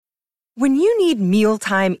When you need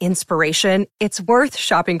mealtime inspiration, it's worth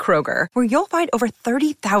shopping Kroger, where you'll find over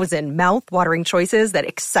 30,000 mouth-watering choices that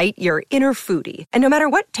excite your inner foodie. And no matter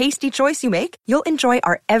what tasty choice you make, you'll enjoy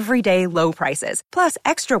our everyday low prices, plus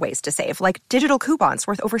extra ways to save, like digital coupons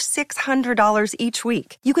worth over $600 each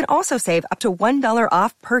week. You can also save up to $1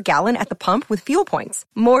 off per gallon at the pump with fuel points.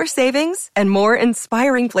 More savings and more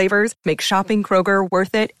inspiring flavors make shopping Kroger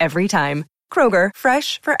worth it every time. Kroger,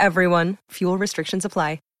 fresh for everyone. Fuel restrictions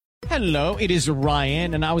apply. Hello, it is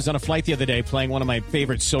Ryan, and I was on a flight the other day playing one of my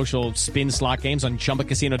favorite social spin slot games on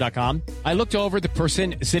ChumbaCasino.com. I looked over at the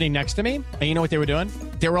person sitting next to me, and you know what they were doing?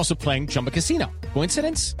 They were also playing Chumba Casino.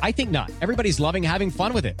 Coincidence? I think not. Everybody's loving having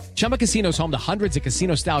fun with it. Chumba Casino is home to hundreds of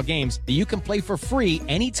casino-style games that you can play for free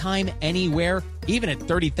anytime, anywhere, even at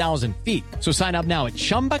 30,000 feet. So sign up now at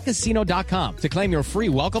ChumbaCasino.com to claim your free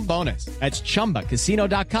welcome bonus. That's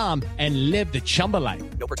ChumbaCasino.com and live the Chumba life.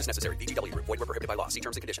 No purchase necessary. VGW. Void where prohibited by law. See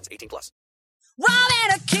terms and conditions. 18+. Rob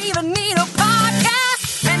and Akiva need a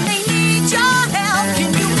podcast, and they need your help.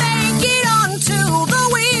 Can you make it onto the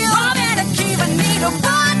wheel? Rob and Akiva need a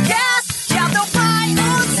podcast. Yeah, they'll buy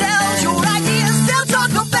or sell your ideas. They'll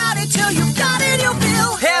talk about it till you've got it, you'll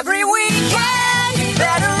feel every weekend. You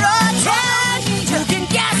better attend. You can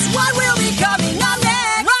guess what will be coming up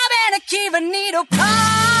next. Rob and Akiva need a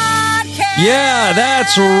podcast. Yeah,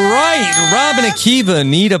 that's right. Rob and Akiva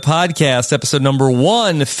need a podcast, episode number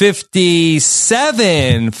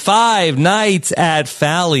 157, 5 Nights at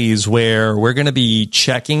Fally's, where we're going to be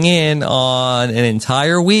checking in on an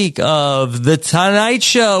entire week of The Tonight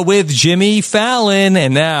Show with Jimmy Fallon.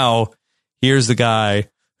 And now, here's the guy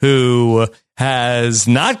who has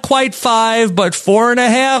not quite 5, but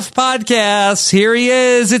 4.5 podcasts. Here he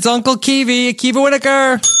is. It's Uncle Kiwi, Akiva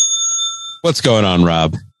Whitaker. What's going on,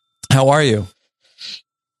 Rob? How are you?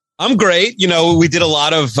 I'm great. You know, we did a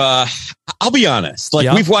lot of, I'll be honest, like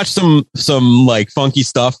we've watched some like funky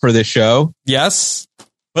stuff for this show. Yes.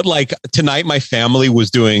 But like tonight, my family was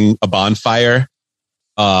doing a bonfire,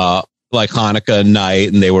 like Hanukkah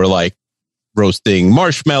night, and they were like roasting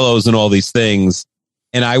marshmallows and all these things.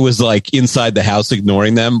 And I was like inside the house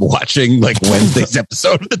ignoring them, watching like Wednesday's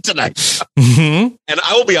episode of The Tonight Show. Mm-hmm. And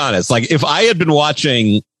I will be honest, like if I had been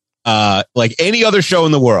watching like any other show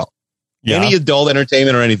in the world, any adult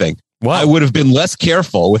entertainment or anything, I would have been less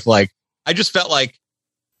careful with like, I just felt like,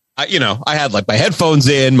 I had like my headphones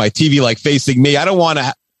in, my TV like facing me. I don't want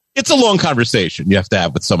to, it's a long conversation you have to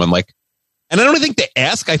have with someone like, and I don't think they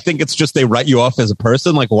ask. I think it's just they write you off as a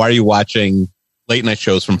person. Like, why are you watching late night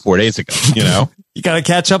shows from 4 days ago? You know, you got to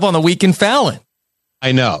catch up on the Week in Fallon.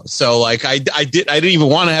 I know. So like, I didn't even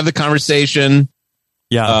want to have the conversation.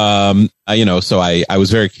 Yeah. So I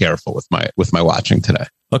was very careful with my watching today.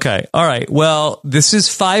 Okay. All right. Well, this is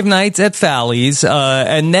 5 Nights at Fally's.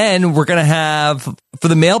 And then we're going to have, for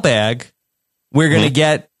the mailbag, we're going to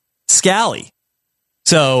get Scally.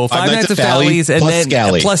 So 5 Nights at Fally's and then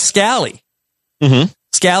Scally. Plus Scally. Mm-hmm.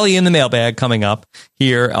 Scally in the mailbag coming up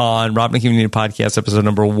here on Rob and Akiva Podcast, episode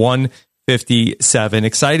number 157.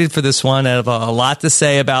 Excited for this one. I have a lot to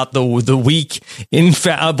say about the week in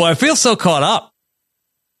Boy, I feel so caught up.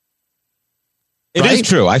 It is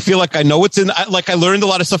true. I feel like I know what's in. Like I learned a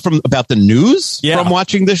lot of stuff about the news from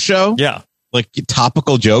watching this show. Yeah, like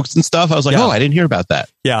topical jokes and stuff. I was like, oh, I didn't hear about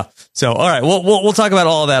that. Yeah. So, all right, we'll talk about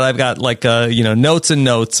all of that. I've got like notes and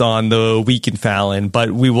notes on the Week in Fallon,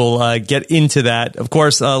 but we will get into that. Of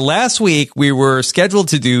course, last week we were scheduled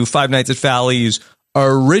to do 5 Nights at Fally's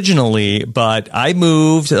originally, but I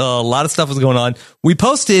moved. A lot of stuff was going on. We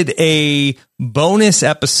posted a bonus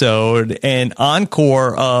episode, an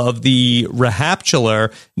encore of the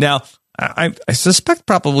Rahaptular. Now, I suspect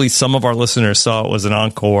probably some of our listeners saw it was an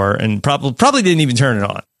encore and probably didn't even turn it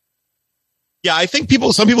on. Yeah, I think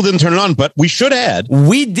some people didn't turn it on, but we should add.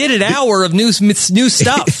 We did an hour of new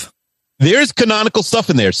stuff. There's canonical stuff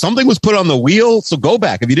in there. Something was put on the wheel, so go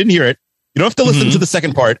back. If you didn't hear it, you don't have to listen to the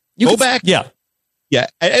second part. Go back. Yeah. Yeah,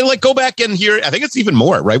 and like go back and hear. I think it's even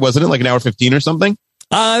more, right? Wasn't it like an hour 15 or something?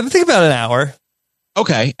 I think about an hour.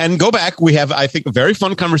 Okay, and go back. We have, I think, a very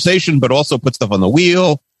fun conversation, but also put stuff on the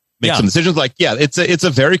wheel, make some decisions. Like, yeah, it's a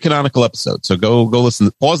very canonical episode. So go listen,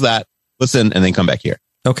 pause that, listen, and then come back here.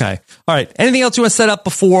 Okay, all right. Anything else you want to set up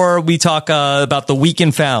before we talk about the Week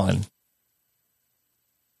in Fallon?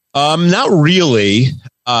 Not really.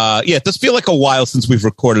 It does feel like a while since we've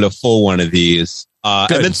recorded a full one of these.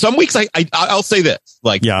 And then some weeks, I'll say this,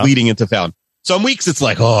 leading into Fallon. Some weeks it's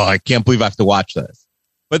like, oh, I can't believe I have to watch this.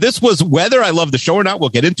 But this was, whether I love the show or not, we'll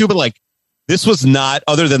get into, but like, this was not,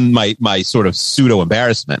 other than my sort of pseudo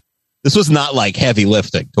embarrassment, this was not like heavy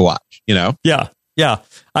lifting to watch, you know? Yeah. Yeah.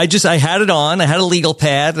 I had it on. I had a legal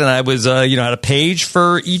pad, and I was, had a page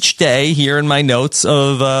for each day here in my notes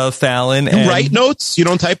of Fallon. You write notes? You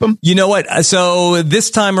don't type them? You know what? So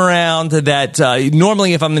this time around, that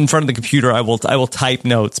normally if I'm in front of the computer, I will type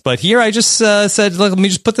notes. But here I just said, look, let me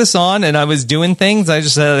just put this on, and I was doing things. I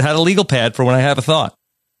just had a legal pad for when I have a thought.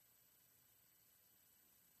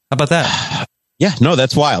 How about that? Yeah, no,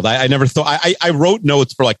 that's wild. I never thought I wrote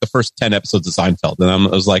notes for like the first 10 episodes of Seinfeld, and I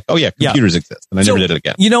was like, oh yeah, computers exist, and I never did it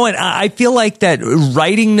again. You know what? I feel like that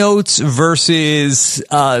writing notes versus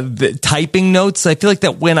the typing notes. I feel like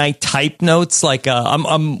that when I type notes, like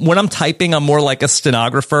when I'm typing, I'm more like a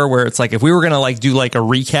stenographer, where it's like if we were gonna like do like a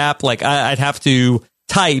recap, like I'd have to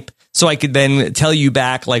type so I could then tell you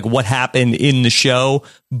back like what happened in the show.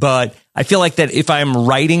 But I feel like that if I'm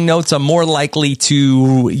writing notes, I'm more likely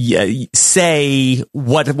to say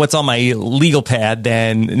what's on my legal pad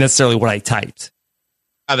than necessarily what I typed.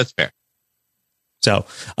 Oh, that's fair. So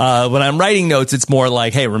when I'm writing notes, it's more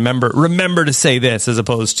like, hey, remember to say this, as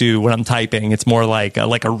opposed to when I'm typing, it's more like a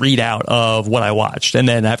readout of what I watched, and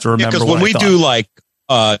then I have to remember. Because when we do like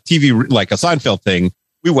TV, like a Seinfeld thing,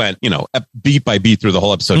 we went, beat by beat through the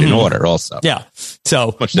whole episode in order also. Yeah.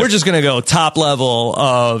 So we're just going to go top level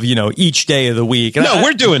of, each day of the week. And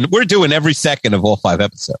we're doing every second of all 5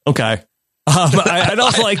 episodes. Okay. I'd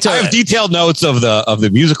also like to. I have detailed notes of the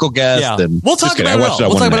musical guest. Yeah. And we'll talk about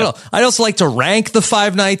it all. I'd also like to rank the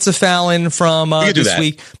 5 Nights of Fallon from this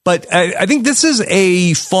week. But I think this is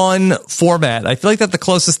a fun format. I feel like that the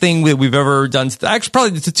closest thing we've ever done, actually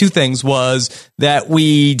probably the 2 things, was that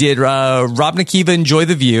we did Rob Nakiva Enjoy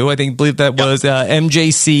the View. I believe that was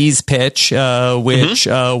MJC's pitch, which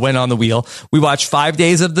went on the wheel. We watched 5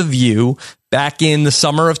 days of The View back in the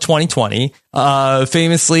summer of 2020.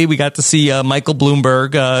 Famously, we got to see Michael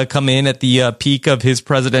Bloomberg come in at the peak of his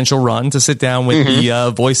presidential run to sit down with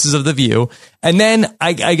the voices of The View. And then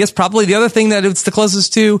I guess probably the other thing that it's the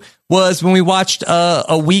closest to was when we watched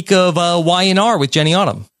a week of Y&R with Jenny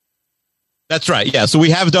Autumn. That's right. Yeah. So we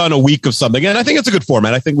have done a week of something, and I think it's a good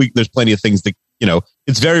format. I think there's plenty of things that,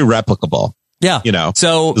 it's very replicable. Yeah.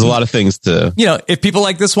 So there's a lot of things to, if people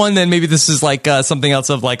like this one, then maybe this is like something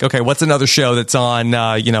else of like, okay, what's another show that's on,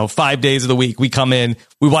 5 days of the week? We come in,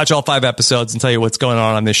 we watch all 5 episodes and tell you what's going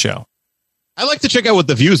on this show. I like to check out what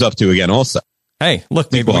The View's up to again also. Hey,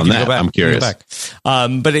 look, maybe we can go back. I'm curious.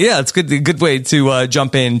 But yeah, it's a good way to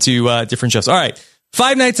jump into different shows. All right.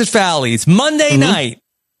 5 Nights at Fally's Monday night.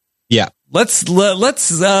 Yeah. Let's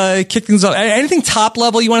kick things off. Anything top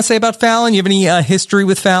level you want to say about Fallon? You have any history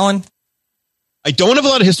with Fallon? I don't have a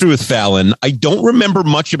lot of history with Fallon. I don't remember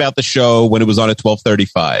much about the show when it was on at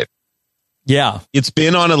 12:35. Yeah. It's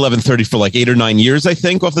been on 11:30 for like 8 or 9 years, I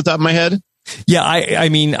think, off the top of my head. Yeah, I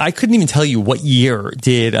mean, I couldn't even tell you what year it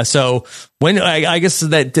did. So when I guess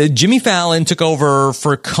that Jimmy Fallon took over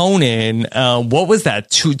for Conan, what was that?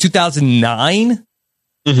 2009?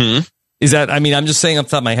 Mm-hmm. Is that, I'm just saying off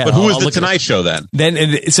the top of my head. But who was the Tonight Show then?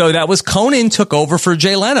 So that was Conan took over for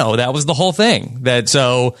Jay Leno. That was the whole thing.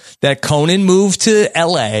 That Conan moved to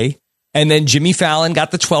LA, and then Jimmy Fallon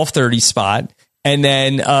got the 12:30 spot, and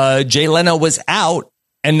then Jay Leno was out,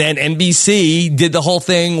 and then NBC did the whole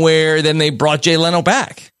thing where then they brought Jay Leno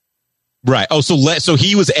back. Right. Oh, so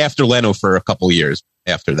he was after Leno for a couple years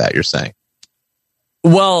after that, you're saying?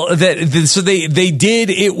 Well, so they did.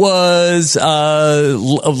 It was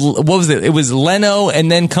what was it? It was Leno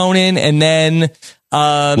and then Conan and then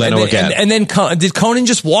Leno again. And then did Conan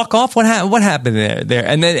just walk off? What happened there?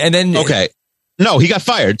 And then okay, no, he got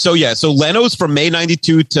fired. So yeah, so Leno's from May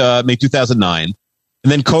 92 to May 2009,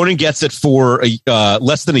 and then Conan gets it for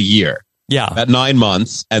less than a year. Yeah, about 9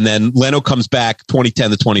 months, and then Leno comes back 2010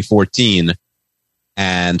 to 2014,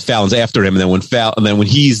 and Fallon's after him. And then when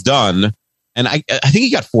he's done. And I think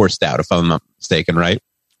he got forced out, if I'm not mistaken, right?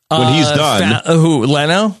 When he's done. Who,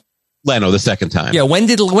 Leno? Leno, the second time. Yeah, when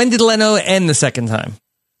did Leno end the second time?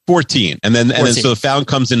 14. And then so Fallon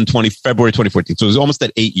comes in February 2014. So it was almost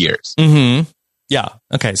at 8 years. Mm-hmm. Yeah.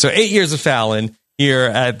 Okay. So 8 years of Fallon here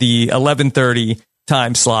at the 11:30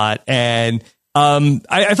 time slot. And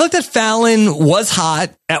I feel like that Fallon was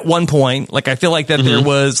hot at one point. Like, I feel like that there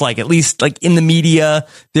was like, at least like in the media,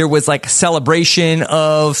 there was like a celebration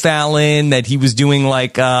of Fallon, that he was doing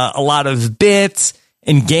like a lot of bits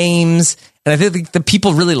and games. And I feel like the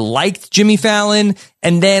people really liked Jimmy Fallon.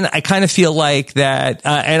 And then I kind of feel like that,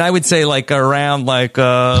 and I would say like around like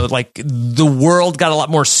the world got a lot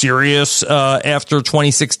more serious after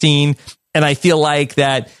 2016. And I feel like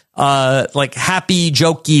that like happy,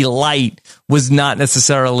 jokey, light was not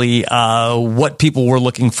necessarily what people were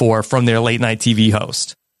looking for from their late night TV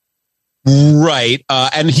host. Right.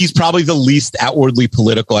 And he's probably the least outwardly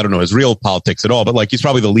political. I don't know his real politics at all, but like he's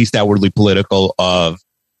probably the least outwardly political of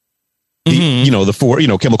the, the four,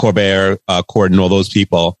 Kimmel, Colbert, Corden, all those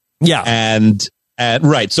people. Yeah. And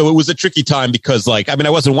right. So it was a tricky time because I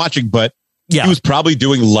wasn't watching, but he was probably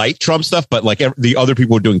doing light Trump stuff, but like the other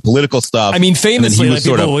people were doing political stuff. I mean, famously, like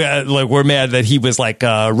people were mad that he was like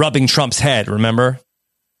rubbing Trump's head. Remember?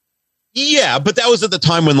 Yeah, but that was at the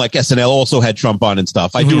time when like SNL also had Trump on and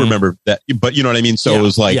stuff. I do remember that, but you know what I mean? So it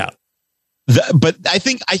was like, but I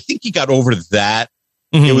think he got over that.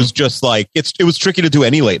 It was just like, it was tricky to do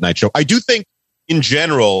any late night show. I do think in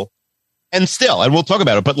general, and we'll talk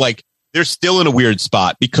about it, but like they're still in a weird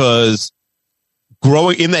spot because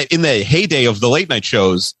growing in the heyday of the late night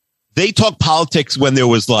shows, they talk politics when there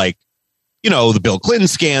was like, the Bill Clinton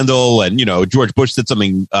scandal and, George Bush did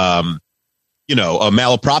something, a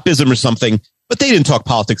malapropism or something, but they didn't talk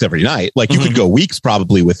politics every night. Like you could go weeks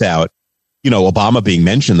probably without, Obama being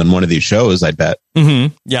mentioned on one of these shows, I bet.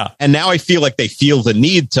 Yeah. And now I feel like they feel the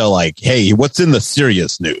need to like, hey, what's in the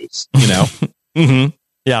serious news,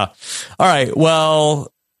 Yeah. All right.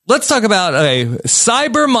 Well, let's talk about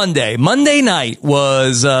Cyber Monday. Monday night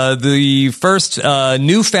was the first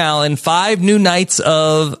new Fallon, 5 new nights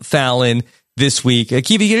of Fallon this week. Keith,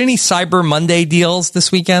 you get any Cyber Monday deals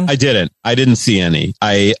this weekend? I didn't see any.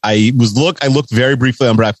 I looked very briefly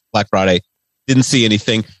on Black Friday. Didn't see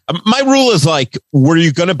anything. My rule is like, were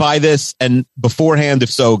you going to buy this? And beforehand,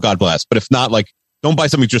 if so, God bless. But if not, like, don't buy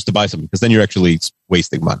something just to buy something because then you're actually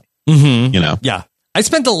wasting money. Yeah. I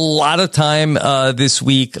spent a lot of time this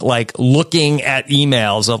week, like looking at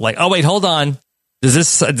emails of like, oh wait, hold on.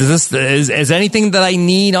 Is anything that I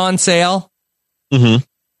need on sale? Yeah,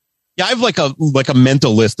 I have like a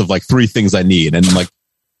mental list of like 3 things I need, and like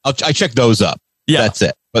I check those up. Yeah, that's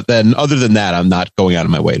it. But then other than that, I'm not going out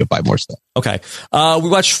of my way to buy more stuff. Okay. We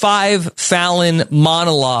watched 5 Fallon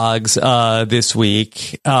monologues this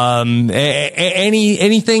week. Anything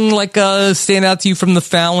like stand out to you from the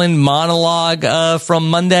Fallon monologue from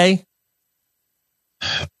Monday?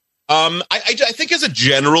 I think as a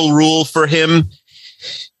general rule for him,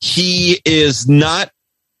 he's not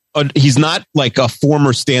like a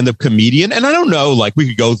former stand-up comedian. And I don't know, like we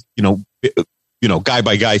could go, guy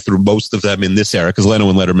by guy through most of them in this era, because Leno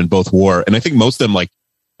and Letterman both wore. And I think most of them, like,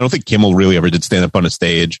 I don't think Kimmel really ever did stand up on a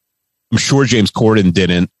stage. I'm sure James Corden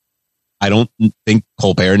didn't. I don't think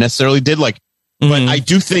Colbert necessarily did. Like, but I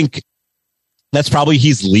do think that's probably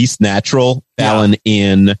his least natural Fallon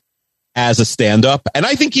in as a stand-up. And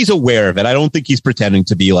I think he's aware of it. I don't think he's pretending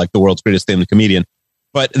to be like the world's greatest stand-up comedian,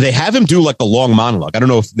 but they have him do like a long monologue. I don't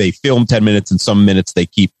know if they film 10 minutes and some minutes they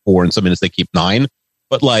keep 4 and some minutes they keep 9,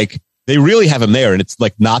 but like, they really have him there, and it's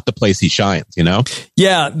like not the place he shines,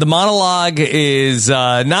 Yeah, the monologue is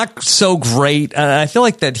not so great. I feel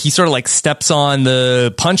like that he sort of like steps on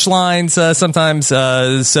the punchlines sometimes.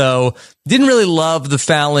 So didn't really love the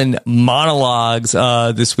Fallon monologues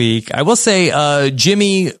this week. I will say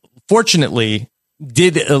Jimmy, fortunately,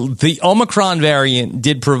 the Omicron variant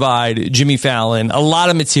did provide Jimmy Fallon a lot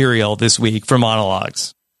of material this week for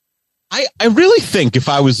monologues. I really think if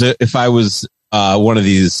I was one of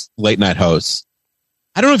these late night hosts,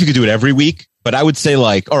 I don't know if you could do it every week, but I would say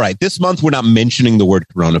like, all right, this month we're not mentioning the word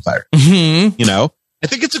coronavirus. I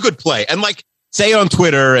think it's a good play. And like say on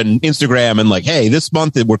Twitter and Instagram and like, hey, this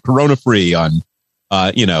month we're corona free on,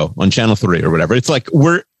 on Channel 3 or whatever. It's like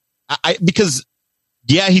because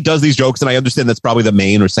he does these jokes and I understand that's probably the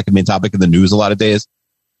main or second main topic in the news a lot of days,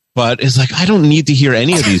 but it's like, I don't need to hear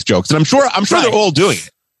any of these jokes. And I'm sure they're all doing it.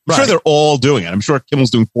 I'm sure they're all doing it. I'm sure Kimmel's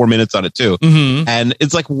doing 4 minutes on it too. And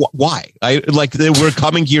it's like, why? We're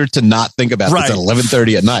coming here to not think about this at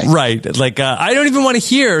 11:30 at night. Right. Like, I don't even want to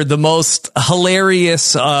hear the most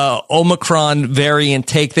hilarious Omicron variant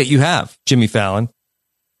take that you have, Jimmy Fallon.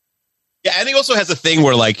 Yeah. And he also has a thing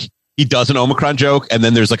where like he does an Omicron joke and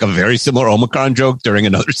then there's like a very similar Omicron joke during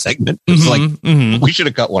another segment. It's we should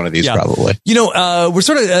have cut one of these probably. We're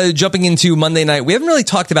sort of jumping into Monday night. We haven't really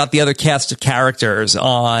talked about the other cast of characters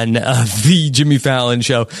on the Jimmy Fallon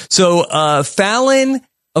show. So Fallon,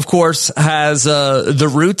 of course, has the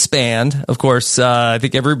Roots band. Of course, I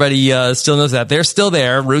think everybody still knows that. They're still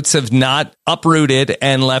there. Roots have not uprooted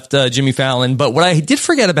and left Jimmy Fallon. But what I did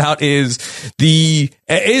forget about is it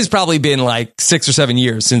has probably been like 6 or 7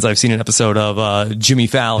 years since I've seen an episode of Jimmy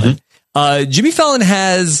Fallon. Jimmy Fallon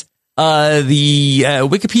has the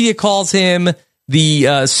Wikipedia calls him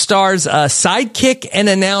the star's sidekick and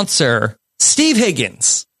announcer, Steve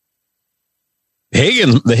Higgins. The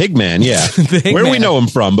Higman, yeah. Where do we know him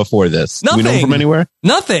from before this? Nothing. Do we know him from anywhere?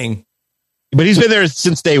 Nothing. But he's been there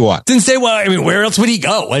since day one. Since day one, I mean, where else would he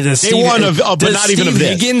go? Day one but not even of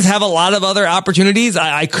this. Higgins have a lot of other opportunities?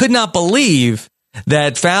 I could not believe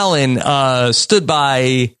that Fallon stood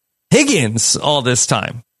by Higgins all this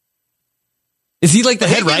time. Is he like the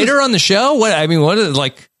head writer on the show? What is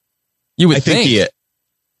like? You would think.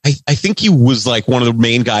 I think he was like one of the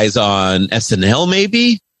main guys on SNL.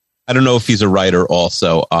 Maybe I don't know if he's a writer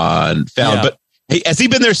also on Fallon. But hey, has he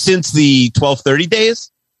been there since the 12:30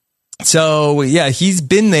 days? So yeah, he's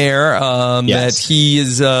been there. Yes. That he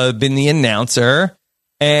has been the announcer,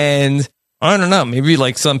 and I don't know. Maybe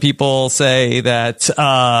like some people say that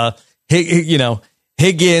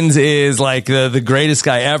Higgins is like the greatest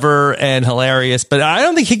guy ever and hilarious, but I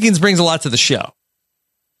don't think Higgins brings a lot to the show.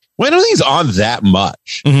 Well, I don't think he's on that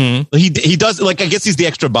much. Mm-hmm. He does, like, I guess he's the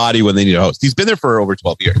extra body when they need a host. He's been there for over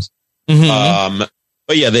 12 years. Mm-hmm.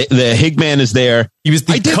 But yeah, the Higman is there. He was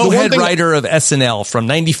the co-head writer of SNL from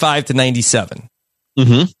 95 to 97.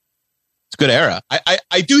 Mm-hmm. It's a good era.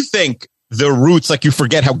 I do think the roots, like, you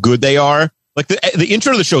forget how good they are. Like the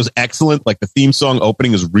intro to the show is excellent. Like the theme song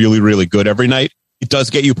opening is really, really good every night. It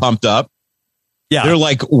does get you pumped up. Yeah. They're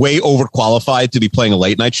like way overqualified to be playing a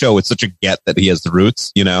late night show. It's such a get that he has the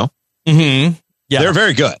roots, you know? Mm-hmm. Yeah. They're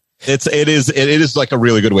very good. It is like a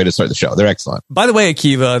really good way to start the show. They're excellent. By the way,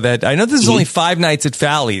 Akiva, that I know this is only 5 nights at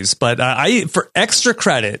Fally's, but I for extra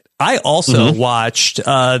credit, I also watched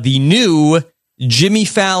the new Jimmy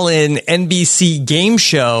Fallon NBC game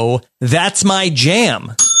show, That's My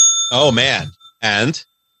Jam. Oh man. And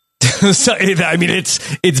so I mean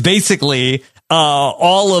it's basically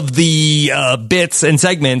all of the bits and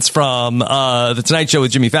segments from the Tonight Show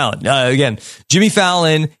with Jimmy Fallon. Again, Jimmy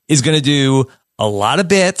Fallon is going to do a lot of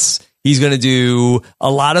bits. He's going to do a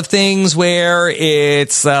lot of things where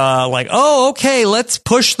it's like, oh, okay, let's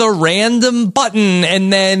push the random button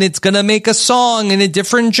and then it's going to make a song in a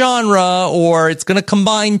different genre, or it's going to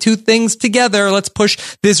combine 2 things together. Let's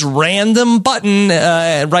push this random button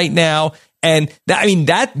right now. And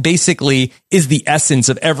that basically is the essence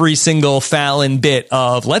of every single Fallon bit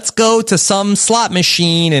of let's go to some slot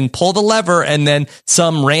machine and pull the lever and then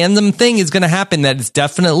some random thing is going to happen that is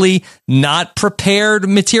definitely not prepared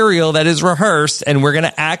material, that is rehearsed, and we're going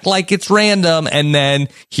to act like it's random. And then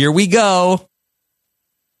here we go.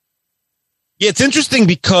 Yeah, it's interesting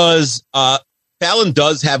because Fallon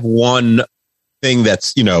does have one thing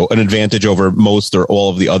that's, an advantage over most or all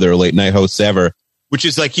of the other late night hosts ever, which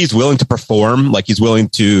is like he's willing to perform, like he's willing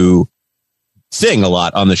to sing a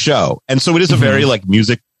lot on the show. And so it is a very like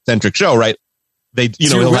music centric show, right?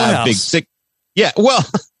 He'll have big sing. Yeah. Well,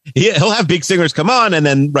 he'll have big singers come on. And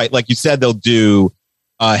then, right, like you said, they'll do,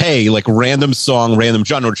 like random song, random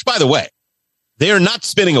genre, which by the way, they are not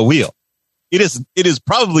spinning a wheel. It is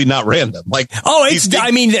probably not random. Like, oh, it's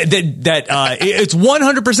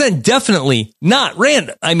 100% definitely not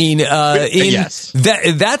random. I mean, yes,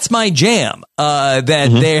 that's my jam.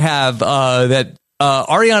 They have that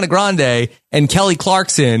Ariana Grande and Kelly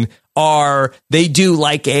Clarkson they do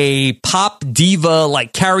like a pop diva,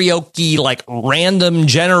 like karaoke, like random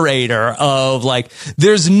generator of like,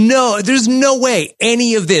 there's no way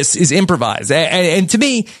any of this is improvised. And to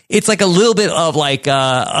me, it's like a little bit of like,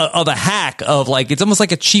 of a hack of like, it's almost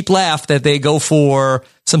like a cheap laugh that they go for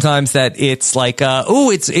sometimes, that it's like,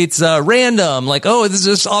 it's random. Like, oh, this is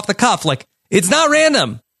just off the cuff. Like, it's not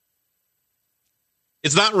random.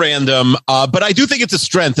 It's not random, but I do think it's a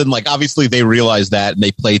strength, and like obviously they realize that and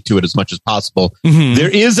they play to it as much as possible. Mm-hmm.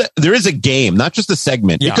 There is a game, not just a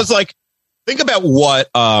segment, because like think about what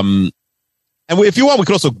and if you want, we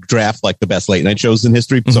could also draft like the best late night shows in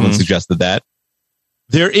history. Mm-hmm. Someone suggested that.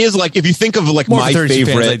 There is like, if you think of like my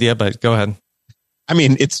favorite idea, but go ahead. I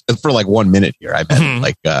mean, it's for like 1 minute here. I bet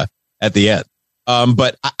like at the end,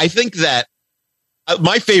 but I think that.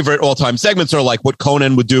 My favorite all-time segments are like what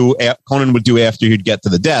Conan would do after he'd get to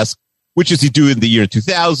the desk, which is he'd do in the year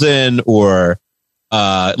 2000, or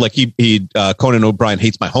like Conan O'Brien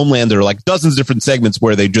Hates My Homeland, or like dozens of different segments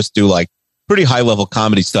where they just do like pretty high-level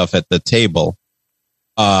comedy stuff at the table.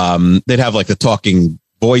 They'd have like the talking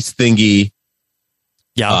voice thingy,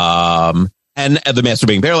 and the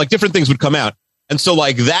masturbating bear, like different things would come out, and so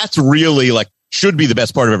like that's really like should be the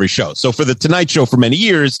best part of every show. So for the Tonight Show for many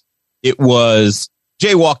years, it was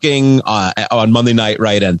jaywalking on Monday night,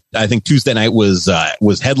 right? And I think Tuesday night was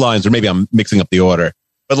headlines, or maybe I'm mixing up the order.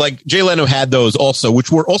 But like Jay Leno had those also,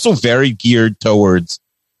 which were also very geared towards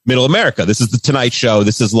middle America. This is the Tonight Show.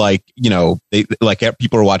 This is like,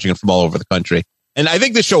 people are watching it from all over the country. And I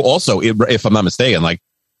think this show also, if I'm not mistaken, like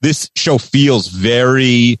this show feels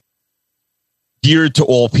very geared to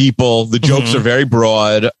all people. The jokes are very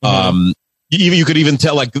broad. You could even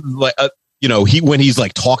tell like you know, when he's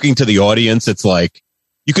like talking to the audience, it's like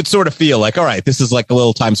you could sort of feel like, all right, this is like a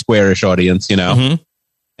little Times Square-ish audience, you know,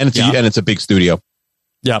 and it's a big studio.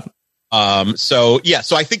 Yeah. So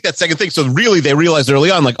I think that second thing. So really, they realized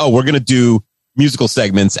early on, like, oh, we're going to do musical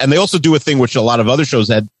segments, and they also do a thing which a lot of other shows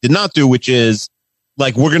did not do, which is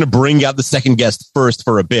like we're going to bring out the second guest first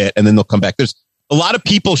for a bit, and then they'll come back. There's a lot of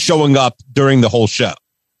people showing up during the whole show,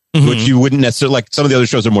 which you wouldn't necessarily like. Some of the other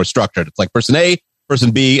shows are more structured. It's like person A,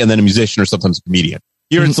 person B, and then a musician or sometimes a comedian.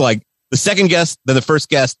 Here it's like the second guest, then the first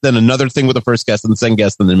guest, then another thing with the first guest, and the second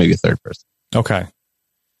guest, and then maybe a third person. Okay.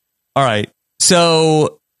 All right.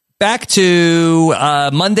 So back to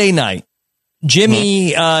Monday night.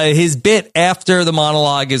 Jimmy, his bit after the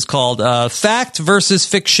monologue is called Fact versus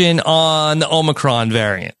Fiction on the Omicron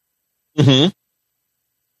variant.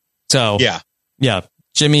 So, yeah.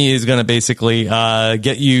 Jimmy is going to basically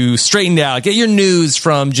get you straightened out, get your news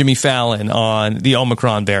from Jimmy Fallon on the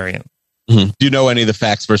Omicron variant. Do you know any of the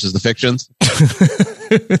facts versus the fictions?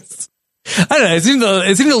 I don't know.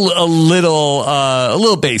 It seemed a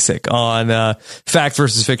little basic on fact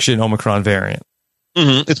versus fiction Omicron variant.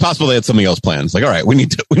 It's possible they had something else planned. It's like, all right, we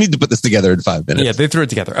need to put this together in 5 minutes. Yeah, they threw it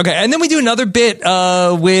together. Okay, and then we do another bit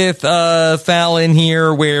with Fallon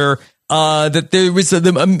here, where that there was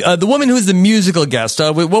the woman who was the musical guest.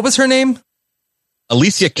 What was her name?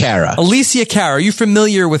 Alicia Cara. Alicia Cara. Are you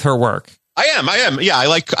familiar with her work? I am. Yeah, I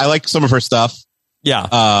like some of her stuff.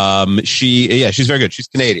 Yeah. She's very good. She's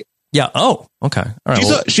Canadian. Yeah. Oh, okay. All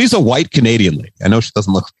right. She's a white Canadian lady. I know she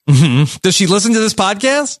doesn't look. Does she listen to this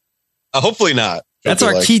podcast? Hopefully not. That's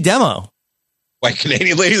our key demo. White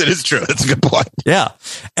Canadian lady. That is true. That's a good point. Yeah.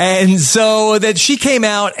 And so that she came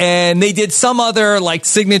out and they did some other like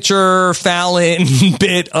signature Fallon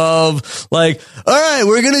bit of like, all right,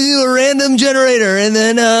 we're going to do a random generator and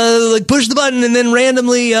then like push the button and then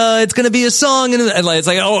randomly it's going to be a song. And it's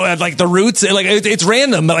like, oh, like the Roots, like it's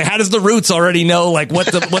random. But like, how does the Roots already know like what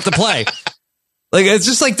to play? Like, it's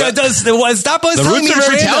just like, stop us the Roots are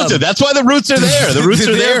very talented. That's why the Roots are there. The Roots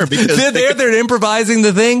are there because they're improvising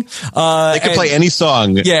the thing. They can play any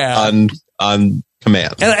song on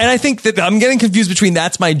command. And I think that I'm getting confused between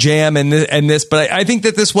That's My Jam and this, but I think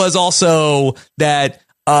that this was also that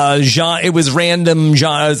genre. It was random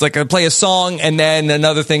genre. It was like I play a song and then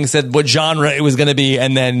another thing said what genre it was going to be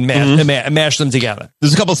and then mash them together.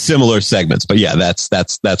 There's a couple similar segments, but yeah, that's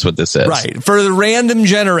what this is. Right. For the random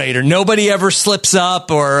generator, nobody ever slips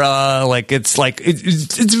up or it's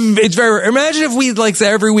very, imagine if we like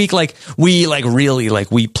every week, like we like really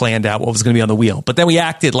like we planned out what was going to be on the wheel, but then we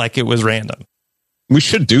acted like it was random. We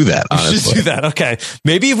should do that, honestly. We should do that. Okay.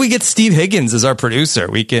 Maybe if we get Steve Higgins as our producer,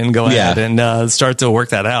 we can go ahead and start to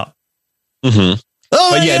work that out. Oh,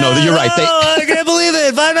 but yeah, no, you're right. I can't believe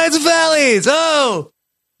it. Five Nights at Fallon's. Oh.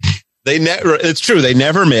 It's true. They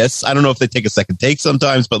never miss. I don't know if they take a second take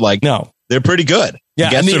sometimes, but like, no, they're pretty good. Yeah.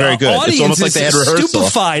 The guests are very good. It's almost like they had rehearsal.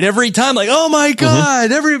 Stupefied every time. Like, oh my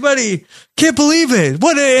God, everybody can't believe it.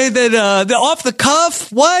 What, the off the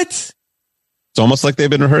cuff? What? It's almost like they've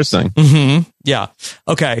been rehearsing. Yeah.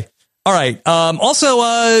 Okay. All right.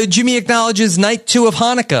 Also, Jimmy acknowledges night 2 of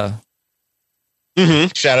Hanukkah.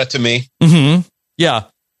 Shout out to me. Yeah.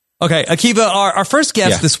 Okay. Akiva, our first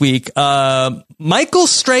guest this week, Michael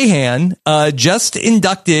Strahan, just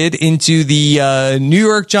inducted into the New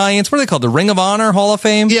York Giants. What are they called? The Ring of Honor Hall of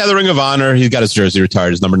Fame? Yeah, the Ring of Honor. He's got his jersey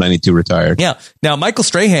retired. His number 92 retired. Yeah. Now, Michael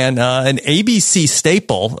Strahan, an ABC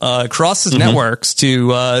staple, crosses networks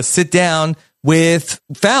to sit down with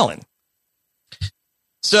Fallon.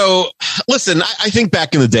 So, listen, I think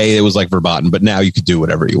back in the day it was like verboten, but now you could do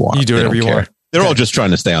whatever you want. You do whatever you want. They're all just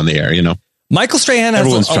trying to stay on the air, you know? Michael Strahan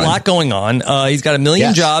has a lot going on. He's got a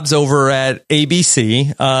million jobs over at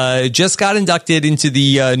ABC. Just got inducted into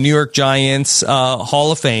the New York Giants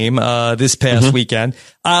Hall of Fame this past weekend.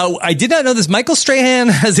 I did not know this. Michael Strahan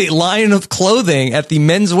has a line of clothing at the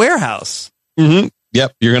Men's Warehouse.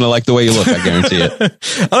 Yep, you're going to like the way you look, I guarantee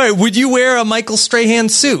it. All right, would you wear a Michael Strahan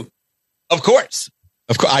suit? Of course.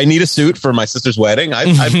 I need a suit for my sister's wedding. I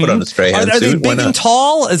put on a Strahan suit. Are they big and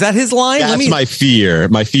tall? Is that his line? That's my fear.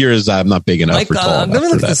 My fear is I'm not big enough for tall. Let me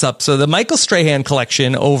look this up. So the Michael Strahan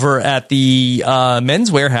collection over at the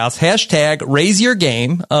Men's Warehouse, hashtag raise your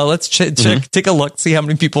game. Let's take a look, see how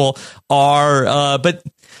many people are. But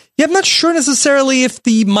yeah, I'm not sure necessarily if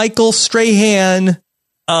the Michael Strahan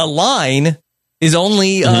line is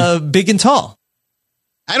only big and tall.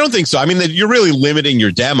 I don't think so. I mean, you're really limiting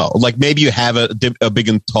your demo. Like maybe you have a big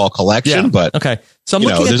and tall collection, but okay. So I'm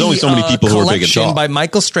looking at there's only so many people who are big and tall. By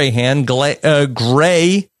Michael Strahan,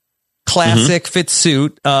 gray classic fit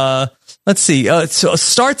suit. Let's see. So it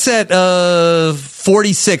starts at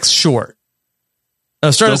 46 short.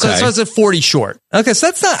 Starts at 40 short. Okay,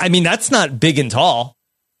 so that's not big and tall.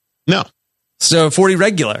 No. So 40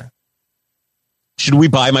 regular. Should we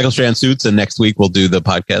buy Michael Strahan suits and next week we'll do the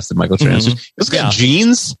podcast of Michael Strahan suits? He's got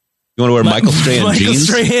jeans. You want to wear Michael Strahan jeans?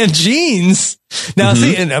 Michael Strahan jeans. Now,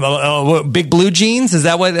 see, big blue jeans. Is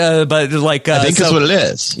that what? But like, I think that's what it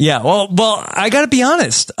is. Yeah. Well, I got to be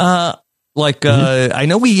honest. I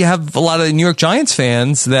know we have a lot of New York Giants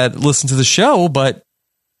fans that listen to the show, but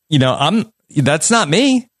that's not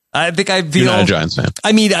me. I think I feel. You're not a Giants fan.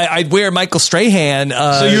 I mean, I'd wear Michael Strahan.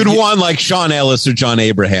 So you'd want like Sean Ellis or John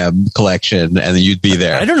Abraham collection, and then you'd be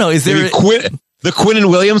there. I don't know. Is there the Quinn and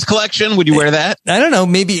Williams collection? Would you wear that? I don't know.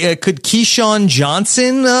 Maybe could Keyshawn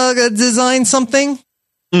Johnson design something?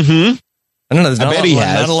 Mm-hmm. I don't know. There's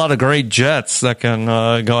not a lot of great Jets that can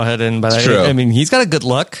go ahead and. But I mean, he's got a good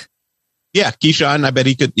look. Yeah, Keyshawn. I bet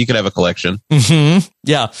he could have a collection. Mm-hmm.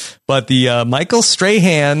 Yeah, but the Michael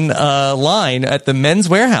Strahan line at the Men's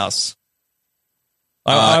Warehouse.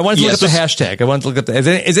 I wanted to look up the hashtag. I wanted to look up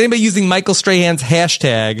is anybody using Michael Strahan's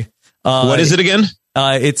hashtag? What is it again?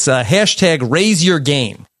 It's hashtag Raise Your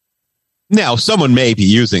Game. Now, someone may be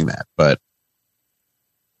using that, but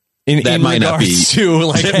that might not be.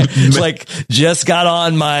 Like just got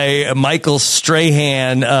on my Michael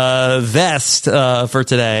Strahan vest for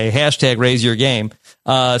today. Hashtag Raise Your Game.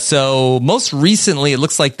 So most recently, it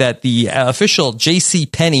looks like that the official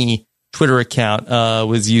JCPenney Twitter account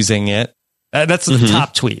was using it. That's the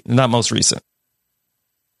top tweet, not most recent.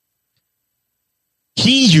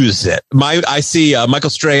 He used it. I see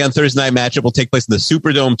Michael Strahan Thursday night matchup will take place in the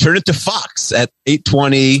Superdome. Turn it to Fox at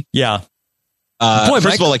 8:20. Yeah.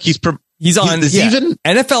 First of all, like he's on even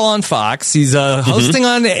NFL on Fox. He's hosting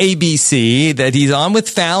on ABC. That he's on with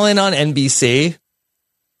Fallon on NBC.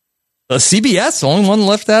 CBS, only one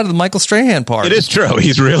left out of the Michael Strahan part. It is true.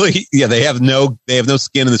 He's really they have no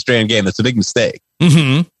skin in the Strahan game. That's a big mistake.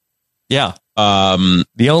 Mm-hmm. Yeah.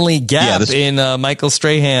 The only gap in Michael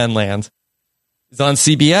Strahan land is on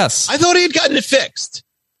CBS. I thought he had gotten it fixed.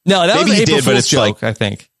 No, that was an April Fool's joke, I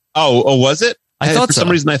think. Oh, was it? I thought for some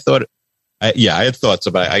reason I thought. I had thought so,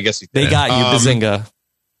 but I guess they got you, Bazinga.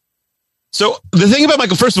 So the thing about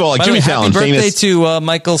Michael, first of all, like Jimmy Fallon, happy birthday to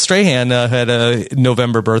Michael Strahan had a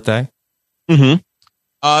November birthday. Mm-hmm.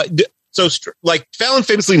 So like Fallon,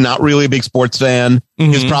 famously not really a big sports fan.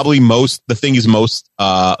 Is probably the thing he's most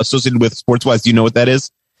associated with sports wise. Do you know what that is?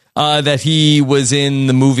 That he was in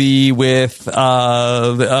the movie with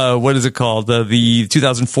what is it called? The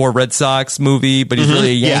 2004 Red Sox movie, but he's really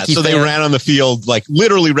a Yankee fan. They ran on the field, like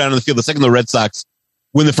literally ran on the field. The second the Red Sox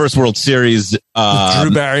win the first World Series,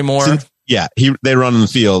 Drew Barrymore. They run on the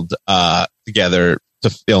field together to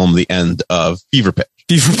film the end of Fever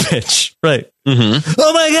Pitch. Right. Mm-hmm.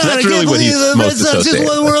 Oh my God! So that's really what he's the most Red Sox just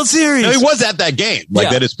won the World Series. No, he was at that game. Like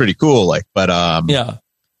that is pretty cool. Like, but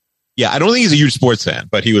yeah, I don't think he's a huge sports fan,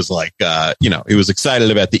 but he was like, he was excited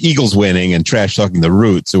about the Eagles winning and trash talking the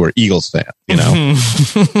Roots, who are Eagles fans.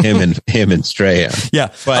 Him and Strahan.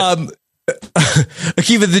 Yeah, but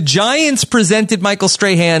Akiva, the Giants presented Michael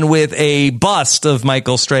Strahan with a bust of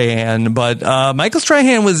Michael Strahan, but Michael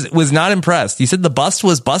Strahan was not impressed. He said the bust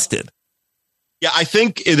was busted. Yeah, I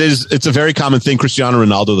think it's a very common thing. Cristiano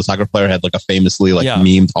Ronaldo, the soccer player, had like a famously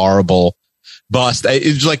memed horrible bust.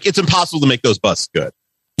 It's like it's impossible to make those busts good.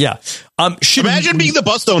 Yeah. Imagine being the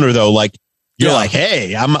bust owner though. Like you're like,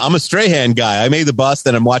 hey, I'm a Strahan guy. I made the bust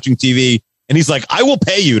and I'm watching TV. And he's like, I will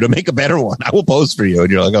pay you to make a better one. I will pose for you. And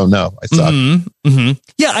you're like, oh no, I suck.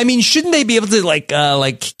 Yeah. I mean, shouldn't they be able to like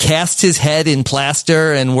cast his head in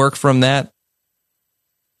plaster and work from that?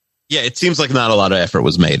 Yeah. It seems like not a lot of effort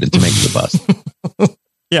was made into making the bust.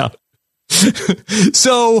 Yeah.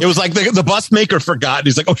 So it was like the bust maker forgot.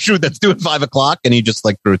 He's like, oh shoot, that's due at 5:00. And he just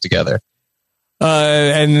like threw it together.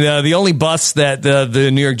 And the only busts that the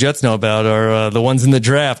New York Jets know about are the ones in the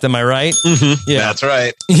draft. Am I right? Mm-hmm. Yeah, that's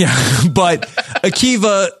right. Yeah, but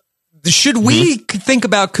Akiva, should we think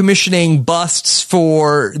about commissioning busts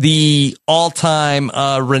for the all-time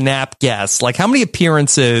Renap guests? Like, how many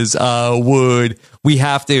appearances would we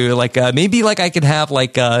have to maybe I could have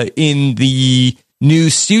in the new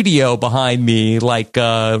studio behind me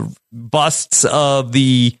busts of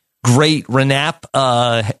the great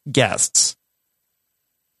Renap guests.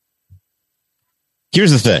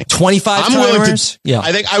 Here's the thing. 25 timers? Yeah.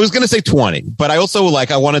 I think I was going to say 20, but I also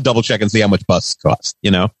I want to double check and see how much busts cost,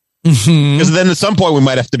 Because then at some point we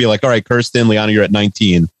might have to be like, all right, Kirsten, Liana, you're at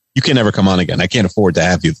 19. You can never come on again. I can't afford to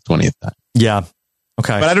have you the 20th time. Yeah.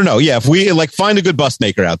 Okay. But I don't know. Yeah. If we find a good bust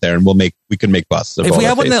maker out there and we can make busts. If we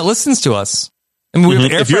have one that listens to us and we have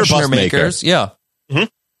air freshener makers. Yeah. Mm-hmm.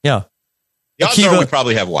 Yeah. The odds are we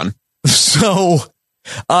probably have one. So,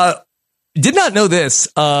 did not know this.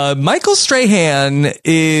 Michael Strahan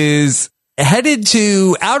is headed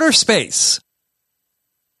to outer space.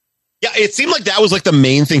 Yeah, it seemed like that was like the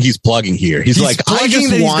main thing he's plugging here. He's like, he's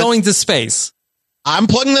going to space. I'm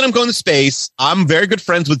plugging that I'm going to space. I'm very good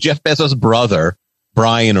friends with Jeff Bezos' brother,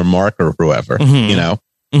 Brian or Mark or whoever, you know?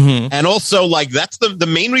 Mm-hmm. And also, like, that's the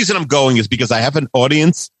main reason I'm going is because I have an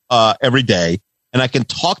audience every day and I can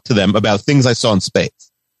talk to them about things I saw in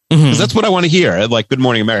space. Because that's what I want to hear. Like, Good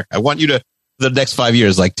Morning America. I want you to, for the next 5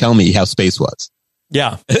 years, like, tell me how space was.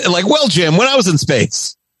 Yeah. Like, well, Jim, when I was in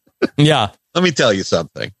space. Yeah. Let me tell you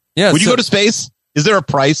something. Yeah. Would you go to space? Is there a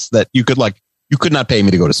price that you could, like, you could not pay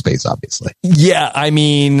me to go to space, obviously. Yeah. I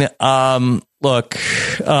mean, look,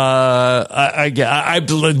 I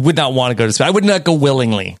would not want to go to space. I would not go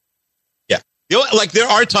willingly. Yeah. You know, like, there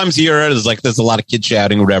are times here, there's a lot of kids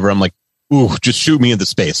shouting or whatever. I'm like, ooh, just shoot me into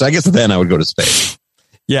space. So I guess then I would go to space.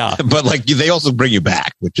 Yeah. But, like, they also bring you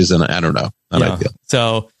back, which is, I don't know, not ideal.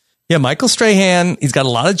 So, yeah, Michael Strahan, he's got a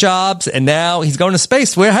lot of jobs, and now he's going to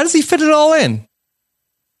space. How does he fit it all in?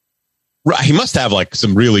 Right. He must have, like,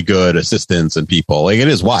 some really good assistants and people. Like, it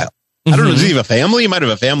is wild. I don't know. Does he have a family? He might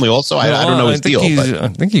have a family also. I don't know his deal. I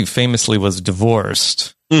think he famously was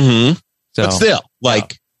divorced. Mm-hmm. So, but still,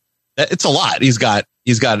 like, it's a lot. He's got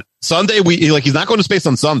Sunday. He's not going to space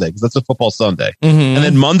on Sunday because that's a football Sunday. Mm-hmm. And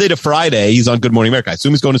then Monday to Friday, he's on Good Morning America. I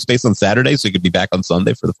assume he's going to space on Saturday so he could be back on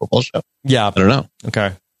Sunday for the football show. Yeah. I don't know.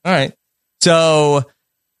 Okay. All right. So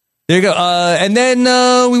there you go. And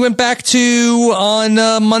then we went back to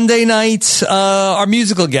on Monday night. Our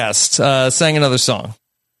musical guest sang another song.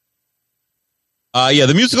 Yeah,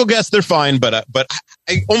 the musical guests, they're fine, but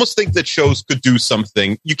I almost think that shows could do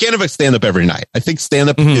something. You can't have a stand-up every night. I think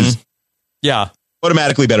stand-up is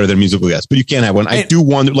automatically better than musical guests, but you can't have one. I do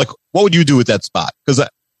wonder, like, what would you do with that spot? Because I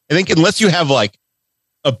think unless you have, like,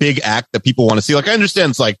 a big act that people want to see, like, I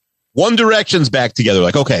understand it's like One Direction's back together.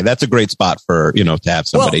 Like, okay, that's a great spot for, to have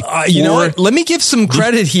somebody. Well, you know what? Let me give some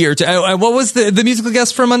credit here to, what was the musical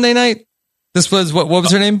guest for Monday night? This was, what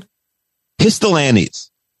was her name? Pistol Annie's.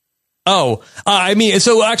 Oh, I mean,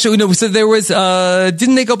 so actually, no, so there was,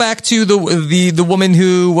 didn't they go back to the woman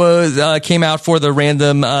who was, came out for the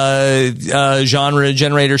random, genre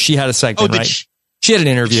generator? She had a segment, right? She had an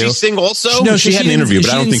interview. Did she sing also? No, she had an interview,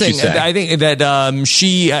 but I don't think she sang. I think that,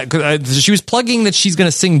 she was plugging that she's going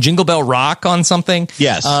to sing Jingle Bell Rock on something.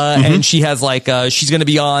 Yes. And she has like, she's going to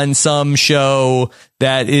be on some show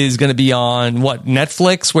that is going to be on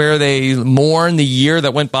Netflix, where they mourn the year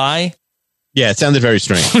that went by. Yeah, it sounded very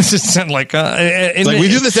strange. It's like, we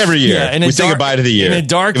do this every year. Yeah, we say goodbye to the year. In a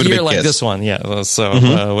dark year like this one. Yeah.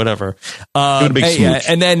 So, whatever. And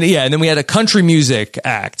then we had a country music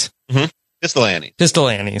act. Mm-hmm. Pistol Annie. Pistol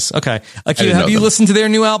Annie's. Okay. Have you listened to their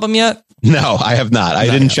new album yet? No, I have not. I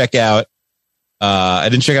didn't check out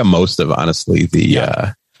most of, honestly.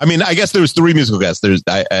 I mean, I guess there was 3 musical guests.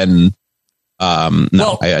 I didn't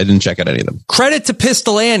check out any of them. Credit to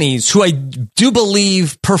Pistol Annie's, who I do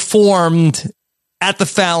believe performed at the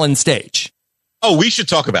Fallon stage. Oh, we should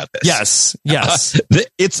talk about this. Yes.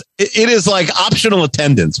 It is like optional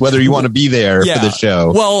attendance, whether you want to be there for the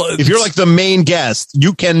show. Well, if you're like the main guest,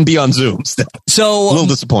 you can be on Zoom still. So a little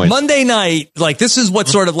disappointed. Monday night, like, this is what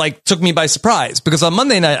sort of like took me by surprise, because on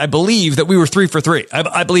Monday night, I believe that we were 3 for 3.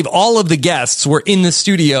 I believe all of the guests were in the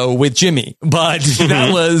studio with Jimmy, but that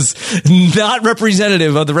was not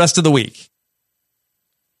representative of the rest of the week.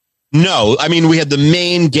 No, I mean, we had the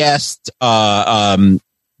main guest,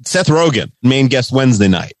 Seth Rogen, main guest Wednesday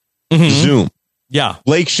night. Zoom. Yeah.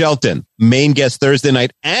 Blake Shelton, main guest Thursday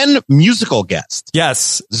night, and musical guest.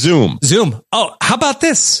 Yes. Zoom. Oh, how about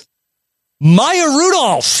this? Maya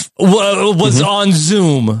Rudolph was on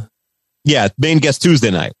Zoom. Yeah, main guest Tuesday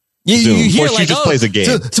night. Zoom. You hear, or she just plays a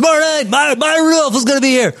game. Tomorrow night, Maya Rudolph is going to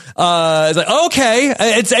be here. It's like, okay.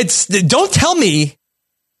 It's don't tell me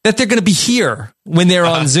that they're going to be here when they're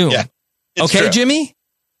on Zoom. Yeah, okay, true. Jimmy?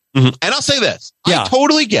 Mm-hmm. And I'll say this. I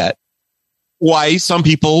totally get why some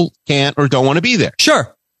people can't or don't want to be there.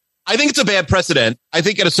 Sure. I think it's a bad precedent. I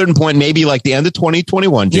think at a certain point, maybe like the end of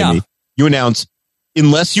 2021, Jimmy, you announce,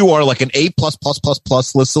 unless you are like an A++++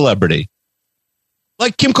 list celebrity,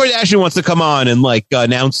 like Kim Kardashian wants to come on and like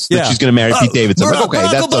announce that she's going to marry Pete Davidson. Barack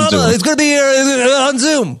that's Obama, on Zoom. It's going to be here on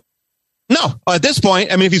Zoom. No, at this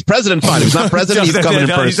point, I mean, if he's president, fine. If he's not president, he's coming in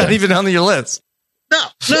person. He's not even on your list.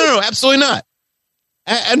 No, absolutely not.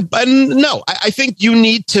 And no, I think you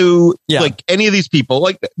need to, like, any of these people,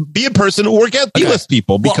 like, be a person or get B-list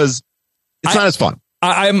people, because it's not as fun.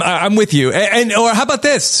 I'm with you. Or how about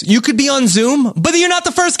this? You could be on Zoom, but you're not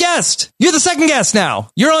the first guest. You're the second guest now.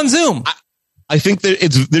 You're on Zoom. I think that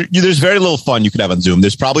there's very little fun you could have on Zoom.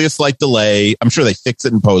 There's probably a slight delay. I'm sure they fix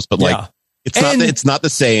it in post, but like, It's not the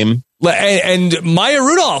same. And Maya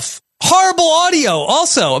Rudolph, horrible audio.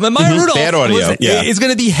 Also, I mean, Maya Rudolph bad audio. is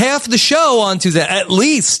going to be half the show on Tuesday. At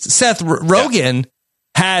least Seth Rogen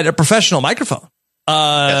had a professional microphone.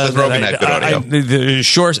 Seth Rogen had good audio. The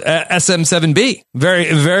Shure SM7B,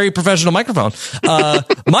 very, very professional microphone.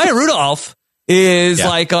 Maya Rudolph is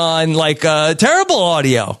on terrible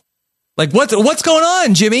audio. Like what's going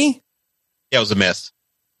on, Jimmy? Yeah, it was a mess.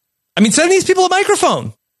 I mean, send these people a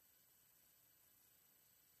microphone.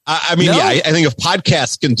 I think if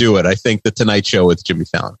podcasts can do it, I think the Tonight Show with Jimmy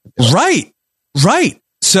Fallon. Right.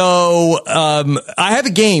 So I have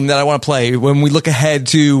a game that I want to play when we look ahead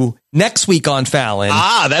to next week on Fallon.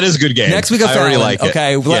 That is a good game. Next week on Fallon. I already like it.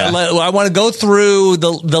 Okay, I want to go through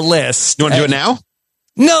the list. You want to do it now?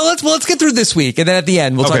 No, let's get through this week, and then at the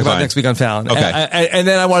end we'll talk about next week on Fallon. Okay, and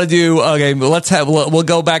then I want to do we'll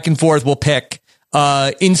go back and forth. We'll pick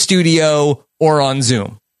in studio or on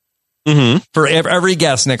Zoom for every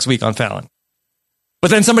guest next week on Fallon.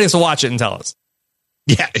 But then somebody has to watch it and tell us.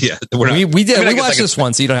 Yeah. We watched this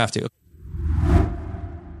one, so you don't have to.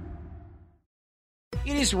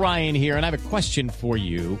 It is Ryan here, and I have a question for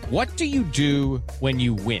you. What do you do when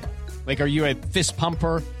you win? Like, are you a fist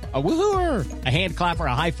pumper, a woohooer, a hand clapper,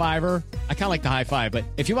 a high fiver? I kind of like the high five, but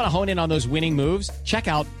if you want to hone in on those winning moves, check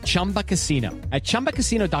out Chumba Casino. At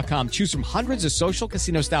ChumbaCasino.com, choose from hundreds of social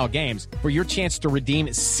casino-style games for your chance to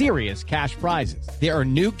redeem serious cash prizes. There are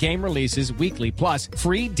new game releases weekly, plus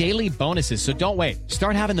free daily bonuses. So don't wait.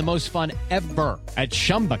 Start having the most fun ever at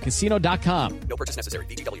ChumbaCasino.com. No purchase necessary.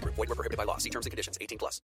 VGW. Void where prohibited by law. See terms and conditions.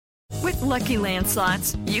 18+. With Lucky Land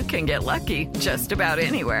Slots, you can get lucky just about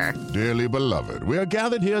anywhere. Dearly beloved, we are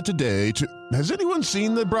gathered here today to... Has anyone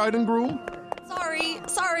seen the bride and groom?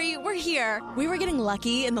 Sorry, we're here. We were getting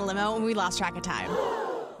lucky in the limo and we lost track of time.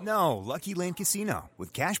 No, Lucky Land Casino,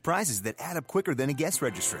 with cash prizes that add up quicker than a guest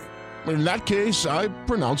registry. In that case, I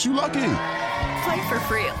pronounce you lucky. Play for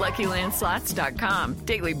free at LuckyLandSlots.com.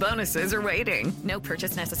 Daily bonuses are waiting. No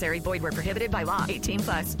purchase necessary. Void where prohibited by law.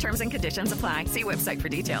 18+. Terms and conditions apply. See website for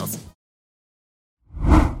details.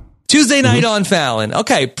 Tuesday night on Fallon.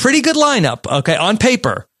 Okay, pretty good lineup. Okay, on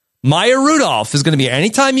paper. Maya Rudolph is going to be,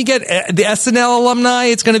 anytime you get the SNL alumni,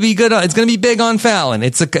 it's going to be good. It's going to be big on Fallon.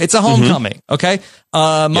 It's a homecoming. Okay.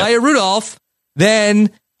 Maya Rudolph,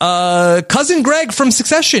 then Cousin Greg from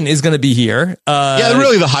Succession is going to be here.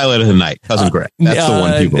 Really the highlight of the night, Cousin Greg. That's the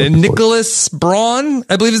one people. Nicholas Braun,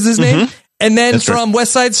 I believe is his name. And then that's from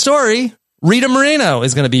West Side Story, Rita Moreno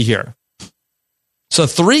is going to be here. So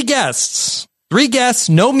three guests,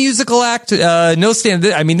 no musical act, no stand.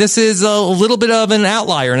 I mean, this is a little bit of an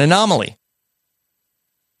outlier, an anomaly.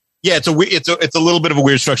 Yeah, it's a little bit of a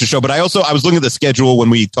weird structured show. But I was looking at the schedule when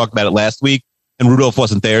we talked about it last week, and Rudolph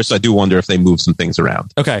wasn't there, so I do wonder if they moved some things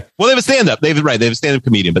around. Okay. Well, they have a stand-up. They have a stand-up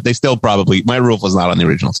comedian, but they still probably... Maya Rudolph was not on the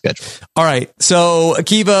original schedule. All right. So,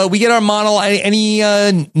 Akiva, we get our monologue. Any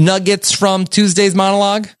nuggets from Tuesday's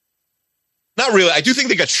monologue? Not really. I do think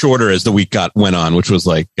they got shorter as the week went on, which was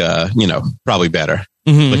probably better.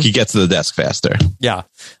 Like he gets to the desk faster. Yeah.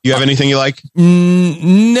 You have anything you like?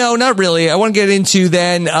 No, not really. I want to get into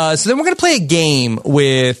then. So then we're going to play a game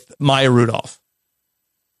with Maya Rudolph.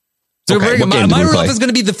 So Maya Rudolph is going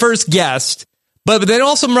to be the first guest, but then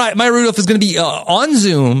also Maya Rudolph is going to be on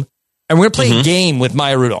Zoom, and we're going to play a game with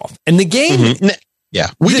Maya Rudolph. And the game... Yeah,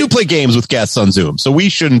 we do play games with guests on Zoom, so we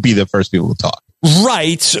shouldn't be the first people to talk.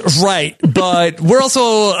 Right. But we're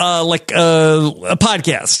also like a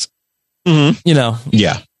podcast. Yeah.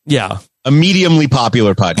 A mediumly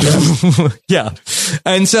popular podcast. Yeah.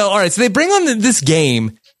 And so, all right. So they bring on this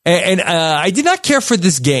game, and I did not care for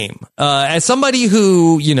this game. As somebody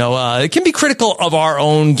who, can be critical of our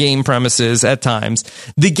own game premises at times,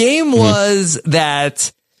 the game was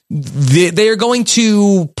that they are going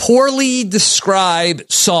to poorly describe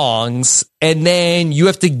songs, and then you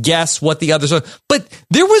have to guess what the other song. But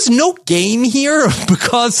there was no game here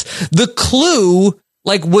because the clue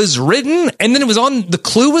was written, and then the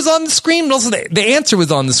clue was on the screen, but also the answer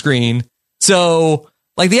was on the screen. So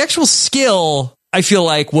the actual skill, I feel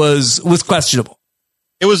like was questionable.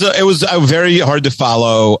 It was very hard to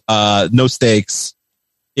follow. No stakes.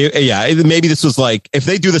 Maybe this was if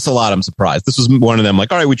they do this a lot, I'm surprised. This was one of them. All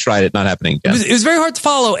right, we tried it, not happening again. It was very hard to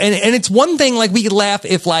follow, and it's one thing we could laugh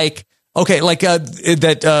if Can you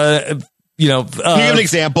give an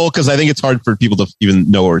example? Because I think it's hard for people to even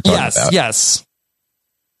know what we're talking about. Yes.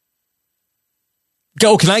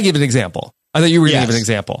 Go. Can I give an example? I thought you were going to give an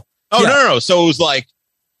example. Oh, no. So it was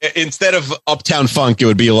instead of Uptown Funk, it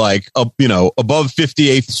would be above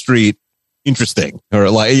 58th Street. interesting or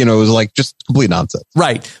like, it was like just complete nonsense.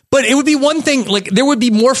 Right. But it would be one thing, like there would be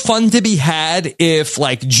more fun to be had if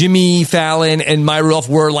like Jimmy Fallon and Maya Rudolph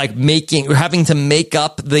were like having to make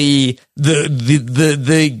up the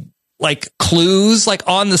like clues like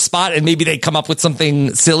on the spot, and maybe they come up with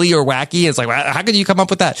something silly or wacky. It's like, how could you come up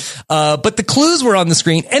with that? But the clues were on the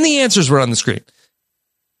screen and the answers were on the screen.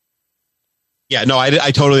 Yeah, no, I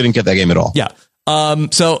totally didn't get that game at all. Yeah.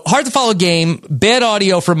 So hard to follow game, bad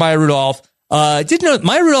audio for Maya Rudolph. Didn't know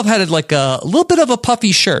Maya Rudolph had like a little bit of a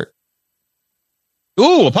puffy shirt.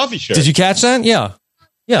 Ooh, a puffy shirt. Did you catch that? Yeah.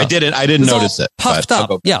 Yeah. I didn't notice it. Puffed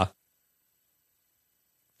up. Yeah.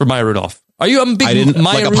 For Maya Rudolph. Are you a big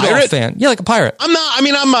Maya Rudolph pirate? Fan? Yeah, like a pirate. I'm not. I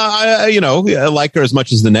mean, I like her as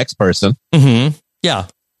much as the next person. Mm-hmm. Yeah.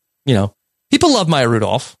 People love Maya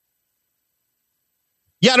Rudolph.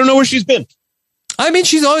 Yeah, I don't know where she's been.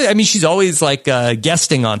 She's always like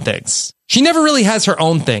guesting on things. She never really has her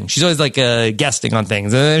own thing. She's always like guesting on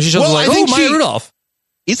things. And she's always Maya Rudolph.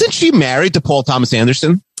 Isn't she married to Paul Thomas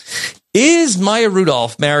Anderson? Is Maya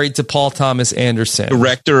Rudolph married to Paul Thomas Anderson?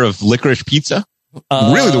 Director of Licorice Pizza?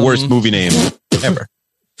 Really the worst movie name ever.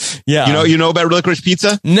 Yeah. You know about Licorice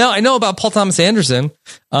Pizza? No, I know about Paul Thomas Anderson.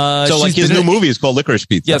 So like his new movie is called Licorice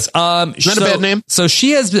Pizza. Yes. Isn't that a bad name? So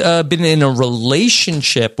she has been in a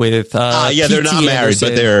relationship with yeah, they're not married,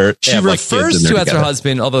 Anderson. but she refers to as her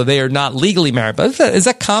husband, although they are not legally married. But is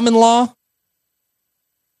that common law?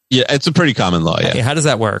 Yeah, it's a pretty common law. Yeah. How does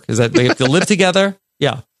that work? Is that they have to live together?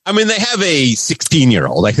 Yeah. I mean, they have a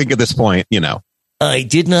 16-year-old. I think at this point, I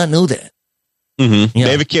did not know that. Mm-hmm. Yeah.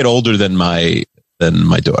 They have a kid older than my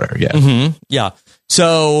daughter. Yeah. Mm-hmm. Yeah.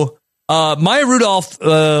 So Maya Rudolph,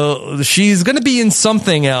 she's going to be in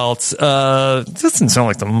something else. Doesn't sound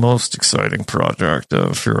like the most exciting project.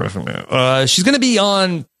 She's going to be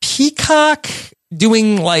on Peacock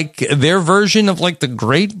doing like their version of like the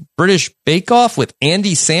Great British Bake Off with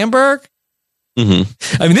Andy Samberg.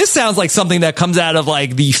 Mm-hmm. I mean, this sounds like something that comes out of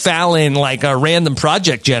like the Fallon, like a random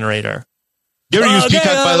project generator. You ever use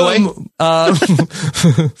Peacock, by the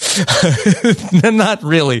way? Not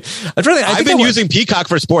really. I've been using Peacock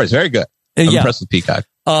for sports. Very good. I'm impressed with Peacock.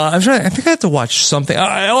 I think I have to watch something. We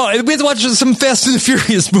have to watch some Fast and the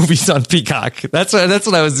Furious movies on Peacock. That's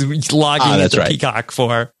what I was logging into Peacock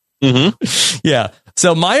for. Mm-hmm. Yeah.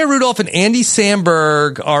 So Maya Rudolph and Andy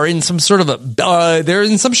Samberg are in some sort of they're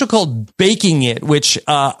in some show called Baking It, which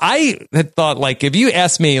I had thought, like, if you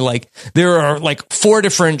ask me, like, there are like 4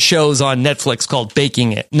 different shows on Netflix called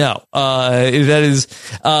Baking It. No, that is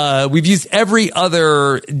we've used every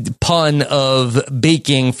other pun of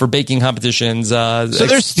baking for baking competitions. So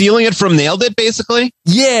they're stealing it from Nailed It, basically.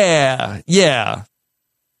 Yeah.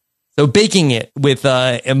 So Baking It with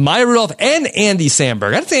Maya Rudolph and Andy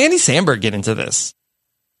Samberg. How did Andy Samberg get into this?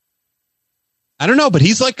 I don't know, but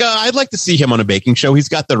he's like, I'd like to see him on a baking show. He's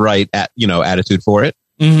got the right, attitude for it.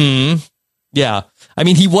 Mm-hmm. Yeah. I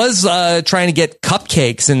mean, he was trying to get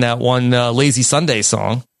cupcakes in that one Lazy Sunday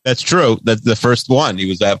song. That's true. That's the first one. He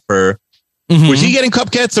was out for. Mm-hmm. Was he getting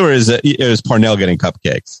cupcakes, or is Parnell getting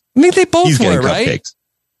cupcakes? I think they both were, right? Cupcakes.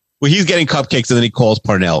 Well, he's getting cupcakes, and then he calls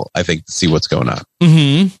Parnell, I think, to see what's going on.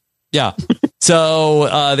 Mm-hmm. Yeah.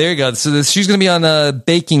 So there you go. So she's going to be on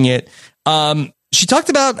Baking It. She talked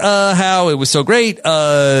about how it was so great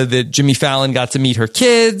that Jimmy Fallon got to meet her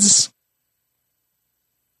kids.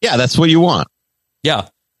 Yeah, that's what you want. Yeah.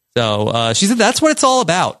 So she said that's what it's all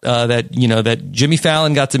about. That Jimmy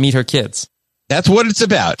Fallon got to meet her kids. That's what it's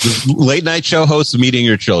about. Late night show hosts meeting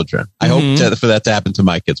your children. I hope for that to happen to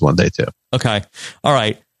my kids one day too. Okay. All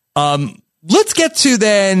right. Let's get to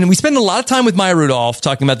then. We spend a lot of time with Maya Rudolph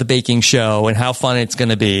talking about the baking show and how fun it's going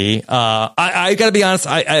to be. I got to be honest.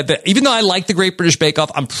 Even though I like the Great British Bake Off,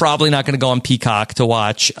 I'm probably not going to go on Peacock to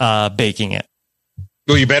watch Baking It.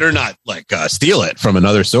 Well, you better not steal it from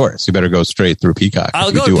another source. You better go straight through Peacock.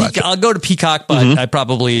 I'll go to Peacock, but I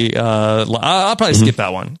probably I'll probably skip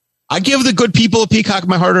that one. I give the good people of Peacock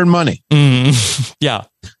my hard-earned money. Yeah.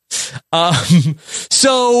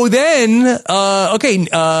 So then,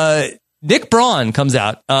 Nick Braun comes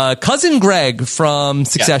out. Cousin Greg from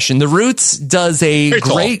Succession. Yeah. The Roots does a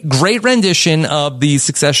great rendition of the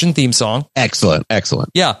Succession theme song. Excellent.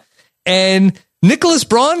 Yeah. And Nicholas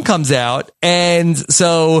Braun comes out. And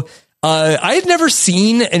so I had never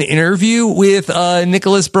seen an interview with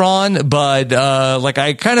Nicholas Braun, but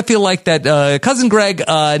I kind of feel like that Cousin Greg,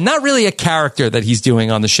 not really a character that he's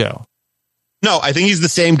doing on the show. No, I think he's the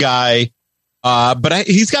same guy. But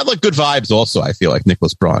he's got like good vibes also. I feel like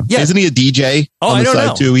Nicholas Braun. Yeah. Isn't he a DJ on the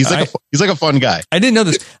side too? He's like a fun guy. I didn't know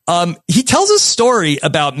this. He tells a story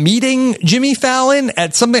about meeting Jimmy Fallon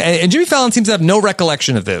at something, and Jimmy Fallon seems to have no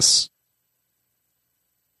recollection of this.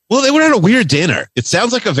 Well, they went on a weird dinner. It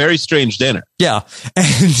sounds like a very strange dinner. Yeah. And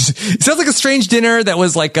it sounds like a strange dinner that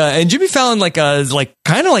was like, and Jimmy Fallon,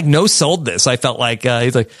 kind of no sold this. I felt like,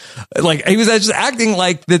 he's like he was just acting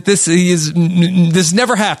like that this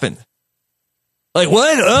never happened. Like,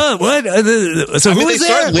 what? So who they is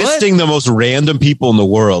start there? listing the most random people in the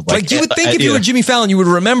world. Like you would think if you were Jimmy Fallon, you would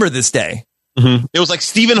remember this day. Mm-hmm. It was like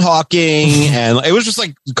Stephen Hawking, and it was just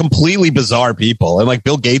like completely bizarre people. And like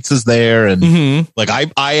Bill Gates is there, and like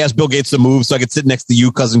I asked Bill Gates to move so I could sit next to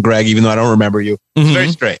you, cousin Greg, even though I don't remember you. It's very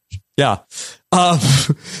strange. Yeah.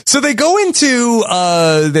 So they go into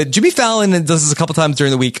that Jimmy Fallon does this a couple times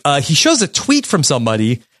during the week. He shows a tweet from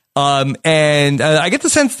somebody. And I get the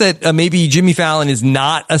sense that maybe Jimmy Fallon is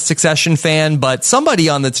not a Succession fan, but somebody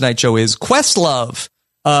on the Tonight Show is. Questlove.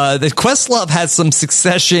 That Questlove has some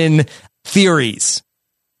Succession theories.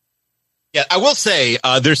 Yeah, I will say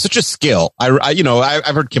there's such a skill.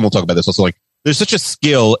 I've heard Kimmel talk about this also. Like, there's such a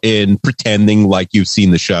skill in pretending like you've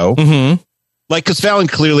seen the show. Mm-hmm. Like, because Fallon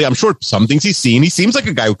clearly, I'm sure some things he's seen. He seems like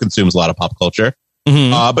a guy who consumes a lot of pop culture.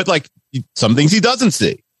 Mm-hmm. But like some things he doesn't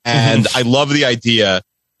see. And I love the idea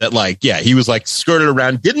that, like, yeah, he was like skirted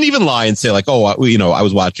around, didn't even lie and say like, oh, I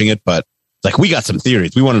was watching it, but like, we got some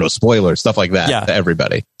theories. We want to know spoilers, stuff like that to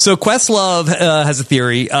everybody. So Questlove has a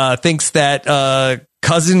theory, thinks that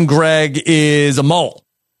cousin Greg is a mole.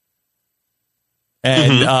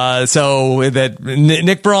 And so that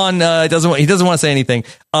Nick Braun doesn't want to say anything.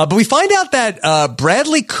 But we find out that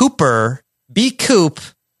Bradley Cooper, B. Coop,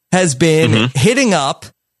 has been hitting up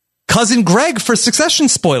cousin Greg for Succession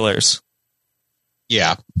spoilers.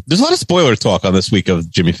 Yeah, there's a lot of spoiler talk on this week of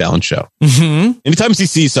Jimmy Fallon show. Anytime he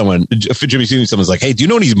sees someone, if Jimmy sees someone's like, hey, do you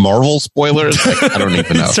know any Marvel spoilers? Like, I don't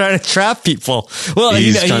even know. He's trying to trap people. Well,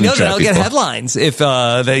 he knows that he'll get headlines if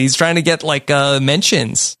that he's trying to get like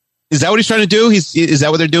mentions. Is that what he's trying to do? Is that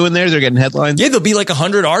what they're doing there? They're getting headlines? Yeah, there'll be like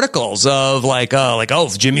 100 articles of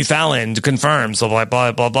Jimmy Fallon confirms, so blah,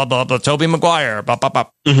 blah, blah, blah, blah, blah, Tobey Maguire, blah, blah, blah.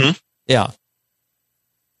 Yeah.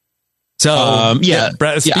 So,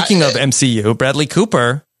 speaking of MCU, Bradley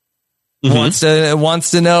Cooper wants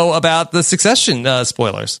to know about the Succession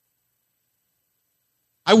spoilers.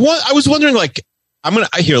 I was wondering, like,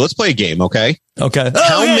 let's play a game, okay? Okay.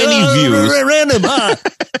 How many views? Random.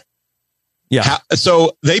 Yeah.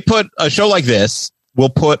 So they put a show like this, will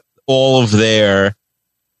put all of their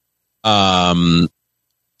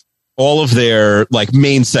like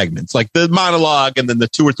main segments, like the monologue and then the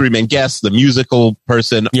 2 or 3 main guests, the musical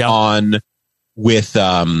person on with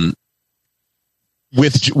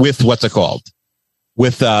what's it called?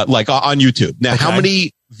 With like on YouTube. Now, how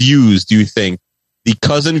many views do you think the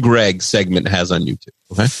Cousin Greg segment has on YouTube?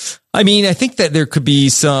 Okay. I mean, I think that there could be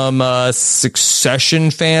some Succession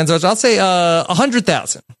fans. I'll say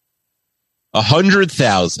 100,000.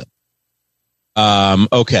 100,000.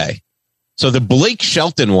 Okay. So the Blake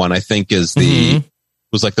Shelton one, I think, was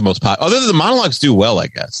like the most popular. Other than the monologues do well, I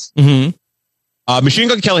guess. Machine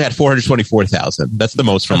Gun Kelly had 424,000. That's the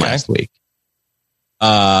most from last week.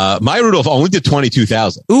 Maya Rudolph only did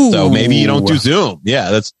 22,000. So maybe you don't do Zoom.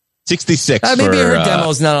 Yeah, that's 66. Maybe her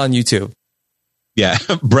demo's not on YouTube. Yeah,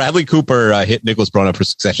 Bradley Cooper hit Nicholas Braun up for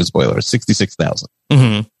Succession spoilers, 66,000.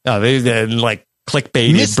 Oh, they like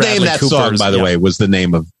clickbaited. Misnamed that song, by the way, was the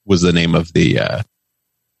name of the.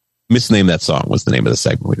 Misname that song was the name of the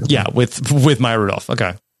segment. Yeah, with Maya Rudolph.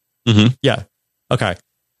 Okay. Yeah. Okay.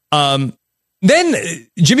 Then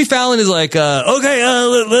Jimmy Fallon is like, okay,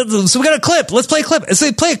 so we got a clip. Let's play a clip. So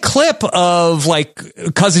they play a clip of like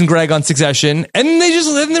cousin Greg on Succession, and they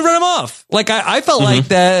run him off. Like I felt like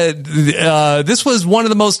that. This was one of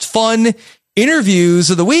the most fun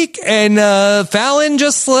interviews of the week, and Fallon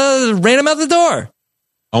just ran him out the door.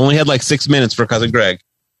 Only had like 6 minutes for cousin Greg.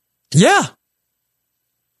 Yeah.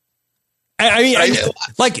 I mean,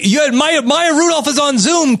 like you had Maya Rudolph is on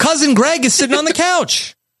Zoom. Cousin Greg is sitting on the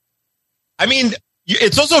couch. I mean,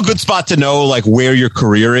 it's also a good spot to know like where your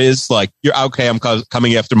career is. Like you're okay. I'm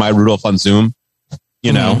coming after Maya Rudolph on Zoom.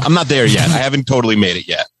 You know, I'm not there yet. I haven't totally made it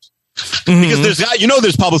yet because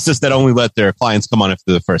there's publicists that only let their clients come on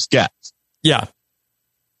after the first guest. Yeah.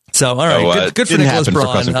 So all right, good for Nicholas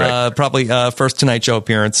Braun. Probably first Tonight Show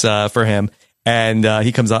appearance for him. And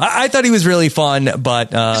he comes on. I thought he was really fun,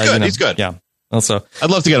 but he's good. He's good. Yeah. Also,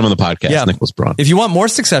 I'd love to get him on the podcast. Yeah. Nicholas Braun. If you want more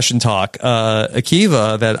Succession talk,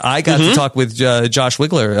 Akiva, that I got to talk with Josh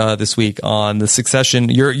Wigler this week on the Succession.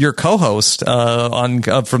 Your co-host from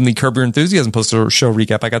the Curb Your Enthusiasm post show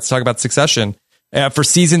recap. I got to talk about Succession for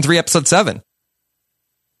season 3, episode 7.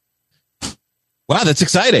 Wow, that's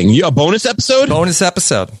exciting! A bonus episode. Bonus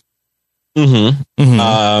episode. And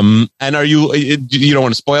are you don't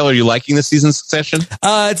want to spoil? Are you liking this season's Succession?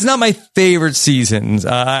 It's not my favorite seasons.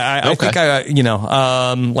 I think I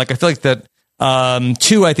feel like that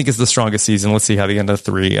 2 I think is the strongest season. Let's see how the end of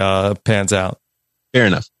 3 pans out. Fair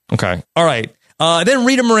enough. Okay. All right. Then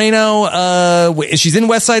Rita Moreno, she's in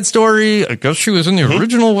West Side Story. I guess she was in the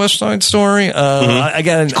original West Side Story.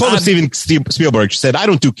 Again, she called her Steven Spielberg. She said, "I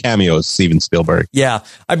don't do cameos, Steven Spielberg." Yeah,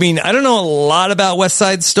 I mean, I don't know a lot about West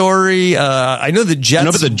Side Story. I know the Jets. I know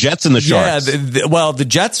about the Jets and the Sharks. Yeah, the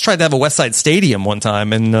Jets tried to have a West Side Stadium one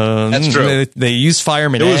time, and that's true. They used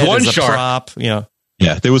Fireman There was Ed one as a shark. prop. Yeah,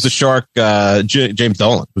 there was a shark, James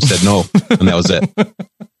Dolan, who said no, and that was it.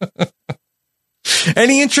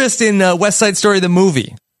 Any interest in West Side Story, the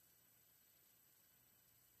movie?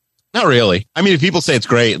 Not really. I mean, if people say it's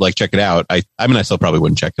great, like, check it out. I mean, I still probably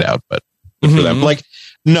wouldn't check it out, but good for them. Like,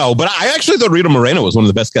 no, but I actually thought Rita Moreno was one of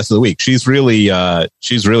the best guests of the week. She's really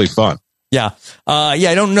fun. Yeah.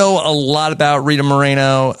 I don't know a lot about Rita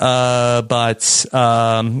Moreno, but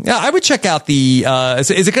I would check out the,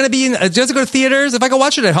 is it going to be does it go to theaters? If I can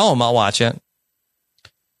watch it at home, I'll watch it.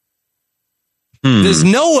 There's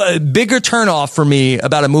no bigger turnoff for me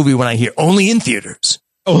about a movie when I hear only in theaters.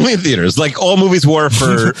 Only in theaters, like all movies were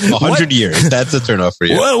for 100 years. That's a turnoff for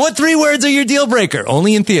you. What 3 words are your deal breaker?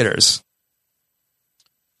 Only in theaters.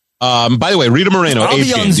 By the way, Rita Moreno,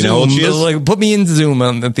 age games, you know how old she is? Like, put me in Zoom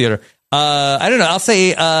on the theater. I don't know. I'll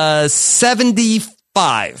say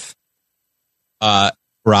 75.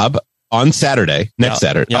 Rob, on Saturday, next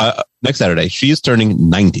Saturday, she is turning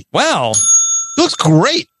 90. Wow, looks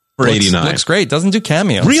great. For 89. Looks great. Doesn't do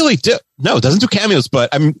cameos. Really? No, doesn't do cameos,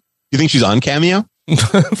 but you think she's on Cameo?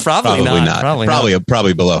 Probably not.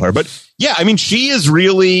 Probably below her. But yeah, I mean, she is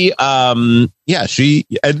really, Jimmy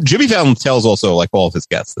Fallon tells also like all of his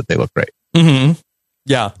guests that they look great.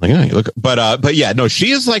 Yeah. Like, you look, but yeah, no,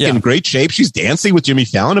 she is like in great shape. She's dancing with Jimmy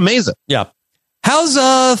Fallon. Amazing. Yeah. How's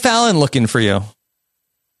Fallon looking for you?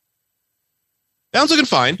 Sounds looking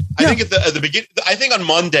fine. Yeah. I think at the beginning, I think on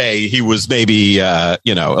Monday he was maybe a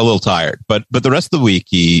little tired, but the rest of the week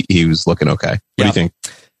he was looking okay. What do you think?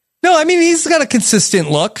 No, I mean he's got a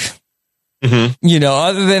consistent look. You know,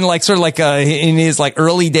 other than like sort of like in his like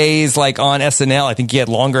early days, like on SNL, I think he had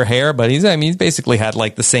longer hair, but he's basically had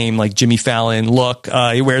like the same like Jimmy Fallon look.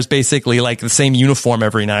 He wears basically like the same uniform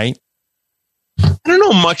every night. I don't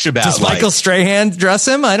know much about. Does Michael Strahan dress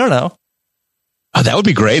him? I don't know. Oh, that would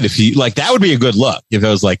be great if he that would be a good look. If I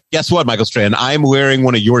was like, guess what, Michael Strahan, I'm wearing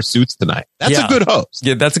one of your suits tonight. That's a good host.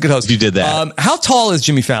 Yeah, that's a good host. If you did that. How tall is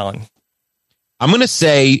Jimmy Fallon? I'm going to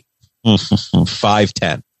say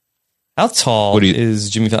 5'10". How tall is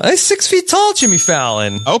Jimmy Fallon? He's 6 feet tall, Jimmy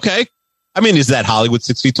Fallon. Okay. I mean, is that Hollywood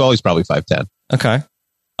 6 feet tall? He's probably 5'10". Okay.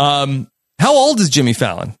 How old is Jimmy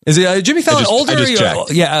Fallon? Is Jimmy Fallon older?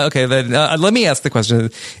 Yeah. Okay. Then let me ask the question: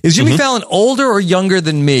 is Jimmy Fallon older or younger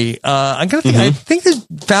than me? I'm gonna think. I think that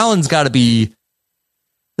Fallon's got to be.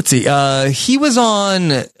 Let's see. He was on.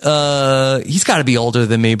 He's got to be older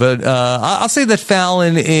than me, but I'll say that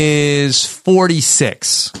Fallon is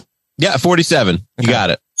 46. Yeah, 47. Okay. You got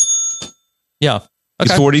it. Yeah.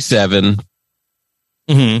 Okay. He's 47.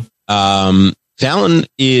 Fallon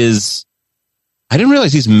is. I didn't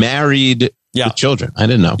realize he's married with children. I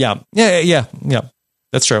didn't know. Yeah.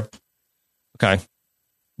 That's true. Okay.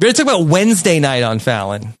 We're going to talk about Wednesday night on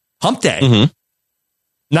Fallon. Hump Day.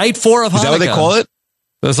 Night 4 of Hanukkah. Is that what they call it?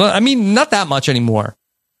 I mean, not that much anymore.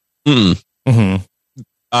 You count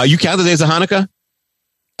the days of Hanukkah?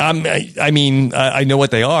 I mean, I know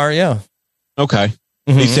what they are. Yeah. Okay.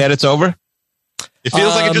 You said it's over? It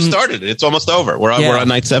feels like it just started. It's almost over. We're on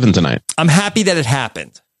night 7 tonight. I'm happy that it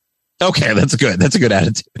happened. Okay, that's good. That's a good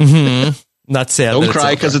attitude. Not sad. Don't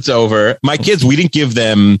cry because it's over. My kids, we didn't give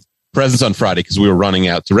them presents on Friday because we were running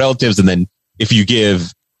out to relatives. And then if you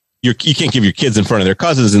give you can't give your kids in front of their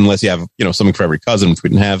cousins unless you have something for every cousin, which we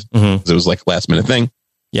didn't have because it was like a last minute thing.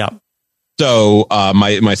 Yeah. So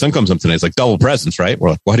my son comes up tonight. He's like, double presents, right?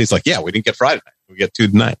 We're like, what? He's like, yeah, we didn't get Friday night. We get 2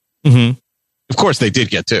 tonight. Of course, they did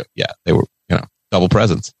get 2. Yeah, they were double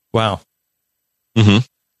presents. Wow. All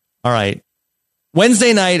right.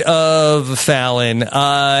 Wednesday night of Fallon.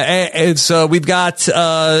 So we've got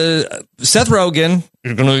Seth Rogen.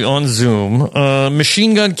 You're going to be on Zoom.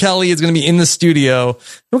 Machine Gun Kelly is going to be in the studio.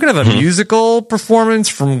 We're going to have a musical performance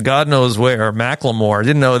from God knows where. Macklemore. I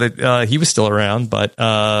didn't know that he was still around, but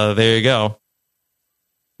there you go.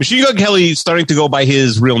 Machine Gun Kelly starting to go by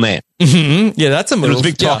his real name. Yeah, that's a move. It was a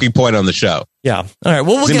big talking point on the show. Yeah. All right.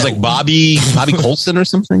 Well, seems like Bobby Colson or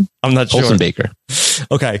something. I'm not sure. Colson Baker.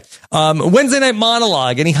 Okay. Wednesday night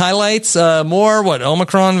monologue. Any highlights? More? What?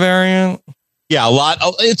 Omicron variant? Yeah, a lot.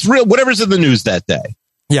 It's real. Whatever's in the news that day.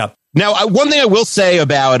 Yeah. Now, one thing I will say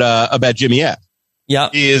about Jimmy F. Yeah.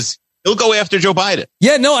 is he'll go after Joe Biden.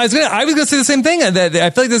 Yeah, no, I was gonna say the same thing. That I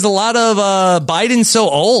feel like there's a lot of Biden so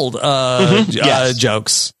old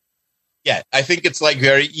jokes. Yeah, I think it's like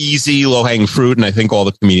very easy, low hanging fruit, and I think all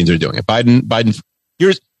the comedians are doing it. Biden.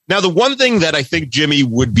 Now the one thing that I think Jimmy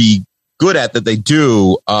would be good at that they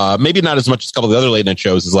do, maybe not as much as a couple of the other late night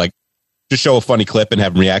shows, is like just show a funny clip and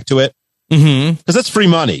have them react to it. Because that's free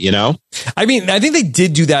money, you know? I mean, I think they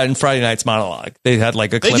did do that in Friday Night's Monologue. They had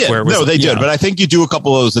like a clip where it was... No, they did. But I think you do a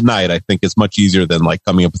couple of those a night. I think it's much easier than like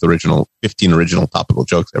coming up with 15 original topical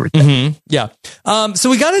jokes every day. Yeah. So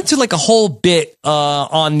we got into like a whole bit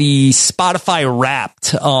on the Spotify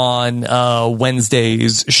Wrapped on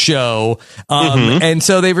Wednesday's show. And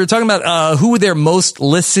so they were talking about who their most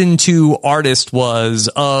listened to artist was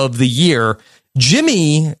of the year.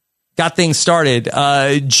 Jimmy got things started.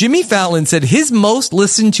 Jimmy Fallon said his most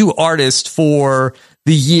listened to artist for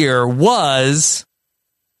the year was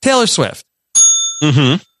Taylor Swift.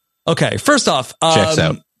 Okay, first off, checks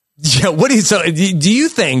out. Yeah, do you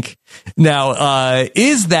think now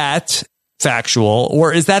is that factual,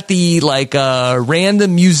 or is that the like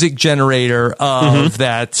random music generator of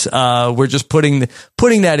that we're just putting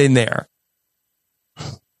that in there?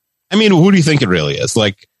 I mean, who do you think it really is?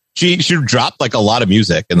 Like, She dropped like a lot of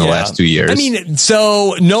music in the last 2 years. I mean,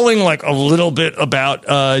 so knowing like a little bit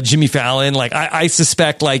about Jimmy Fallon, like I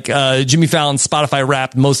suspect like Jimmy Fallon's Spotify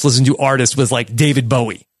Wrapped most listened to artist was like David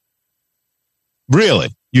Bowie. Really?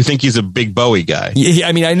 You think he's a big Bowie guy? Yeah,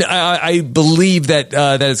 I mean, I believe that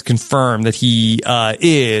that is confirmed that he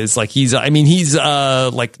is like he's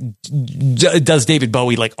like does David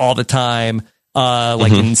Bowie like all the time,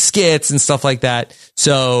 like in skits and stuff like that.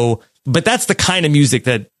 So, but that's the kind of music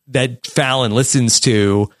that Fallon listens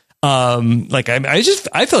to. Like I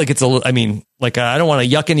feel like it's I don't want to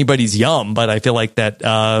yuck anybody's yum, but I feel like that,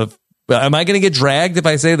 am I going to get dragged if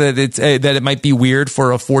I say that that it might be weird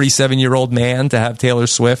for a 47-year-old man to have Taylor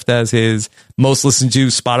Swift as his most listened to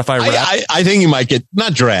Spotify Wrapped? I think you might get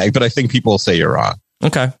not dragged, but I think people will say you're wrong.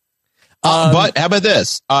 Okay. But how about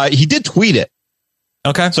this? He did tweet it.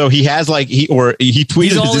 Okay. So he has he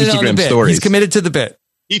tweeted his Instagram stories. He's committed to the bit.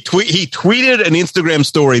 He tweeted an Instagram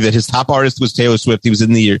story that his top artist was Taylor Swift. He was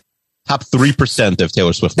in the top 3% of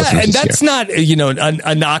Taylor Swift listeners. And that's not,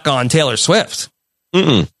 a knock on Taylor Swift.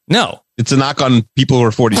 No, it's a knock on people who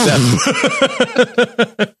are 47.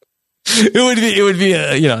 It would be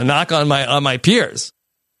a knock on my peers.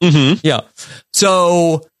 Yeah.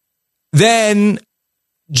 So then,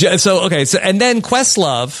 and then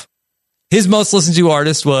Questlove, his most listened to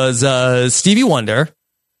artist was Stevie Wonder.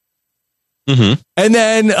 And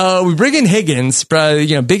then we bring in Higgins,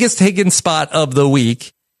 biggest Higgins spot of the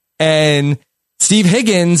week, and Steve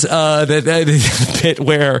Higgins, that bit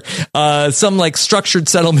where some like structured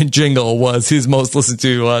settlement jingle was his most listened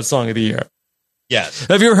to song of the year. Yes.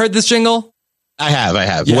 Have you ever heard this jingle? I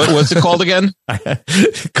have. Yeah. What's it called again?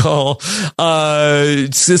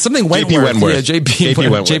 Something Wentworth. JP Wentworth. Yeah, JP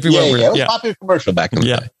Wentworth. Yeah, it was a popular commercial back in the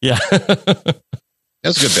day. Yeah.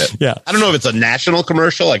 That's a good bit. Yeah. I don't know if it's a national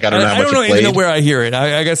commercial. Like, I don't know how much it played. I don't know where I hear it.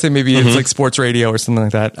 I guess maybe it's like sports radio or something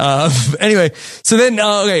like that. Anyway, so then,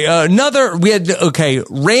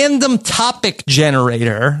 random topic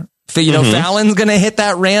generator. Fallon's going to hit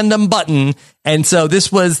that random button. And so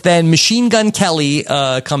this was then Machine Gun Kelly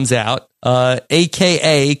comes out,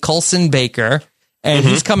 a.k.a. Colson Baker. And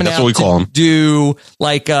he's coming out to do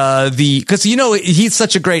like because he's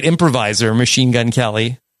such a great improviser, Machine Gun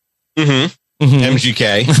Kelly.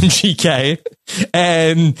 MGK.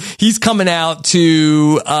 And he's coming out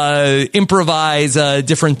to improvise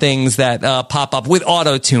different things that pop up with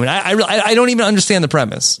auto-tune. I don't even understand the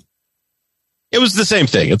premise. It was the same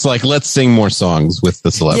thing. It's like, let's sing more songs with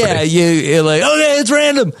the celebrity. Yeah, you're like, okay, it's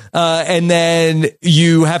random. And then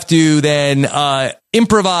you have to then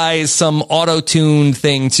improvise some auto-tune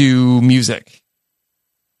thing to music.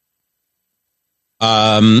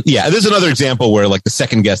 There's another example where like the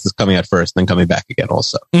second guest is coming out first, then coming back again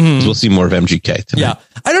also. We'll see more of MGK tonight. Yeah.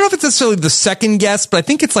 I don't know if it's necessarily the second guest, but I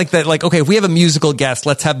think it's like that. Like, okay, if we have a musical guest,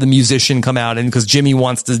 let's have the musician come out, and because Jimmy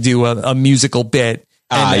wants to do a musical bit.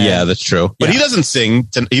 Yeah, that's true. But he doesn't sing.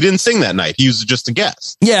 He didn't sing that night. He was just a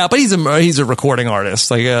guest. Yeah, but he's a recording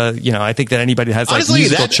artist. Like, I think that anybody has like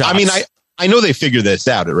musical chops. I mean, I know they figured this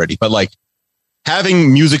out already, but like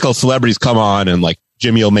having musical celebrities come on and like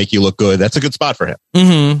Jimmy will make you look good. That's a good spot for him.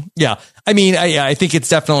 Yeah. I mean, I think it's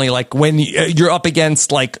definitely like when you're up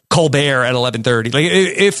against like Colbert at 11:30. Like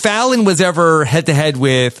if Fallon was ever head to head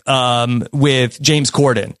with James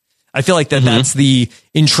Corden, I feel like that's the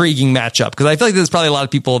intriguing matchup, because I feel like there's probably a lot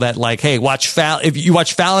of people that like, hey, watch Fallon. If you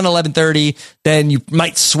watch Fallon 11:30, then you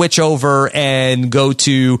might switch over and go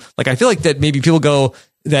to like, I feel like that maybe people go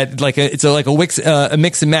that like it's a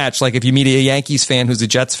mix and match. Like if you meet a Yankees fan who's a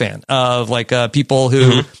Jets fan, of like people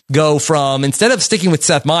who go from, instead of sticking with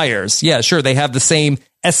Seth Meyers, yeah, sure, they have the same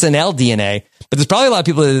SNL DNA, but there's probably a lot of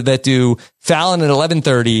people that do Fallon at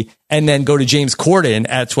 11:30 and then go to James Corden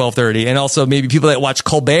at 12:30, and also maybe people that watch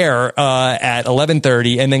Colbert at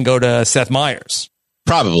 11:30 and then go to Seth Meyers.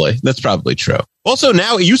 Probably. That's probably true. Also,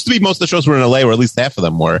 now it used to be most of the shows were in LA, or at least half of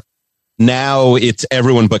them were. Now it's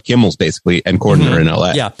everyone but Kimmel's basically, and Corden are in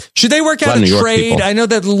LA. Yeah. Should they work out a trade? I know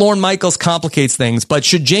that Lorne Michaels complicates things, but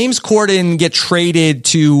should James Corden get traded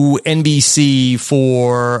to NBC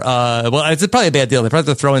for, well, it's probably a bad deal. They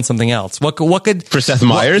probably have to throw in something else. What could, for Seth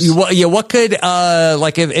Meyers? What could,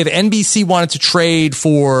 like if NBC wanted to trade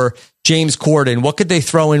for James Corden, what could they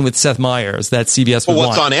throw in with Seth Meyers that CBS would want?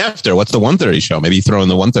 What's on after? What's the 1:30 show? Maybe you throw in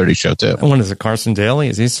the 1:30 show too. When is it? Carson Daly?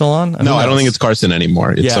 Is he still on? No, I don't think it's Carson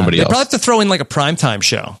anymore. It's somebody else. They probably have to throw in like a primetime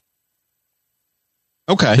show.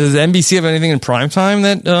 Okay. Does NBC have anything in primetime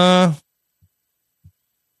that,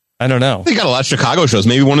 I don't know. They got a lot of Chicago shows.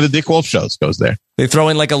 Maybe one of the Dick Wolf shows goes there. They throw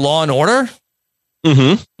in like a Law and Order?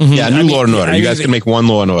 Yeah, Law and Order. You guys can make one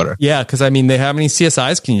Law and Order. Yeah, because I mean, how many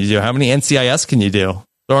CSIs can you do? How many NCIS can you do?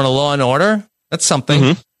 Throw in a Law and Order? That's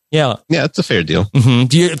something. Yeah. Yeah, it's a fair deal. Do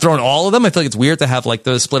you throw in all of them? I feel like it's weird to have like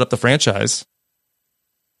those split up the franchise.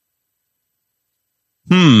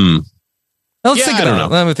 Let's think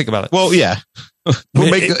about it. Let me think about it. Well, yeah.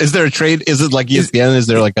 Is there a trade? Is it like ESPN? Is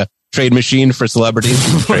there like a trade machine for celebrities?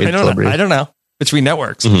 I don't know. Between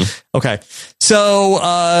networks. Okay.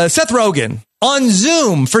 So Seth Rogen on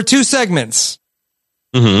Zoom for 2 segments.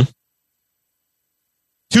 2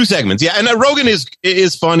 segments. Yeah. And Rogan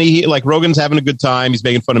is funny. Like Rogan's having a good time. He's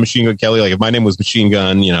making fun of Machine Gun Kelly. Like if my name was Machine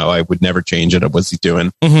Gun, I would never change it. What's he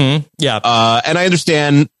doing? Yeah. And I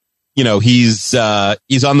understand, he's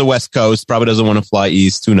on the West Coast, probably doesn't want to fly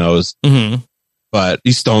east. Who knows? But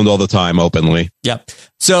he's stoned all the time openly. Yeah.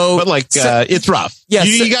 So, but like, it's rough. Yeah.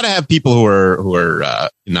 You got to have people who are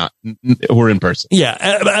in person. Yeah.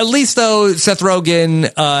 At least though, Seth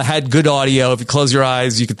Rogen, had good audio. If you close your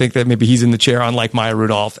eyes, you could think that maybe he's in the chair on like Maya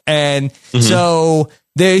Rudolph. And so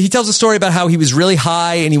he tells a story about how he was really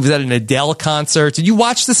high and he was at an Adele concert. Did you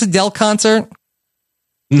watch this Adele concert?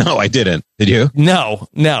 No, I didn't. Did you? No.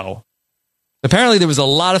 Apparently there was a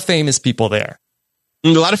lot of famous people there. A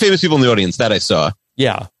lot of famous people in the audience that I saw.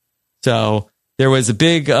 Yeah. So there was a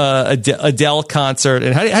big Adele concert.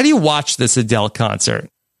 And how do you watch this Adele concert?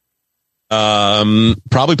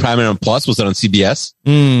 Probably Paramount Plus. Was it on CBS?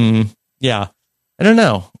 Yeah. I don't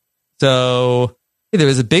know. So there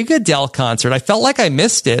was a big Adele concert. I felt like I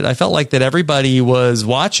missed it. I felt like that everybody was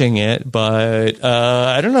watching it, but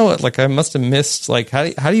I don't know. Like I must have missed. Like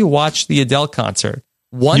how do you watch the Adele concert?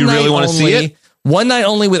 You really want to see it? One night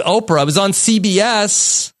only with Oprah. It was on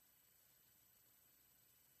CBS.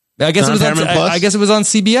 I guess it was on I guess it was on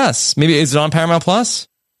CBS. Maybe is it on Paramount Plus?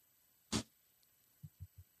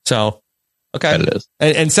 So, okay. That it is.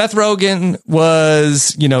 And Seth Rogen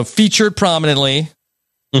was, featured prominently.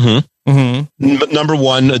 Number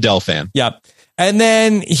 1 Adele fan. Yeah. And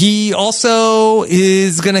then he also he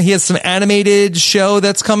has some animated show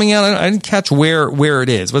that's coming out. I didn't catch where it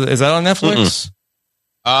is. Is that on Netflix?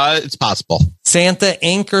 It's possible. Santa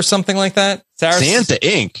Inc. or something like that. Santa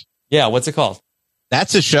Inc. Yeah, what's it called?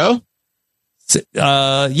 That's a show.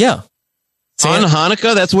 Yeah. On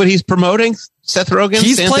Hanukkah, that's what he's promoting. Seth Rogen.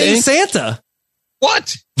 He's Santa playing Inc? Santa.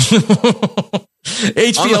 What?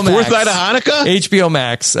 HBO on the Max. 4th night of Hanukkah. HBO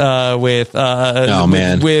Max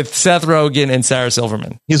with Seth Rogen and Sarah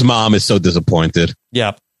Silverman. His mom is so disappointed.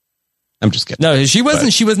 Yeah. I'm just kidding. No, she wasn't.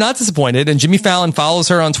 But she was not disappointed. And Jimmy Fallon follows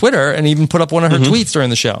her on Twitter and even put up one of her tweets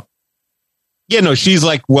during the show. Yeah, no, she's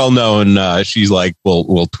like well known. She's like,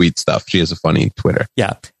 we'll tweet stuff. She has a funny Twitter.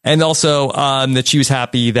 Yeah. And also that she was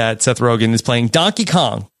happy that Seth Rogen is playing Donkey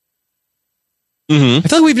Kong. I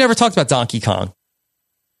feel like we've never talked about Donkey Kong.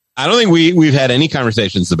 I don't think we've had any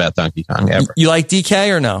conversations about Donkey Kong ever. You like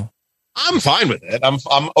DK or no? I'm fine with it.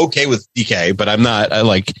 I'm okay with DK, but I'm not I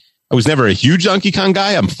was never a huge Donkey Kong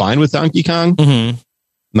guy. I'm fine with Donkey Kong.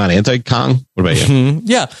 Not anti-Kong. What about you?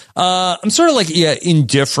 Yeah. I'm sort of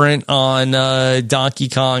indifferent on Donkey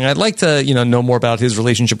Kong. I'd like to, know more about his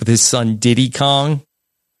relationship with his son Diddy Kong.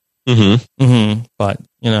 But,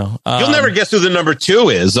 you'll never guess who the number 2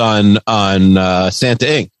 is on Santa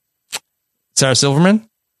Inc. Sarah Silverman?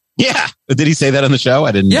 Yeah. Did he say that on the show?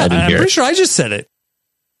 I didn't hear I'm it. pretty sure I just said it.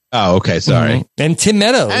 Oh, okay. Sorry. And Tim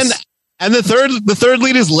Meadows. And the third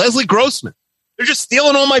lead is Leslie Grossman. They're just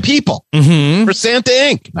stealing all my people for Santa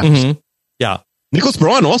Inc. Yeah. Nicholas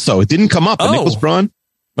Braun also. It didn't come up. But Nicholas Braun,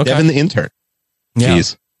 Devin the intern. Yeah.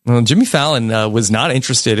 Jeez. Well, Jimmy Fallon was not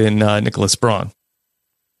interested in Nicholas Braun.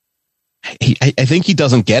 I think he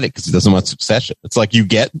doesn't get it because he doesn't want Succession. It's like you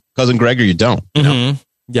get Cousin Greg or you don't. You know?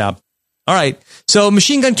 Yeah. All right. So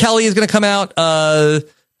Machine Gun Kelly is going to come out.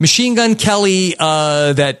 Machine Gun Kelly, he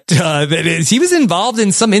was involved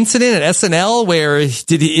in some incident at SNL where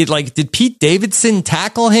did Pete Davidson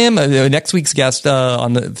tackle him? Next week's guest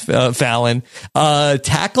on the Fallon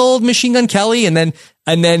tackled Machine Gun Kelly, and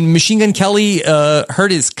then Machine Gun Kelly hurt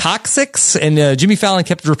his coccyx, and Jimmy Fallon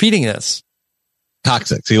kept repeating this.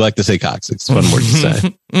 Coccyx. He liked to say coccyx. Fun word to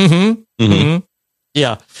say.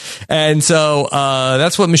 Yeah, and so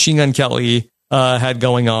that's what Machine Gun Kelly had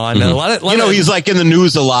going on. A lot of he's like in the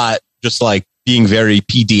news a lot, just like being very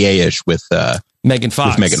PDA-ish with Megan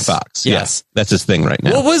Fox. Yes, that's his thing right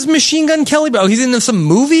now. What was Machine Gun Kelly about? He's in some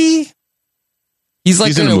movie. He's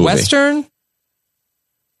in a Western.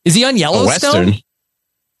 Is he on Yellowstone? Western?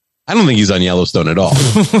 I don't think he's on Yellowstone at all.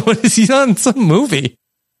 What is he on? Some movie.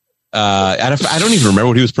 I don't even remember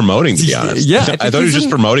what he was promoting, to be honest. Yeah, I thought he was just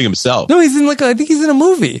promoting himself. No, he's in I think he's in a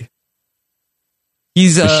movie.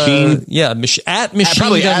 He's at Machine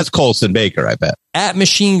probably Gun, as Colson Baker, I bet. At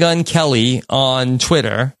Machine Gun Kelly on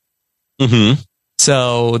Twitter.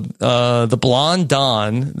 So the Blonde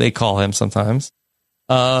Don, they call him sometimes.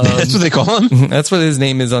 That's what they call him? That's what his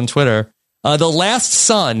name is on Twitter. The Last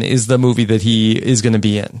Son is the movie that he is going to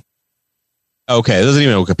be in. Okay, it doesn't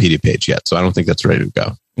even have a Wikipedia page yet, so I don't think that's ready to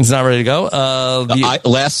go. It's not ready to go.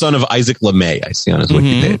 Last Son of Isaac LeMay, I see on his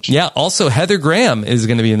wiki page. Yeah, also Heather Graham is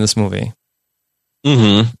going to be in this movie.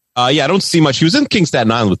 Yeah, I don't see much. He was in King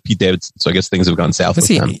Staten Island with Pete Davidson, so I guess things have gone south with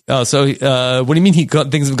him. Oh, so what do you mean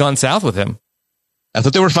things have gone south with him? I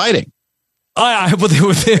thought they were fighting. I don't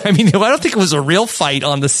think it was a real fight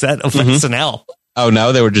on the set of SNL. Oh,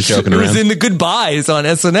 no, they were just joking around. It was in the goodbyes on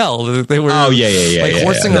SNL. They were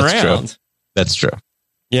horsing around. True. That's true.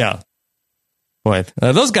 Yeah. Boy,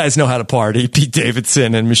 those guys know how to party. Pete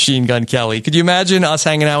Davidson and Machine Gun Kelly. Could you imagine us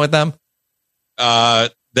hanging out with them?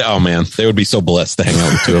 Oh man, they would be so blessed to hang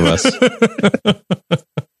out with the two of us.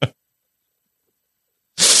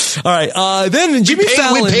 All right. Then Jimmy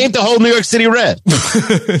Fallon. We paint the whole New York City red.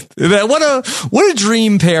 What a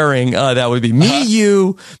dream pairing that would be. Me,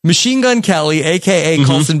 you, Machine Gun Kelly, aka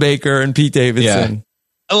Colson Baker, and Pete Davidson. Yeah.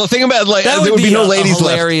 Well, think about there would be no ladies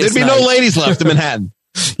left. There'd be no ladies left in Manhattan.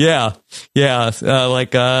 Yeah.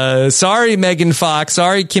 Sorry, Megan Fox.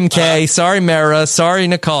 Sorry, Kim K. Sorry, Mara. Sorry,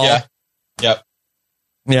 Nicole. Yeah. Yep.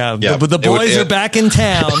 Yeah, but the boys are back in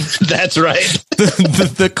town. That's right.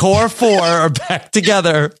 The core four are back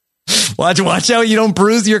together. Watch out you don't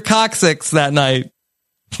bruise your coccyx that night.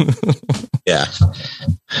 Yeah.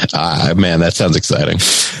 Man, that sounds exciting.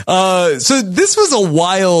 So this was a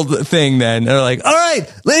wild thing then. They're like, all right,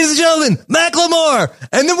 ladies and gentlemen, Macklemore.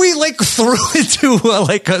 And then we threw it to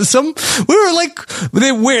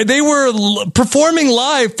they were performing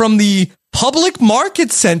live from the Public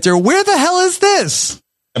Market Center. Where the hell is this?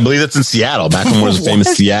 I believe it's in Seattle. Macklemore's a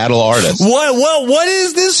famous Seattle artist. What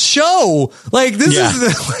is this show? This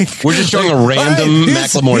is we're just showing a random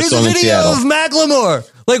Macklemore song in Seattle. Here's a video of Macklemore.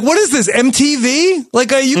 What is this,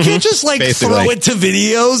 MTV? You can't just throw it to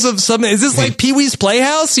videos of something. Is this like Pee-wee's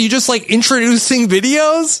Playhouse? Are you just introducing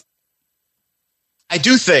videos? I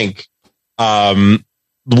do think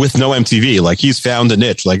with no MTV, he's found a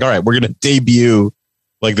niche. All right, we're going to debut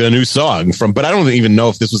the new song but I don't even know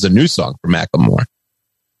if this was a new song from Macklemore.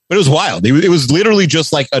 But it was wild. It was literally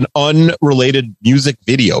just an unrelated music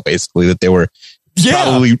video, basically, that they were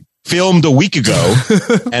probably filmed a week ago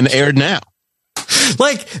and aired now.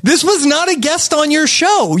 This was not a guest on your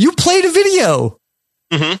show. You played a video.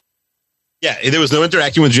 Mm-hmm. Yeah, there was no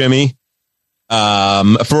interacting with Jimmy.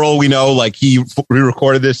 For all we know, he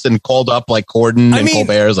re-recorded this and called up Corden and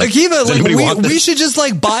Colbert's. Akiva, we should just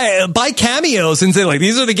buy cameos and say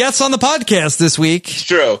these are the guests on the podcast this week. It's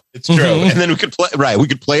true. And then we could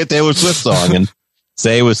play a Taylor Swift song and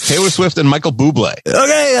say it was Taylor Swift and Michael Bublé.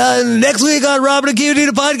 Okay, next week on Robert and Akiva Need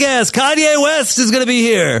a Podcast, Kanye West is going to be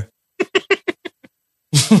here.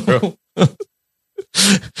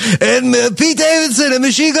 And Pete Davidson and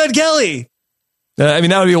Machine Gun Kelly. That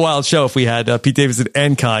would be a wild show if we had Pete Davidson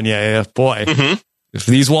and Kanye. Boy, if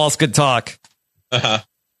these walls could talk. What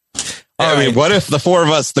if the four of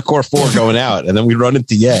us, the core four, going out, and then we run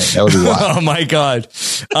into Ye? That would be wild. Oh my God!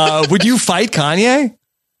 Would you fight Kanye?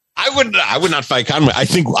 I would not fight Kanye. I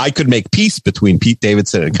think I could make peace between Pete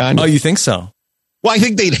Davidson and Kanye. Oh, you think so? Well, I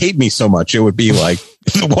think they'd hate me so much. It would be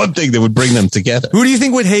the one thing that would bring them together. Who do you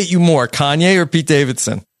think would hate you more, Kanye or Pete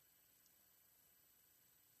Davidson?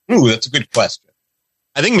 Ooh, that's a good question.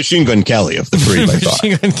 I think Machine Gun Kelly of the three by far.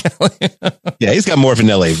 Machine Gun Kelly. Yeah, he's got more of an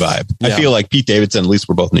LA vibe. Yeah. I feel like Pete Davidson, at least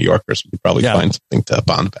we're both New Yorkers. We could probably find something to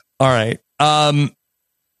bond about. All right.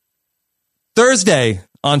 Thursday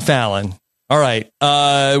on Fallon. All right.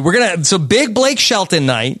 So big Blake Shelton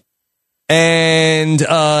night and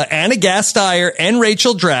Anna Gasteyer and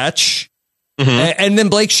Rachel Dratch. And then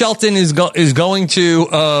Blake Shelton is going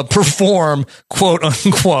to perform, quote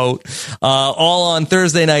unquote, all on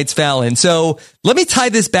Thursday night's Fallon. So let me tie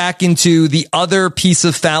this back into the other piece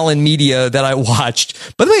of Fallon media that I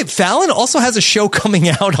watched. By the way, Fallon also has a show coming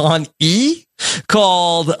out on E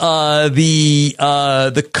called he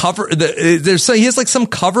has like some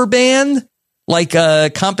cover band like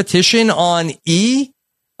competition on E.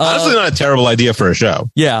 Honestly, not a terrible idea for a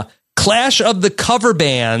show. Yeah. Clash of the Cover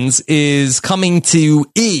Bands is coming to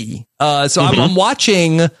E. So I'm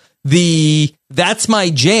watching the That's My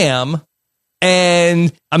Jam,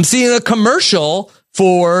 and I'm seeing a commercial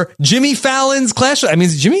for Jimmy Fallon's Clash. I mean,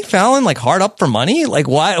 is Jimmy Fallon like hard up for money? Like,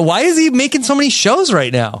 why is he making so many shows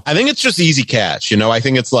right now? I think it's just easy cash. You know, I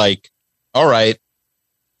think it's like, all right,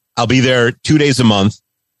 I'll be there 2 days a month.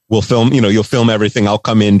 We'll film, you'll film everything. I'll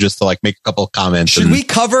come in just to like make a couple of comments. Should we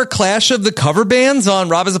cover Clash of the Cover Bands on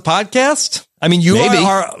Rob as a podcast? I mean, you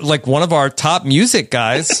are like one of our top music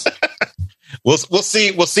guys. We'll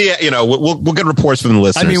see. We'll see. We'll get reports from the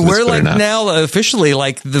listeners. I mean, we're like now officially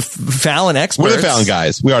like the Fallon experts. We're the Fallon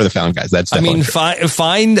guys. We are the Fallon guys. That's definitely true.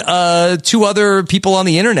 Find two other people on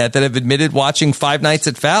the internet that have admitted watching Five Nights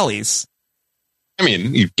at Fally's. I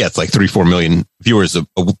mean, he gets like 3-4 million viewers a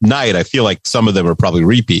night. I feel like some of them are probably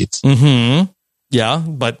repeats. Mm-hmm. Yeah,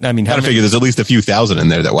 but I mean, gotta figure there's at least a few thousand in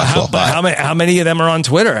there that watch Well Five. How many of them are on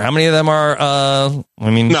Twitter? How many of them are? No,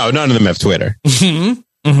 none of them have Twitter.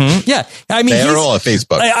 Yeah, I mean, they're all on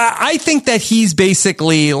Facebook. I think that he's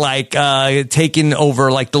basically like taken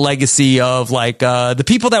over like the legacy of like the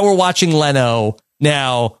people that were watching Leno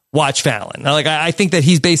now watch Fallon. Like I think that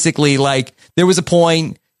he's basically like there was a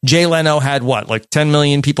point. Jay Leno had like 10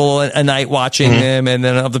 million people a night watching him. And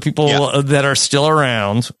then of the people that are still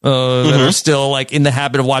around, that are still like in the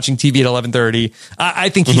habit of watching TV at 11:30, I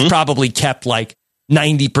think he's probably kept like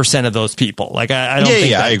 90% of those people. Like I don't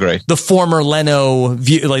think I agree. The former Leno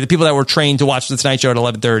view, like the people that were trained to watch the Tonight Show at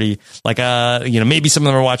 11:30, like, maybe some of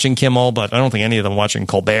them are watching Kimmel, but I don't think any of them are watching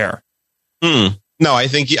Colbert. No, I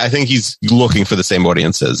think he's looking for the same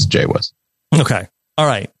audience as Jay was. Okay. All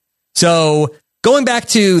right. So, going back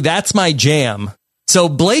to That's My Jam. So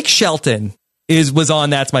Blake Shelton was on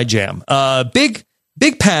That's My Jam. Big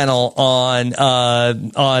panel on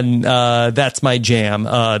That's My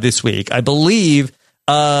Jam this week. I believe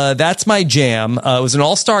That's My Jam was an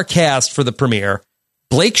all-star cast for the premiere.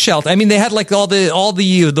 Blake Shelton. I mean, they had like all the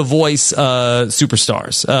Voice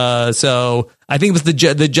superstars. So I think it was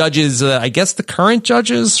the judges. I guess the current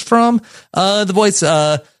judges from The Voice.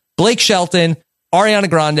 Blake Shelton, Ariana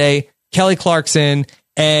Grande, Kelly Clarkson,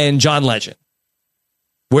 and John Legend.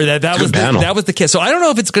 Where that was the case. So I don't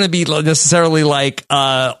know if it's going to be necessarily like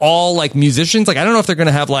all like musicians. Like I don't know if they're going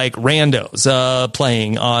to have like randos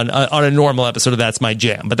playing on a normal episode of That's My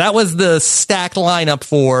Jam. But that was the stacked lineup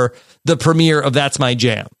for the premiere of That's My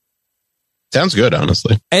Jam. Sounds good,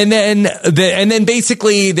 honestly. And then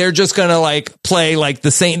basically they're just gonna like play like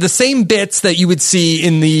the same bits that you would see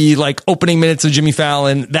in the like opening minutes of Jimmy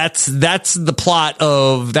Fallon. That's the plot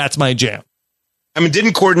of That's My Jam. I mean,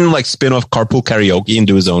 didn't Corden like spin off Carpool Karaoke and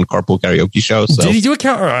do his own Carpool Karaoke show? So. Did he do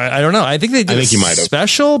I don't know. I think they did. I think he might have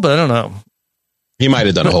special, but I don't know. He might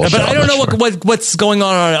have done a whole show. But I don't know what's going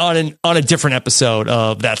on a different episode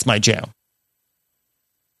of That's My Jam.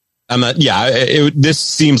 I'm not. Yeah, this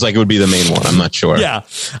seems like it would be the main one. I'm not sure. Yeah,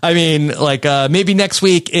 I mean, like maybe next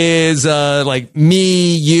week is like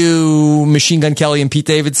me, you, Machine Gun Kelly, and Pete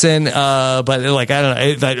Davidson. But like I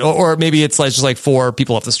don't know, or maybe it's like just like 4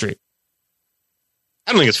 people off the street.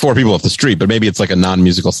 I don't think it's 4 people off the street, but maybe it's like a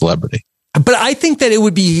non-musical celebrity. But I think that it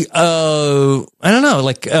would be, I don't know,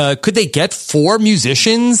 like, could they get 4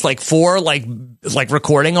 musicians, like 4 like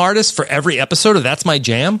recording artists for every episode of That's My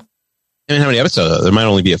Jam? I mean, how many episodes? There might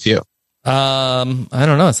only be a few. I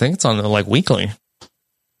don't know. I think it's on like weekly.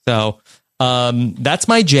 So, That's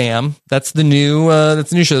My Jam. That's the new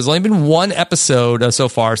show. There's only been 1 episode so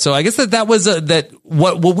far. So I guess that was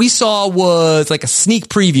what we saw was like a sneak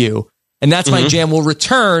preview, and That's My Jam will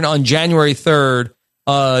return on January 3rd,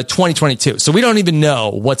 2022. So we don't even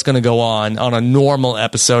know what's going to go on a normal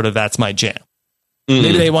episode of That's My Jam.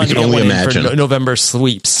 Maybe they want to get one in for November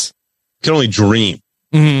sweeps. You can only dream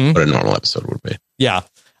what a normal episode would be. Yeah.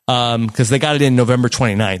 Because they got it in November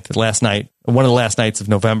 29th, one of the last nights of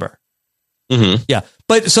November. Mm-hmm. Yeah.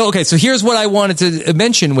 But so here's what I wanted to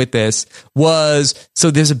mention with this was,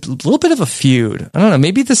 so there's a little bit of a feud. I don't know.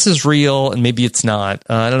 Maybe this is real and maybe it's not.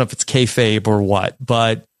 I don't know if it's kayfabe or what,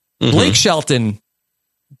 but Blake Shelton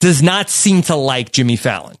does not seem to like Jimmy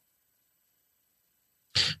Fallon.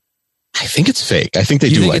 I think it's fake. I think they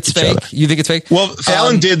do like each other. You think it's fake? Well,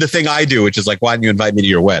 Fallon did the thing I do, which is like, why didn't you invite me to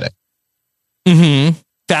your wedding? Mm-hmm.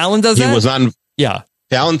 Fallon does that? He was on. Yeah.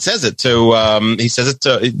 Fallon says it to, he says it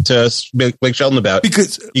to Blake Shelton about,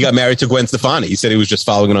 because he got married to Gwen Stefani. He said he was just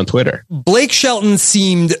following it on Twitter. Blake Shelton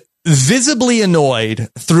seemed visibly annoyed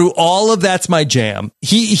through all of That's My Jam.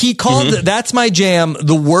 He called That's My Jam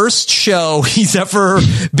the worst show he's ever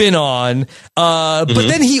been on. But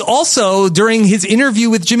then he also, during his interview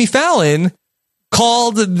with Jimmy Fallon,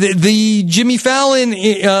 called the Jimmy Fallon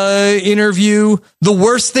interview the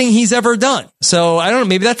worst thing he's ever done. So I don't know.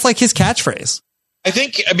 Maybe that's like his catchphrase. I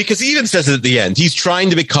think because he even says it at the end, he's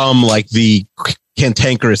trying to become like the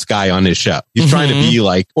cantankerous guy on his show. He's trying to be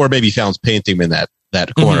like, or maybe Fallon's painting him in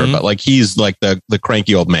that corner, but like he's like the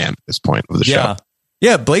cranky old man at this point of the show.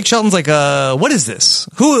 Yeah. Blake Shelton's like, what is this?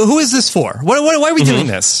 Who is this for? Why are we doing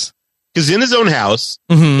this? Because in his own house,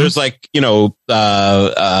 there's like, Gwen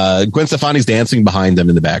Stefani's dancing behind him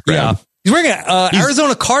in the background. Yeah. He's wearing an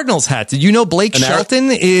Arizona Cardinals hat. Did you know Blake Shelton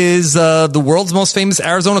is the world's most famous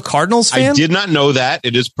Arizona Cardinals fan? I did not know that.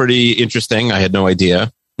 It is pretty interesting. I had no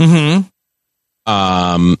idea. Mm-hmm.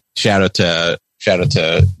 Shout out to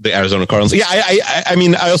the Arizona Cardinals. Yeah, I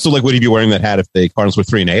mean, I also like, would he be wearing that hat if the Cardinals were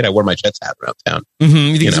 3-8? I wore my Jets hat around town. You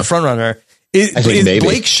think he's a front runner? Is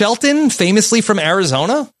Blake Shelton famously from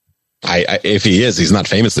Arizona? If he is, he's not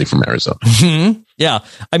famously from Arizona. Yeah.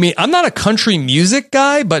 I mean, I'm not a country music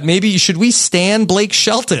guy, but maybe should we stan Blake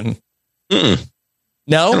Shelton? No,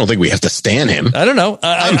 I don't think we have to stan him. I don't know.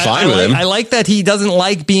 I'm fine with him. I like that he doesn't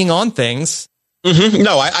like being on things.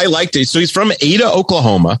 No, I liked it. So he's from Ada,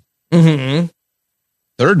 Oklahoma.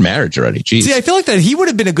 Third marriage already. Jeez. See, I feel like that he would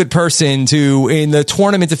have been a good person in the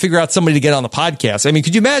tournament to figure out somebody to get on the podcast. I mean,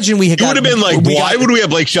 could you imagine you would have been like, why would we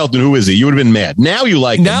have Blake Shelton? Who is he? You would have been mad. Now you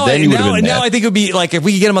like him. Then you would have been mad. Now I think it would be like, if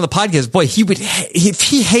we could get him on the podcast, boy, if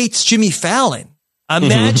he hates Jimmy Fallon,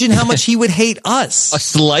 imagine how much he would hate us. A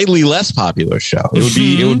slightly less popular show.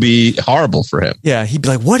 It would be horrible for him. Yeah. He'd be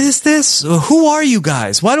like, what is this? Who are you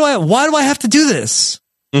guys? Why do I have to do this?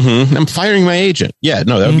 I'm firing my agent. Yeah,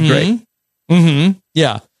 no, that would be great.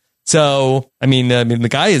 Yeah. So, I mean, the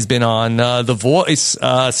guy has been on The Voice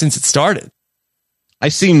since it started. I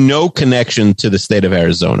see no connection to the state of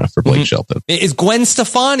Arizona for Blake Shelton. Is Gwen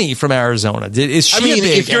Stefani from Arizona? Is she a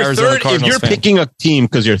big Arizona Cardinals if you're fan? picking a team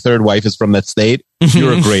because your third wife is from that state,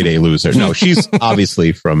 you're a grade A loser. No, she's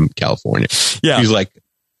obviously from California. Yeah. She's like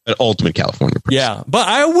an ultimate California person. Yeah, but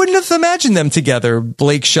I wouldn't have imagined them together,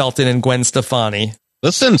 Blake Shelton and Gwen Stefani.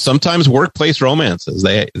 Listen, sometimes workplace romances,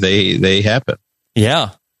 they happen. Yeah.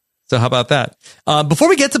 So how about that? Before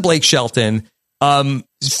we get to Blake Shelton,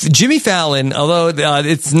 Jimmy Fallon, although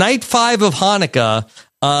it's night 5 of Hanukkah,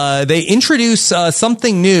 they introduce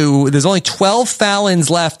something new. There's only 12 Fallons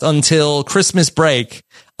left until Christmas break.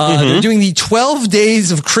 They're doing the 12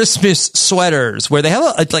 days of Christmas sweaters, where they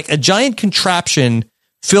have a giant contraption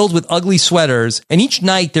filled with ugly sweaters, and each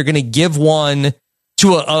night they're going to give one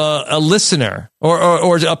to a listener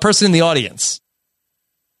or a person in the audience.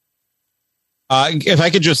 If I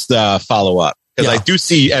could just follow up, because I do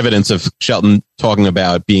see evidence of Shelton talking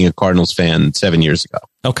about being a Cardinals fan 7 years ago.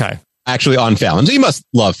 Okay. Actually on Fallon. So he must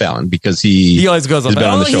love Fallon because he always goes on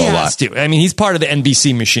the show a lot. I mean, he's part of the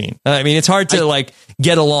NBC machine. I mean, it's hard to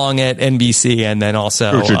get along at NBC and then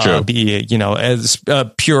also be, as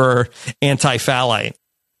pure anti-Fallite.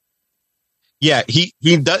 Yeah, he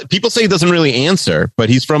does. People say he doesn't really answer, but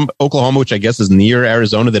he's from Oklahoma, which I guess is near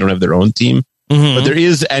Arizona. They don't have their own team, but there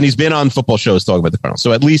is, and he's been on football shows talking about the Cardinals.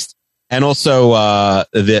 So at least, and also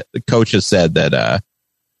the coach has said that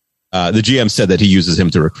the GM said that he uses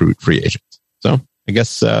him to recruit free agents. So I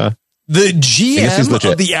guess the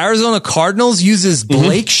GM of the Arizona Cardinals uses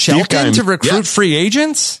Blake Shelton to recruit free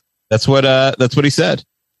agents. That's what he said.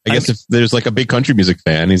 I guess if there's like a big country music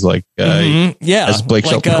fan, he's like, as Blake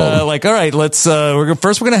Shelton called him. All right, let's, we're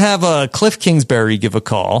going to have Cliff Kingsbury give a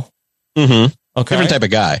call. Okay. Different type of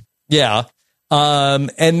guy. Yeah.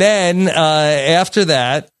 And then, after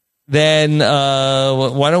that,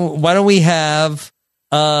 why don't we have,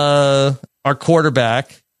 our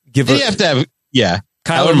quarterback give Kyler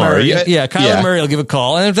Murray. Kyler Murray will give a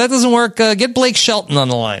call. And if that doesn't work, get Blake Shelton on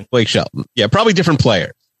the line. Blake Shelton. Yeah. Probably different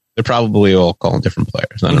players. They're probably all calling different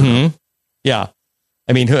players. I don't know. Yeah.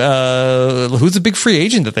 I mean, who's a big free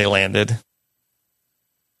agent that they landed?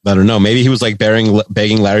 I don't know. Maybe he was like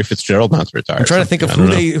begging Larry Fitzgerald not to retire. I'm trying to think of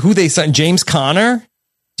who they signed. James Conner.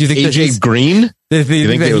 Do you think AJ Green? Do you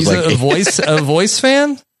think that he's like a voice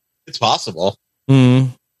fan? It's possible.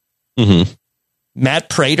 Matt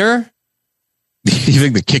Prater. You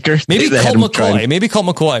think the kicker? Maybe Colt McCoy. Maybe Colt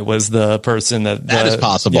McCoy was the person that is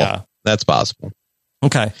possible. Yeah, that's possible.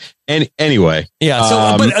 Okay. And anyway,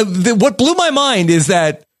 yeah. So, what blew my mind is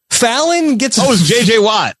that Fallon gets. Oh, it was JJ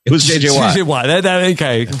Watt. It was JJ Watt. JJ Watt.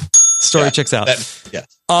 Okay. Story checks out. Yes.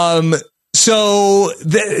 So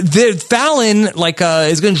the Fallon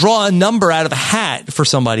is going to draw a number out of a hat for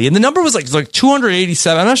somebody, and the number was like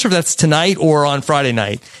 287. I'm not sure if that's tonight or on Friday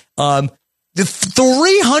night. The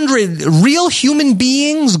 300 real human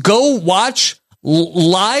beings go watch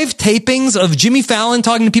live tapings of Jimmy Fallon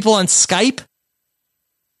talking to people on Skype.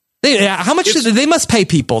 How much they must pay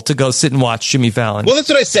people to go sit and watch Jimmy Fallon? Well, that's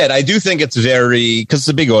what I said. I do think it's because it's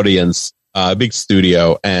a big audience, big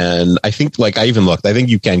studio. And I think I even looked, I think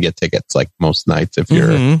you can get tickets like most nights if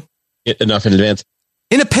you're enough in advance.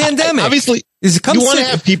 In a pandemic, obviously, you want to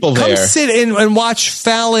have people there. Come sit in and watch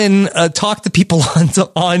Fallon talk to people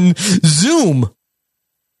on Zoom.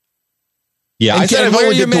 Yeah, I said I've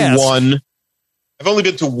only been to one. I've only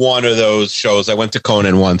been to one of those shows. I went to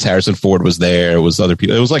Conan once. Harrison Ford was there. It was other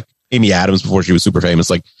people. It was like Amy Adams before she was super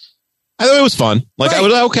famous. I thought it was fun. I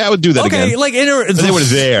would do that again. They were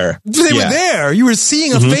there. They were there. You were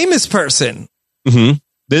seeing a famous person. Mm-hmm.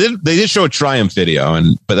 They did show a Triumph video,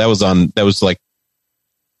 but that was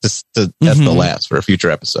to test the laughs for a future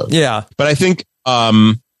episode. Yeah. But I think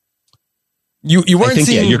you weren't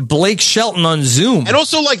seeing Blake Shelton on Zoom. And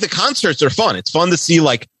also the concerts are fun. It's fun to see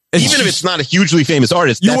even if it's not a hugely famous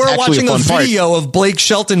artist, you were watching a video of Blake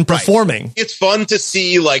Shelton performing. Right. It's fun to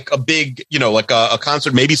see a big, a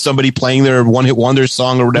concert, maybe somebody playing their one-hit wonder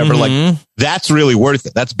song or whatever. That's really worth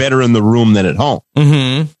it. That's better in the room than at home.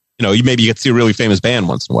 Mm-hmm. You maybe get to see a really famous band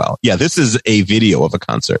once in a while. Yeah, this is a video of a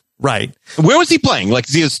concert. Right. Where was he playing?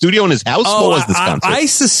 Is he a studio in his house? What was this concert? I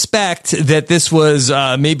suspect that this was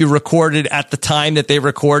maybe recorded at the time that they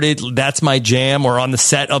recorded That's My Jam or on the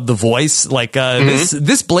set of The Voice.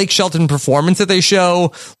 This Blake Shelton performance that they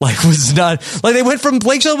show was not they went from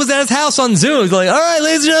Blake Shelton was at his house on Zoom. It was all right,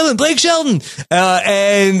 ladies and gentlemen, Blake Shelton.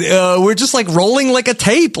 And we're just rolling a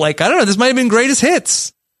tape. I don't know. This might have been greatest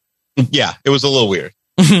hits. Yeah, it was a little weird.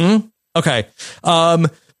 Mm-hmm. Okay.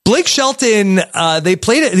 Blake Shelton, he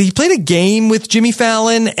played a game with Jimmy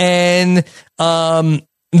Fallon and, I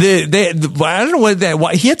don't know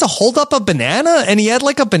why he had to hold up a banana and he had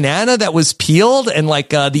a banana that was peeled and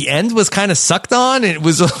the end was kind of sucked on. And it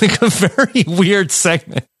was a very weird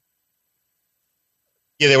segment.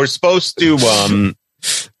 Yeah. They were supposed to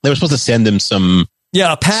send him some.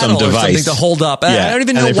 Yeah, a paddle or something to hold up. Yeah, I don't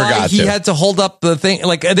even know why he had to hold up the thing.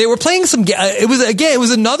 They were playing some. It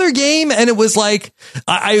was another game, and it was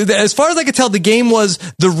as far as I could tell, the game was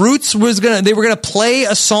the Roots they were gonna play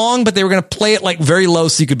a song, but they were gonna play it very low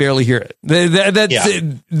so you could barely hear it.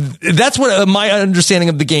 That's what my understanding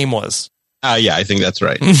of the game was. Yeah, I think that's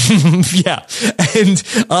right. Yeah. And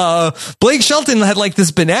Blake Shelton had this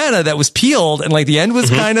banana that was peeled and the end was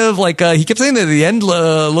kind of he kept saying that the end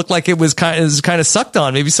looked like it was kind of sucked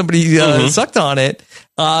on. Maybe somebody sucked on it.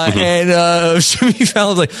 And Jimmy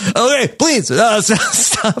Fallon's okay, please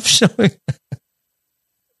stop showing.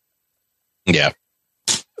 Yeah.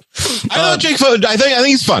 I don't know, Jake. I think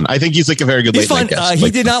he's fun. I think he's a very good late night guest.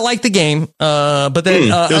 He did not like the game, but then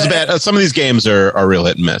it was bad. Some of these games are real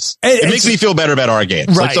hit and miss. It makes me feel better about our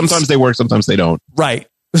games. Right. Sometimes they work, sometimes they don't. Right.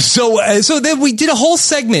 So then we did a whole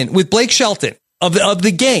segment with Blake Shelton of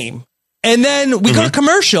the game, and then we go to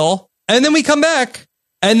commercial, and then we come back,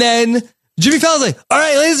 and then Jimmy Fallon's all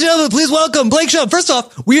right, ladies and gentlemen, please welcome Blake Shelton. First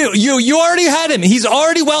off, you already had him. He's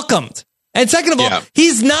already welcomed. And second of all,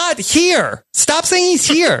 he's not here. Stop saying he's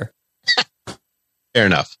here. Fair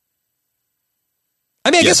enough.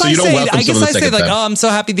 I mean, I guess I say I'm so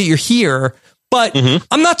happy that you're here, but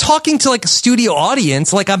I'm not talking to a studio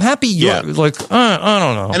audience. I'm happy you're I don't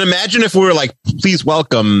know. And imagine if we were please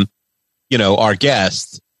welcome, our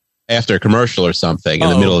guest after a commercial or something in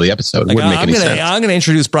the middle of the episode. It wouldn't make any sense. I'm going to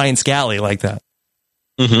introduce Brian Scally like that.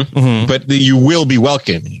 But you will be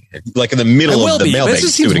welcome, in the middle of the mailbag. This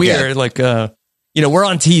just seems weird. We're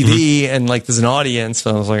on TV and there's an audience.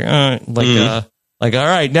 So I was all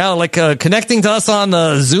right, now connecting to us on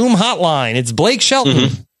the Zoom hotline. It's Blake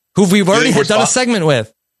Shelton, who we've already done a segment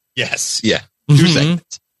with. Yes, yeah, 2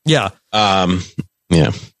 segments. Yeah, yeah.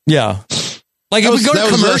 If we go to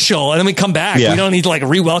commercial and then we come back, we don't need to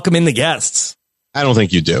re-welcome in the guests. I don't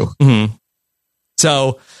think you do.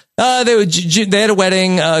 So. They had a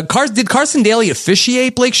wedding. Did Carson Daly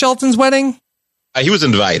officiate Blake Shelton's wedding? He was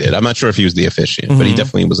invited. I'm not sure if he was the officiant, but he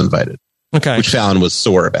definitely was invited. Okay. Which Fallon was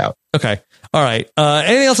sore about. Okay. All right.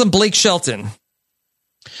 Anything else on Blake Shelton?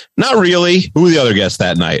 Not really. Who were the other guests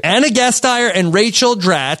that night? Anna Gasteyer and Rachel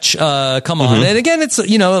Dratch come on. And again, it's,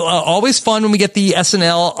 always fun when we get the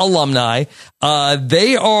SNL alumni.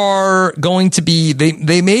 They are going to be,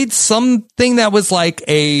 they made something that was like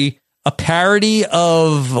a parody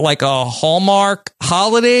of like a Hallmark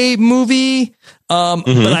holiday movie.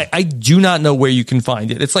 But I do not know where you can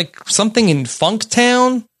find it. It's like something in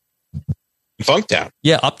Funktown. Funktown.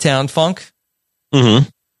 Yeah. Uptown Funk. Yeah,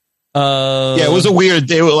 it was a weird.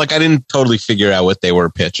 They were like, I didn't totally figure out what they were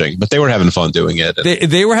pitching, but they were having fun doing it.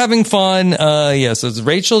 They were having fun. So it's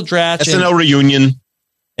Rachel Dratch, SNL reunion,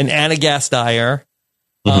 and Anna Gasteyer.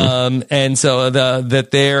 And so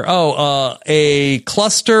they're a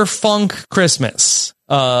cluster funk Christmas.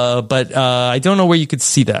 But I don't know where you could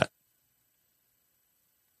see that.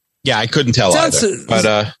 Yeah, I couldn't tell either.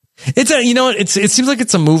 But it's it seems like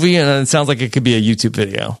it's a movie, and it sounds like it could be a YouTube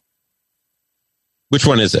video. Which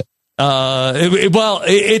one is it? I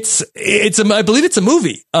believe it's a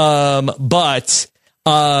movie. But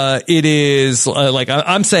it is like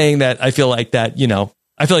I'm saying that I feel like that,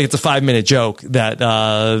 I feel like it's a 5-minute joke that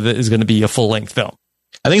is going to be a full-length film.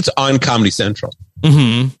 I think it's on Comedy Central.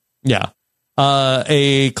 Yeah.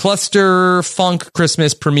 A cluster funk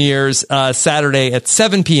Christmas premieres Saturday at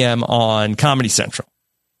 7 p.m. on Comedy Central.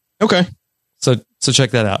 Okay. So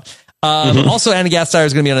check that out. Also, Anna Gasteyer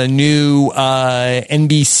is going to be on a new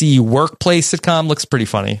NBC Workplace sitcom. Looks pretty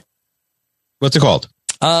funny. What's it called?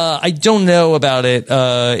 I don't know about it.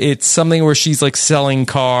 It's something where she's like selling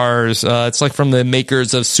cars. It's like from the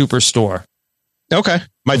makers of Superstore. Okay.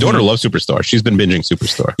 My daughter loves Superstore. She's been binging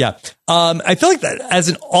Superstore. Yeah. I feel like that as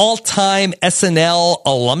an all-time SNL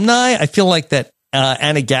alumni, I feel like that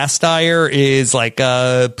Anna Gasteyer is like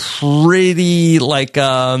pretty like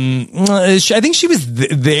I think she was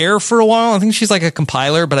there for a while. I think she's like a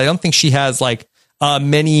compiler, but I don't think she has like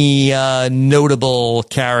many notable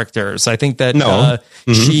characters. I think that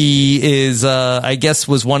she is I guess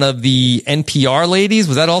was one of the NPR ladies.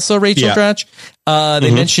 Was that also Rachel Dratch?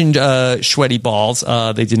 They mentioned Sweaty Balls.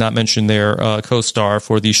 They did not mention their co-star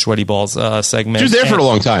for the Sweaty Balls segment. She was there for a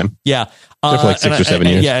long time. Yeah. For like 6 or 7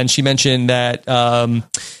 years. Yeah, and she mentioned that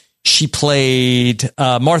she played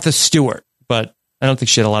Martha Stewart, but I don't think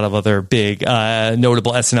she had a lot of other big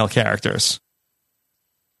notable SNL characters.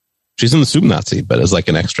 She's in the Soup Nazi, but as like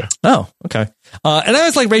an extra. Oh, okay. And I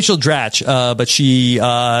was like Rachel Dratch, but she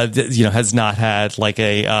has not had like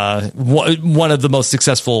a one of the most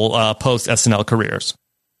successful post SNL careers.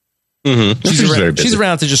 She's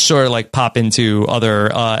around to just sort of like pop into other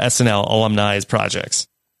SNL alumni's projects.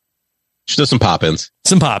 She does some pop-ins.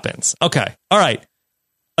 Okay. All right.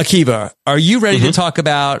 Akiva, are you ready to talk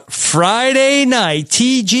about Friday Night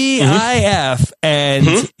TGIF?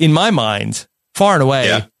 And in my mind, far and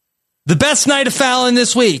away, the best night of Fallon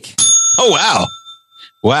this week. Oh,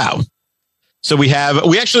 wow. So we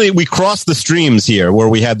crossed the streams here where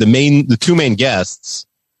we had the two main guests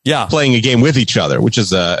playing a game with each other, which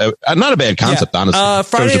is not a bad concept, honestly.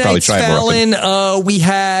 Friday Night Fallon, we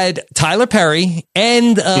had Tyler Perry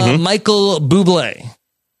and Michael Bublé.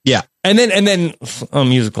 Yeah. And then a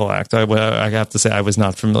musical act. I have to say I was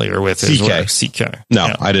not familiar with CK.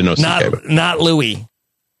 No, I didn't know CK. Not Louis.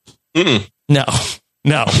 No.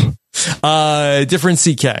 Different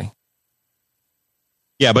CK.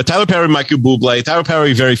 Yeah, but Tyler Perry, Michael Bublé. Tyler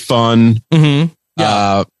Perry, very fun.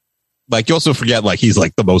 Like you also forget, like he's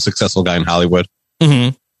like the most successful guy in Hollywood.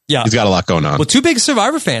 Yeah, he's got a lot going on. Well, two big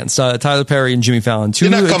Survivor fans, Tyler Perry and Jimmy Fallon.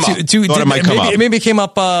 Maybe came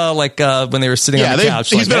up when they were sitting on the couch.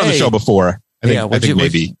 He's been on the show before. I think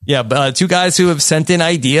maybe. Two guys who have sent in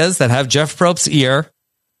ideas that have Jeff Probst's ear,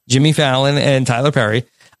 Jimmy Fallon and Tyler Perry.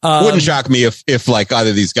 Wouldn't shock me if like either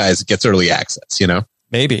of these guys gets early access.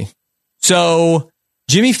 Maybe. So.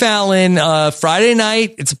 Jimmy Fallon, Friday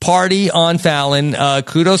night, it's a party on Fallon.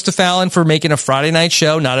 Kudos to Fallon for making a Friday night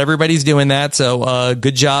show. Not everybody's doing that, so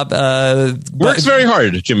good job. Works very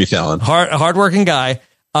hard, Jimmy Fallon. Hardworking guy.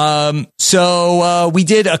 So we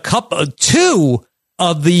did two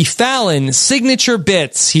of the Fallon signature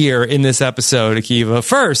bits here in this episode, Akiva.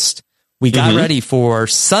 First, we got ready for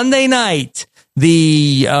Sunday night.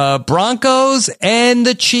 The Broncos and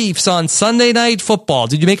the Chiefs on Sunday Night Football.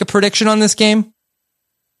 Did you make a prediction on this game?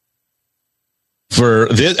 For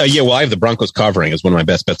this, I have the Broncos covering as one of my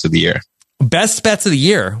best bets of the year. Best bets of the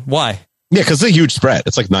year? Why? Yeah, because it's a huge spread.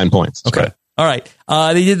 It's like 9 points. Okay. Spread. All right.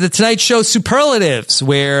 They did the Tonight Show Superlatives,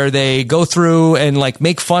 where they go through and like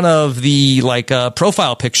make fun of the like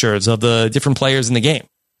profile pictures of the different players in the game.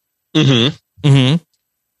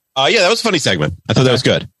 Yeah, that was a funny segment. I thought that was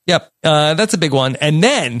good. Yep. That's a big one. And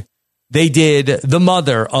then they did the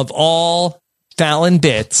mother of all Fallon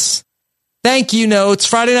bits. Thank you notes.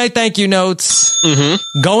 Friday night thank you notes.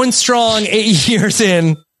 Mm-hmm. Going strong 8 years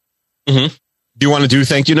in. Mm-hmm. Do you want to do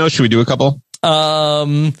thank you notes? Should we do a couple?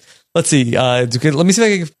 Let's see. Let me see if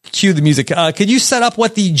I can cue the music. Could you set up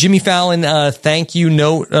what the Jimmy Fallon thank you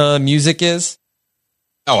note music is?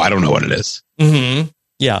 Oh, I don't know what it is. Mm-hmm.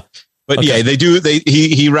 Yeah. But okay. yeah, they do.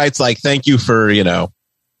 He writes like, thank you for,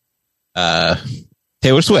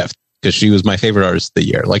 Taylor Swift, because she was my favorite artist of the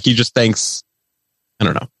year. Like he just thanks. I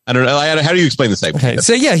don't know. How do you explain the segment? Okay.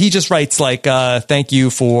 So yeah, he just writes like, thank you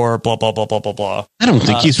for blah, blah, blah, blah, blah, blah. I don't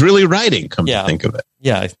think he's really writing. Come to think of it.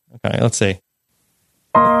 Yeah. Okay. Let's see.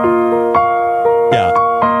 Yeah.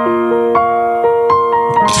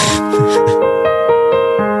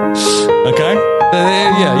 Okay.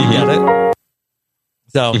 Yeah, you get it.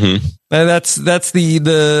 So that's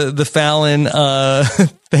the Fallon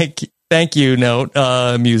thank you note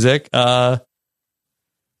music.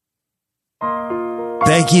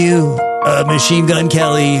 Thank you, Machine Gun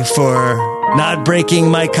Kelly, for not breaking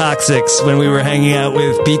my coccyx when we were hanging out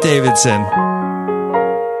with Pete Davidson.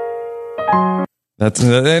 That's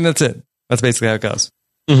it. That's basically how it goes.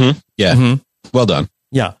 Mm-hmm. Yeah. Mm-hmm. Well done.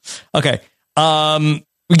 Yeah. Okay.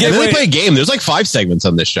 We play a game. There's like 5 segments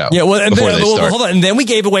on this show. Yeah. Well, hold on. And then we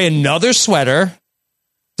gave away another sweater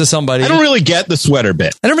to somebody. I don't really get the sweater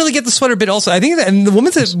bit. Also, I think that, and the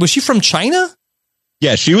woman said, was she from China?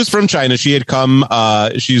 Yeah, she was from China. She had come.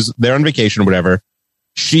 She's there on vacation or whatever.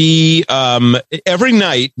 She every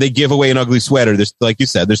night they give away an ugly sweater. There's, like you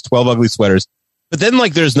said, there's 12 ugly sweaters. But then,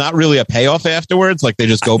 like, there's not really a payoff afterwards. Like, they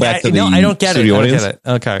just go back to the I don't get studio it. audience.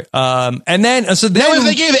 Okay. And then now if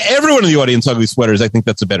they gave everyone in the audience ugly sweaters, I think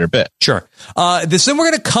that's a better bit. Sure. Then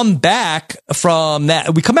we're going to come back from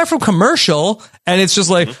that. We come back from commercial, and it's just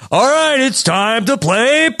like, all right, it's time to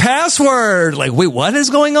play Password. Like, wait, what is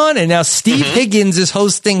going on? And now Steve Higgins is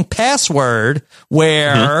hosting Password,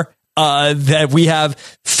 where that we have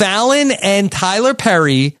Fallon and Tyler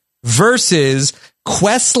Perry versus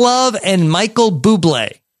Questlove and Michael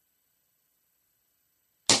Bublé.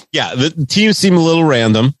 Yeah, the teams seem a little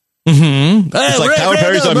random. Mm-hmm. It's like Tyler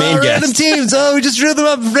Perry's our main guest. Random teams. Oh, we just drew them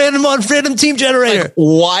up random team generator. Like,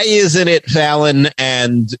 why isn't it Fallon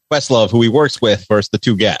and Questlove, who he works with, versus the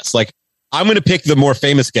 2 guests? Like, I'm going to pick the more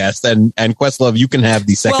famous guest, and Questlove, you can have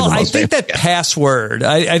the second most famous guest. Well, I think that guest. Password.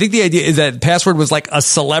 I think the idea is that Password was like a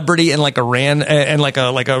celebrity and like a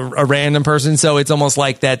random person. So it's almost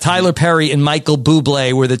like that Tyler Perry and Michael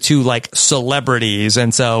Bublé were the 2 like celebrities,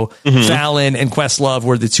 and so Fallon and Questlove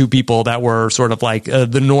were the 2 people that were sort of like the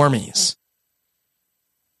normies.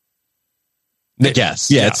 Yes.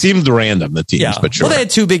 Yeah, it seemed random, the teams, but sure. Well, they had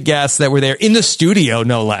 2 big guests that were there in the studio,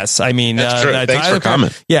 no less. I mean, that's true. Thanks for coming.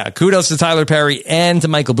 Yeah, kudos to Tyler Perry and to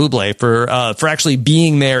Michael Bublé for actually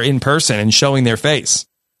being there in person and showing their face.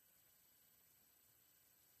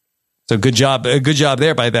 So good job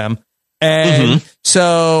there by them. And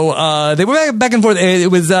so they were back and forth. It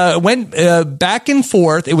was went back and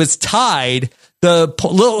forth. It was tied.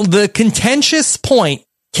 The contentious point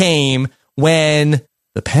came when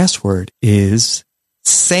the password is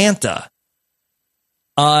Santa.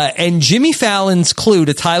 And Jimmy Fallon's clue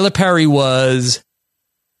to Tyler Perry was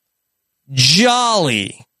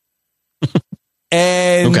jolly.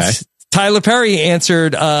 And Tyler Perry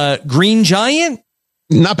answered Green Giant.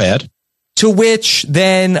 Not bad. To which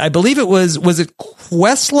then I believe it was it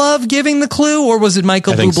Questlove giving the clue, or was it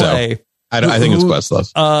Michael Bublé? So. I think it's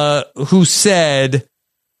Questlove. Who said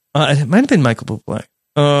it might have been Michael Bublé.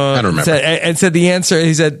 I don't remember. Said the answer.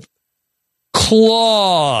 He said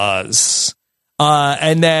claws.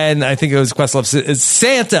 And then I think it was Questlove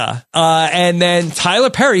Santa. And then Tyler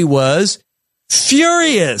Perry was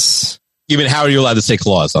furious. Even how are you allowed to say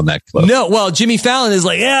claws on that clue? No, well, Jimmy Fallon is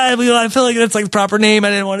like, yeah, I feel like that's like the proper name. I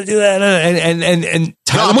didn't want to do that. And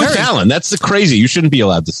Tyler I'm Perry, with Fallon. That's crazy. You shouldn't be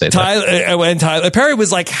allowed to say that. And Tyler Perry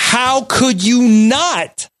was like, how could you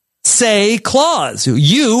not say claws?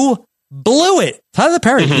 You blew it. Tyler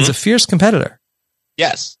Perry is a fierce competitor.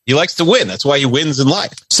 Yes, he likes to win. That's why he wins in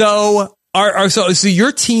life. So so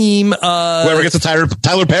your team, whoever gets a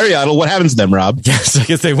Tyler Perry idol, what happens to them, Rob? Yes, I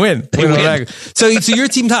guess they win. They win. So your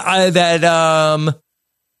team that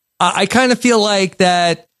I kind of feel like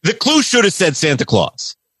that the clue should have said Santa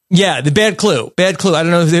Claus. Yeah, the bad clue. I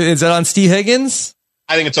don't know. Is that on Steve Higgins?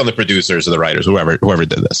 I think it's on the producers or the writers, whoever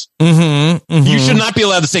did this. Mm-hmm. You should not be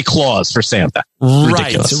allowed to say clause for Santa.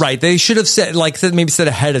 Ridiculous. Right. They should have said, maybe said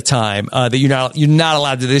ahead of time that you're not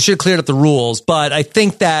allowed to. They should have cleared up the rules. But I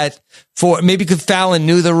think that maybe because Fallon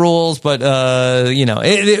knew the rules, but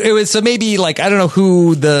it was so maybe I don't know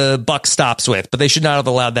who the buck stops with, but they should not have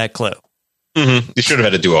allowed that clue. Mm-hmm. They should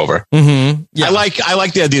have had a do-over. Mm-hmm. Yeah. I like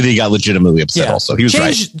the idea that he got legitimately upset. Yeah. Also, he was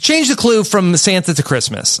right. Change the clue from Santa to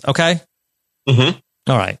Christmas. Okay. Mm-hmm.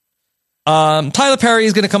 All right. Tyler Perry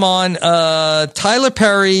is going to come on. Tyler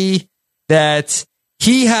Perry, that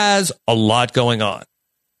he has a lot going on.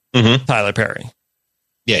 Mm-hmm. Tyler Perry.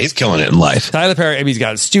 Yeah, he's killing it in life. Tyler Perry, he's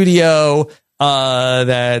got a studio.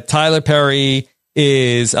 That Tyler Perry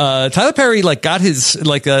is. Tyler Perry got his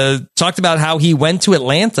talked about how he went to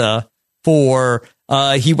Atlanta for.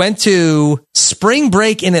 He went to spring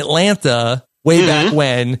break in Atlanta way back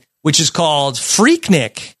when, which is called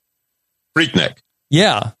Freaknik. Freaknik.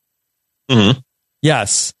 Yeah. Mm-hmm.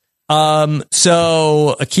 Yes.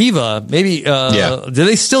 So Akiva, maybe, do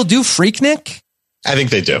they still do Freaknik? I think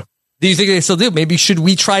they do. Do you think they still do? Maybe should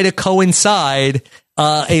we try to coincide,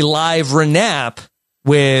 a live Renap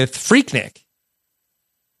with Freaknik?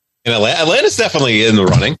 In Atlanta's definitely in the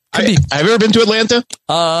running. Have you ever been to Atlanta?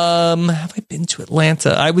 Have I been to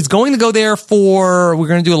Atlanta? I was going to go there we're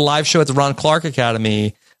going to do a live show at the Ron Clark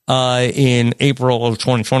Academy, in April of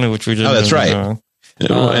 2020, which we did. Oh, that's right.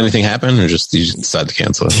 Anything happen, or you just decided to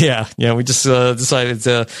cancel it? Yeah. We just decided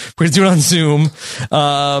we're gonna do it on Zoom.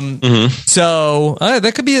 So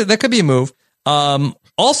that could be a move.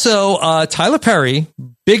 Also, Tyler Perry,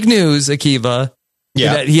 big news, Akiva.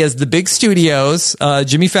 Yeah, that he has the big studios.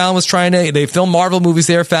 Jimmy Fallon was they film Marvel movies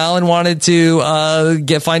there. Fallon wanted to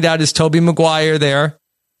find out is Tobey Maguire there.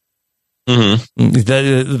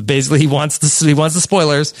 Mm-hmm. Basically, he wants the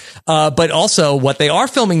spoilers. But also, what they are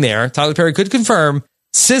filming there, Tyler Perry could confirm,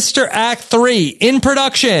 Sister Act 3 in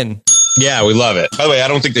production. Yeah, we love it. By the way, I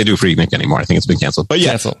don't think they do Freaknik anymore. I think it's been canceled. But yeah,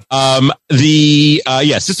 canceled.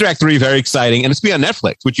 Sister Act 3, very exciting, and it's be on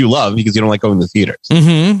Netflix, which you love because you don't like going to the theaters.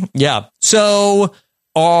 Mm-hmm. Yeah. So,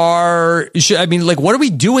 what are we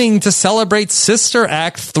doing to celebrate Sister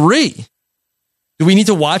Act 3? Do we need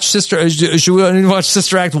to watch Should we need to watch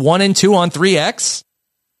Sister Act 1 and 2 on 3X?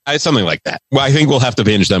 Something like that. Well, I think we'll have to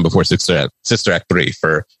binge them before Sister Act 3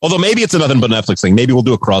 although maybe it's a nothing but Netflix thing. Maybe we'll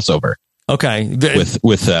do a crossover. Okay. With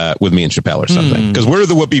me and Chappelle or something. Because we're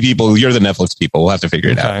the Whoopi people. You're the Netflix people. We'll have to figure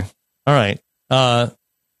it out. All right. I feel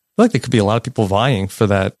like there could be a lot of people vying for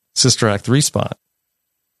that Sister Act 3 spot.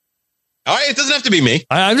 All right, it doesn't have to be me.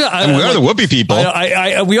 We are the Whoopi people.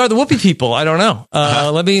 We are the Whoopi people. I don't know.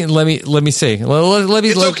 Let me see.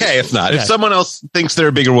 It's okay if not. Okay. If someone else thinks they're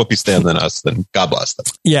a bigger Whoopi stan than us, then God bless them.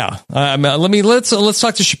 Yeah. Let's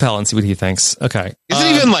talk to Chappelle and see what he thinks. Okay. Is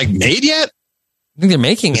it even made yet? I think they're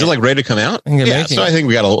making it. Is it ready to come out? I think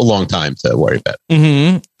we got a long time to worry about.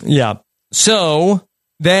 Mm-hmm. Yeah. So.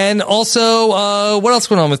 Then also, what else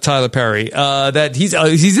went on with Tyler Perry? That he's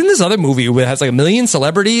in this other movie that has 1 million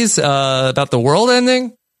celebrities about the world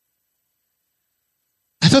ending.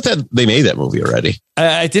 I thought that they made that movie already.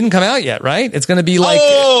 It didn't come out yet, right? It's going to be no.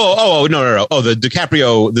 Oh, the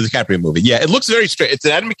DiCaprio movie. Yeah, it looks very straight. It's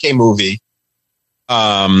an Adam McKay movie.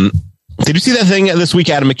 Did you see that thing this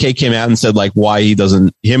week? Adam McKay came out and said why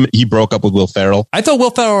he broke up with Will Ferrell. I thought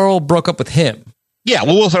Will Ferrell broke up with him. Yeah,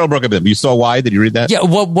 well, Will Ferrell broke up with him. You saw why? Did you read that? Yeah.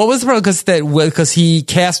 What was the problem? Because he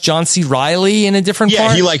cast John C. Reilly in a different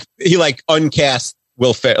part? Yeah, he uncast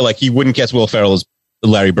Will Ferrell. He wouldn't cast Will Ferrell as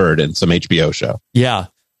Larry Bird in some HBO show. Yeah.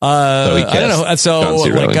 I don't know. So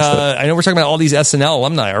I know we're talking about all these SNL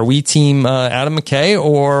alumni. Are we team Adam McKay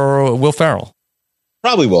or Will Ferrell?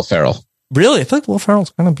 Probably Will Ferrell. Really? I feel like Will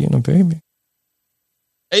Ferrell's kind of being a baby.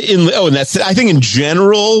 And that's I think in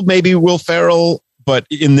general maybe Will Ferrell. But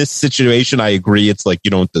in this situation, I agree. It's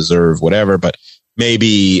you don't deserve whatever, but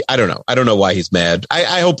maybe, I don't know. I don't know why he's mad.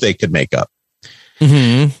 I hope they could make up.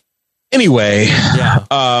 Mm-hmm. Anyway. Yeah.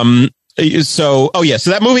 So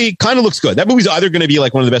that movie kind of looks good. That movie's either going to be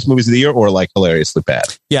one of the best movies of the year or hilariously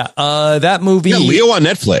bad. Yeah. That movie. Yeah, Leo on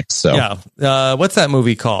Netflix. So yeah. What's that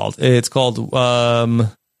movie called? It's called,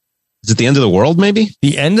 is it The End of the World, maybe?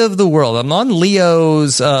 The End of the World. I'm on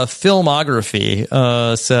Leo's filmography.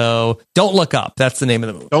 So Don't Look Up. That's the name of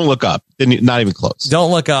the movie. Don't Look Up. Not even close. Don't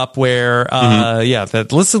Look Up, where,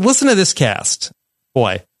 listen to this cast.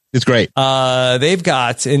 Boy. It's great. They've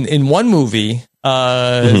got in one movie,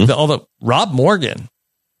 Rob Morgan,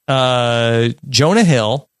 Jonah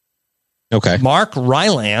Hill. Okay. Mark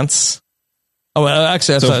Rylance. Oh,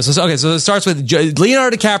 actually, so it starts with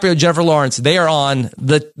Leonardo DiCaprio, Jennifer Lawrence. They are on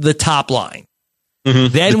the top line.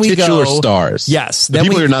 Then the we titular go stars. Yes. The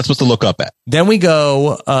people you're not supposed to look up at. Then we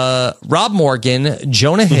go Rob Morgan,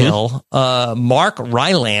 Jonah Hill, Mark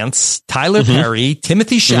Rylance, Tyler Perry,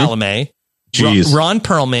 Timothy Chalamet, Ron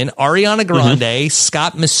Perlman, Ariana Grande,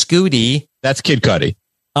 Scott Mescudi. That's Kid Cudi.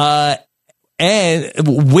 And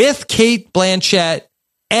with Kate Blanchett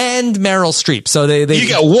and Meryl Streep. So they you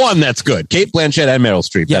got one that's good. Kate Blanchett and Meryl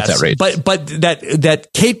Streep. Yes, that's outrageous. But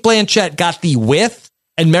that Kate Blanchett got the with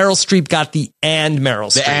and Meryl Streep got the and Meryl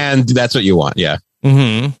Streep. And that's what you want. Yeah.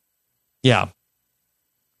 Yeah.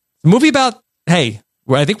 Movie about, hey,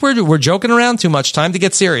 I think we're joking around too much. Time to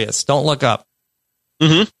get serious. Don't look up.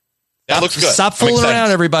 That looks good. Stop fooling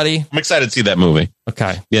around, everybody. I'm excited to see that movie.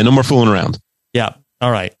 Okay. Yeah, no more fooling around. Yeah.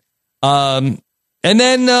 All right. And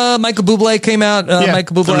then Michael Bublé came out.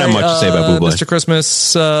 Michael Bublé, don't have much to say about Bublé. Mr.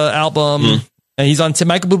 Christmas album. And he's on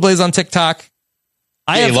Michael Bublé's on TikTok.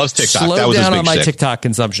 He loves TikTok. Slowed that was down his big on my shtick. TikTok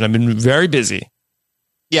consumption. I've been very busy.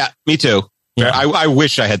 Yeah, me too. Yeah. I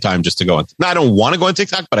wish I had time just to go on. No, I don't want to go on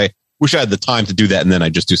TikTok, but I wish I had the time to do that, and then I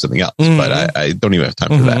just do something else. But I don't even have time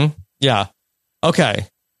for that. Yeah. Okay.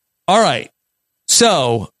 All right.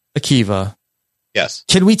 So, Akiva. Yes.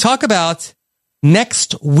 Can we talk about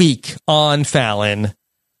next week on Fallon?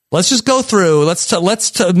 Let's just go through.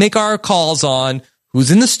 Let's make our calls on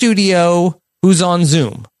who's in the studio, who's on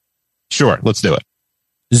Zoom. Sure. Let's do it.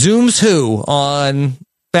 Zoom's who on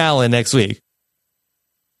Fallon next week?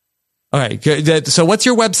 All right. So what's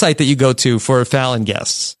your website that you go to for Fallon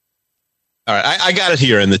guests? All right. I got it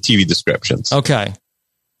here in the TV descriptions. Okay.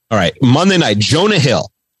 All right. Monday night, Jonah Hill.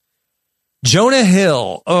 Jonah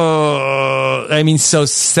Hill. So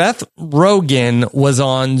Seth Rogen was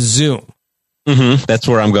on Zoom. That's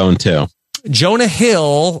where I'm going to. Jonah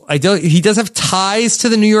Hill, he does have ties to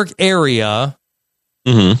the New York area.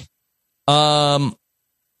 I'm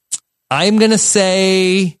going to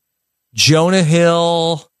say Jonah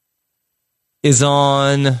Hill is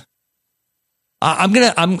on. I'm going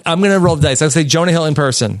to roll the dice. I'll say Jonah Hill in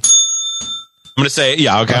person. I'm going to say,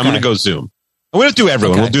 I'm going to go Zoom. We're going to do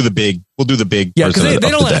everyone. Okay. We'll do the big. Yeah, because they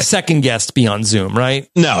don't let a second guest be on Zoom, right?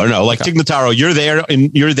 No. Like Tig Notaro, you're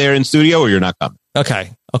there in studio, or you're not coming.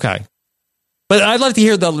 Okay. But I'd like to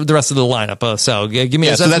hear the rest of the lineup. So give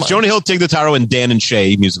me. So that's Jonah Hill, Tig Notaro, and Dan and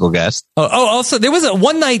Shay, musical guest. Also there was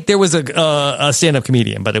one night there was a stand-up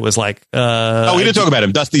comedian, but it was like we didn't talk about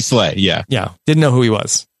him. Dusty Slay. Yeah. Didn't know who he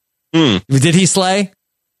was. Did he slay?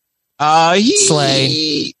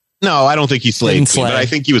 Slay. No, I don't think he slayed. But I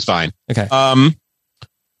think he was fine. Okay.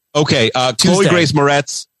 Okay. Chloe Grace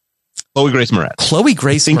Moretz. Chloe Grace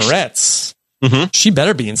Moretz. She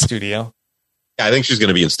better be in studio. Yeah, I think she's going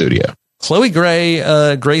to be in studio. Chloe Grace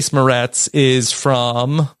Moretz is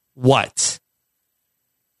from what?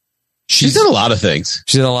 She's done a lot of things.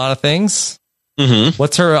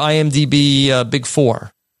 What's her IMDb big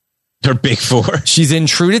four? Her big four. She's in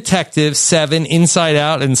True Detective, Seven, Inside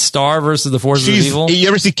Out, and Star versus the Forces of Evil. You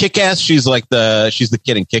ever see Kick-Ass? She's the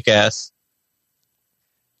kid in Kick-Ass.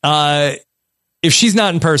 If she's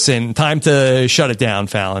not in person, time to shut it down,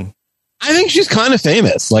 Fallon. I think she's kind of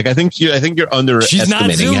famous. Like I think you're underestimating. She's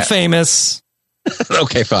not Zoom famous.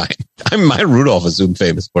 Okay, fine. Maya Rudolph is Zoom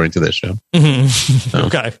famous according to this show. So.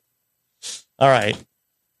 Okay. All right.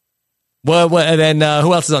 Well, and then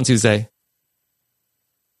who else is on Tuesday?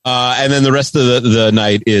 And then the rest of the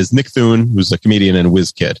night is Nick Thune, who's a comedian, and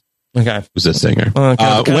WizKid. Okay. Who's a singer.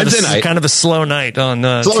 Wednesday night. Kind of a slow night on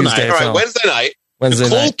Tuesday. Night. All right, Wednesday night.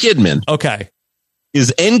 Nicole Kidman. Okay.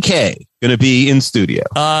 Is NK going to be in studio?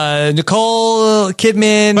 Nicole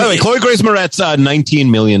Kidman. By the way, Chloe Grace Moretz, 19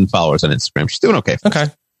 million followers on Instagram. She's doing okay. Okay. All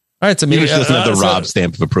right. So maybe she doesn't have the Rob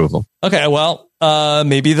stamp of approval. Okay. Well,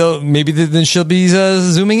 maybe then she'll be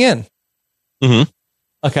zooming in.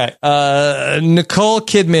 Okay. Nicole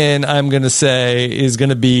Kidman, I'm going to say, is going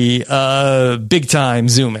to be big time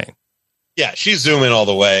zooming. Yeah, she's zooming all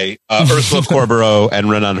the way. Ursula Corberó and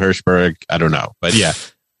Renan Hirschberg. I don't know, but yeah.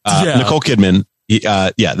 Nicole Kidman.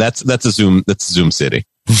 That's a Zoom. That's Zoom City.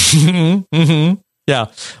 Yeah.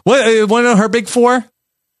 What? One of her big four?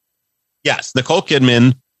 Yes, Nicole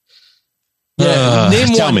Kidman. Yeah.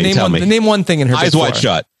 Name one thing in her. Eyes big Wide four.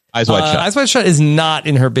 Shut. Eyes Wide Shut. Eyes Wide Shut is not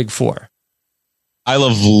in her big four. I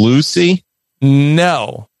Love Lucy.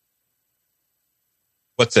 No.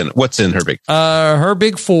 What's in her big four? Her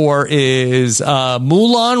big four is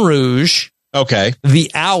Moulin Rouge. Okay.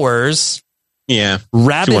 The Hours. Yeah.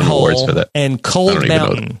 Rabbit Hole for that. And Cold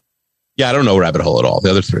Mountain. Yeah, I don't know Rabbit Hole at all.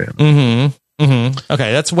 The other three.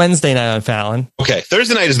 Okay, that's Wednesday night on Fallon. Okay,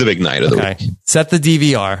 Thursday night is the big night of the week. Set the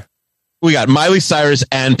DVR. We got Miley Cyrus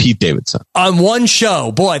and Pete Davidson on one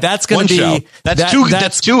show. Boy, that's going to be show.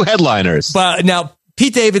 That's two headliners. But now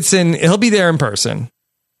Pete Davidson, he'll be there in person.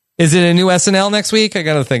 Is it a new SNL next week? I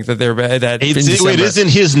got to think that it is in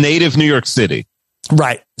his native New York City.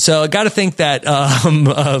 Right. So I got to think that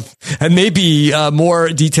and maybe more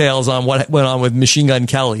details on what went on with Machine Gun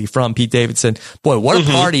Kelly from Pete Davidson. Boy, what a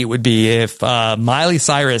party it would be if Miley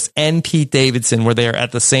Cyrus and Pete Davidson were there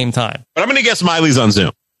at the same time. But I'm going to guess Miley's on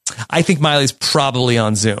Zoom. I think Miley's probably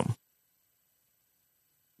on Zoom.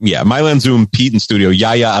 Yeah, Miley on Zoom, Pete in studio,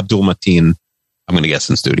 Yahya Abdul-Mateen, I'm going to guess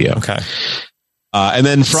in studio. Okay. And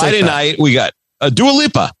then Friday night, we got Dua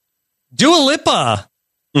Lipa. Dua Lipa.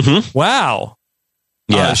 Mm-hmm. Wow.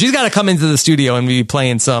 Yeah. She's got to come into the studio and be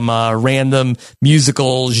playing some random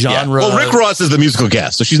musical genre. Yeah. Well, Rick Ross is the musical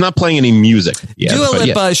guest, so she's not playing any music yet. Dua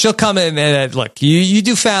Lipa, she'll come in and look, you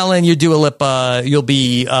do Fallon, you Dua Lipa, you'll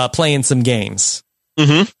be playing some games.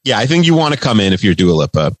 Mm-hmm. Yeah, I think you want to come in if you're Dua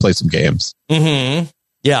Lipa, play some games. Mm-hmm.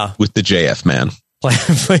 Yeah. With the JF man.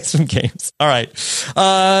 Play some games. All right.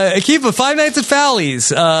 Akiva, Five Nights at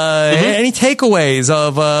Falley's. Any takeaways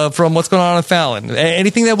of from what's going on at Fallon?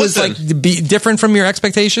 Anything that was be different from your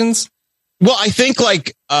expectations? Well, I think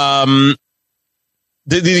the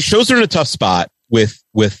shows are in a tough spot with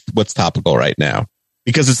what's topical right now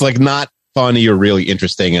because it's not funny or really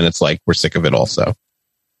interesting, and it's we're sick of it also.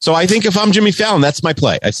 So I think if I'm Jimmy Fallon, that's my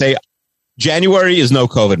play. I say January is no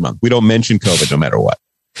COVID month. We don't mention COVID no matter what.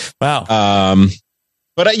 Wow.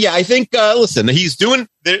 But I think, listen,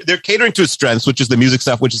 they're catering to his strengths, which is the music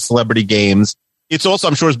stuff, which is celebrity games. It's also,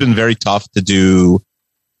 I'm sure it's been very tough to do,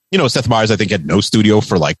 Seth Meyers, I think, had no studio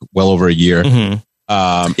for well over a year. Mm-hmm.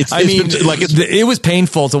 It was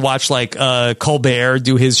painful to watch Colbert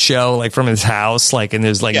do his show from his house, and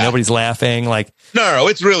there's nobody's laughing. No,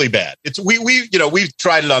 it's really bad. We've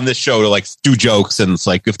tried it on this show to do jokes, and it's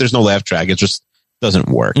if there's no laugh track, it just doesn't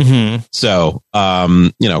work. Mm-hmm. So,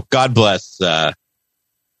 God bless,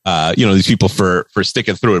 these people for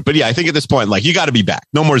sticking through it. But yeah, I think at this point, you got to be back.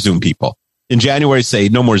 No more Zoom people. In January, say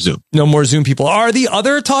no more Zoom. No more Zoom people. Are the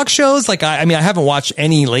other talk shows I haven't watched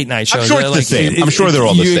any late night shows. I'm sure it's the same. I'm sure they're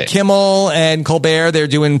all the same. Kimmel and Colbert, they're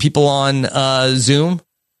doing people on Zoom.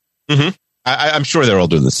 Mm-hmm. I'm sure they're all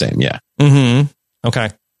doing the same. Yeah. Mm-hmm. Okay.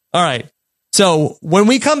 All right. So when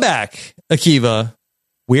we come back, Akiva,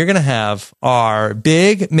 we're going to have our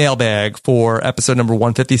big mailbag for episode number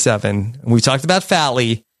 157. We talked about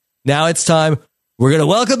Fally. Now it's time. We're going to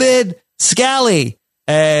welcome in Scally.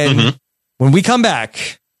 And when we come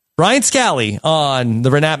back, Brian Scally on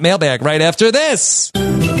the Renat mailbag right after this.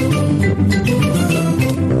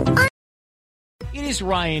 It is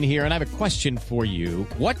Ryan here, and I have a question for you.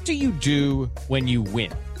 What do you do when you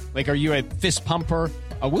win? Are you a fist pumper,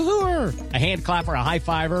 a woohooer, a hand clapper, a high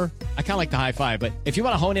fiver? I kind of like the high five, but if you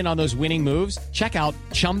want to hone in on those winning moves, check out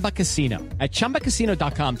Chumba Casino. At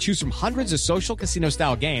ChumbaCasino.com, choose from hundreds of social casino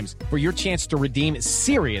style games for your chance to redeem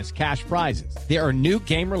serious cash prizes. There are new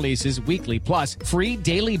game releases weekly, plus free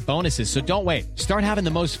daily bonuses. So don't wait. Start having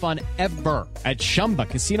the most fun ever at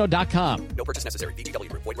ChumbaCasino.com. No purchase necessary. VGW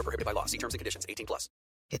Group. Void where prohibited by law. See terms and conditions. 18+.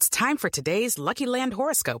 It's time for today's Lucky Land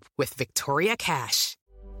horoscope with Victoria Cash.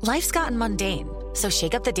 Life's gotten mundane, so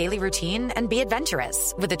shake up the daily routine and be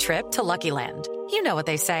adventurous with a trip to Lucky Land. You know what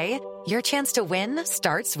they say. Your chance to win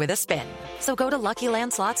starts with a spin. So go to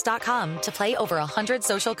LuckyLandSlots.com to play over 100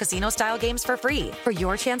 social casino-style games for free for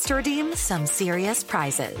your chance to redeem some serious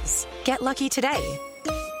prizes. Get lucky today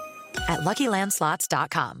at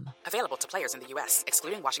LuckyLandSlots.com. Available to players in the U.S.,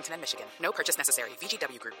 excluding Washington and Michigan. No purchase necessary.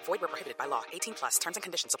 VGW Group. Void where prohibited by law. 18+. Terms and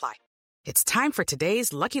conditions apply. It's time for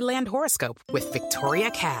today's Lucky Land horoscope with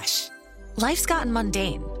Victoria Cash. Life's gotten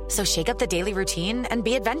mundane, so shake up the daily routine and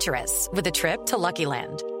be adventurous with a trip to Lucky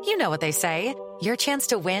Land. You know what they say. Your chance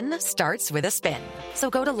to win starts with a spin.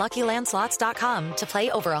 So go to LuckyLandSlots.com to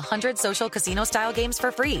play over 100 social casino-style games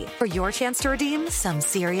for free for your chance to redeem some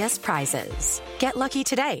serious prizes. Get lucky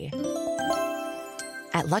today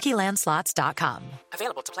at LuckyLandSlots.com.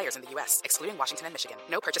 Available to players in the U.S., excluding Washington and Michigan.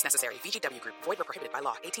 No purchase necessary. VGW Group. Void where prohibited by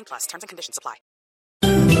law. 18+. Terms and conditions apply.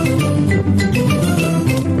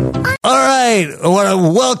 All right. I want to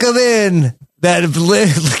welcome in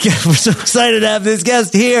we're so excited to have this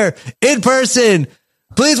guest here in person.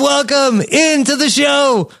 Please welcome into the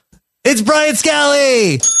show. It's Brian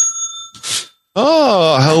Scally.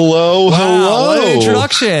 Oh, hello. Wow, hello. What an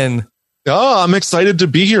introduction. Oh, I'm excited to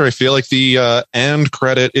be here. I feel like the end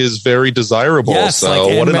credit is very desirable. Yes,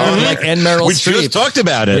 so what an honor. Like Meryl We Streep. just talked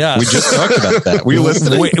about it. Yeah. We just talked about that. Were you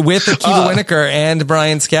listening? With Akiva Winokur and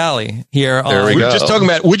Brian Scally here. There we We're go. just talking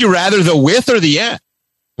about, would you rather the with or the end?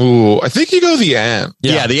 Ooh, I think you go the end.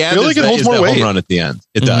 Yeah, the end I feel like it holds more the weight. home run at the end.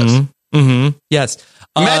 It does. Mm-hmm. Yes.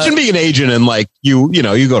 Imagine being an agent and you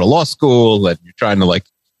go to law school and you're trying to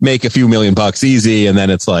make a few $1,000,000 easy. And then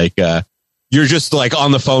it's like, you're just like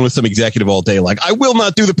on the phone with some executive all day. Like, I will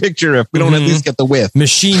not do the picture if we don't at least get the width.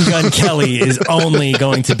 Machine Gun Kelly is only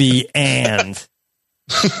going to be and.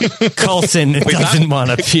 Coulson doesn't want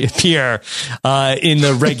to appear in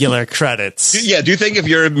the regular credits. Yeah. Do you think if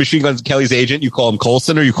you're Machine Gun Kelly's agent, you call him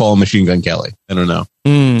Coulson or you call him Machine Gun Kelly? I don't know.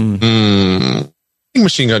 I think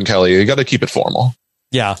Machine Gun Kelly, you got to keep it formal.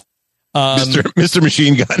 Yeah. Mr.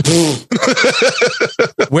 Machine Gun.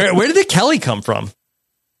 Where did the Kelly come from?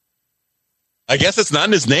 I guess it's not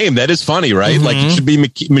in his name. That is funny, right? Like it should be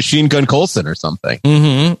Machine Gun Coulson or something.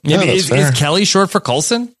 Yeah, is Kelly short for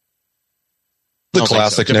Coulson? The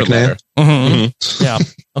classic nickname. Yeah.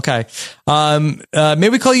 Okay. Maybe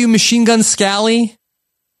we call you Machine Gun Scally.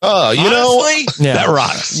 Oh, you know, that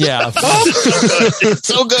rocks. Yeah. It's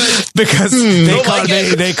so good. Because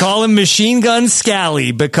they call him Machine Gun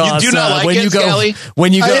Scally because you do not like when it, you go Scally?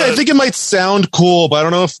 when you go I think it might sound cool, but I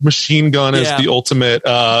don't know if machine gun is the ultimate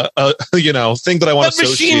thing that I want to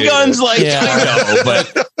associate. Machine guns I know,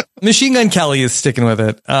 but Machine Gun Kelly is sticking with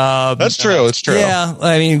it. That's true. It's true. Yeah.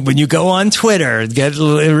 I mean, when you go on Twitter, get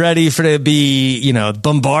ready for to be,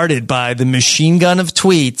 bombarded by the machine gun of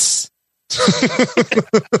tweets.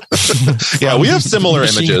 Yeah, we have similar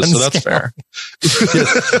images, so that's fair.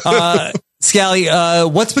 Scally,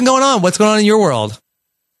 what's been going on? What's going on in your world?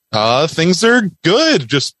 Things are good.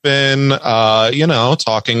 Just been,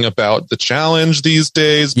 talking about the challenge these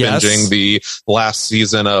days, binging the last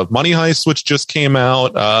season of Money Heist, which just came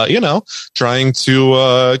out, trying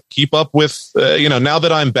to keep up with, now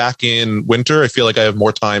that I'm back in winter, I feel like I have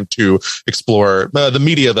more time to explore the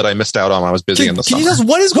media that I missed out on when I was busy in the summer.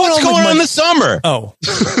 What's going on in the summer? Oh.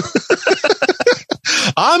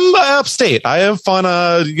 I'm upstate. I have fun.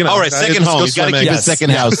 All right, second home. You got to keep a second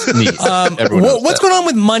house neat. What's going on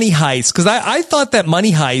with Money Heist? Because I thought that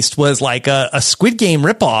Money Heist was like a Squid Game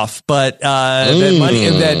ripoff, but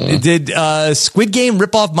did Squid Game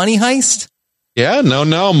rip off Money Heist? Yeah,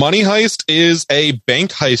 no. Money Heist is a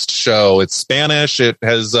bank heist show. It's Spanish. It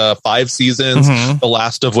has 5 seasons, the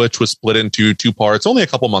last of which was split into 2 parts, only a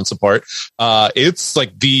couple months apart. It's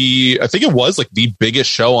like I think it was like the biggest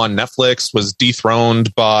show on Netflix, was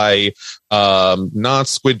dethroned by not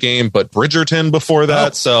Squid Game, but Bridgerton before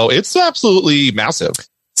that. So it's absolutely massive.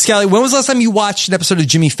 Scally, when was the last time you watched an episode of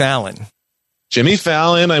Jimmy Fallon? Jimmy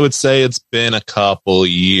Fallon, I would say it's been a couple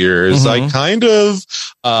years. I kind of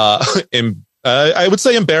I would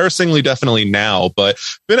say embarrassingly definitely now, but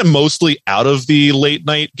been mostly out of the late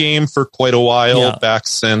night game for quite a while, back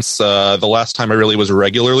since the last time I really was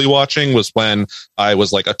regularly watching was when I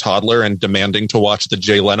was like a toddler and demanding to watch the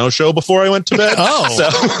Jay Leno show before I went to bed.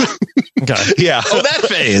 Okay. Yeah. Oh, that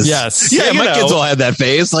phase. Yes. Yeah, my kids all had that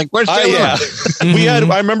phase. Like, where's Jay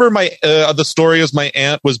Leno? I remember the story is my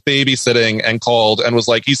aunt was babysitting and called and was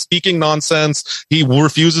like, he's speaking nonsense. He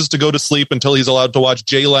refuses to go to sleep until he's allowed to watch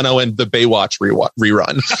Jay Leno and the Baywatch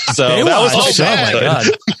rerun. So Baywatch. that was all bad.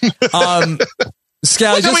 Oh my God.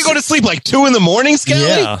 Scally, we go to sleep like 2 a.m,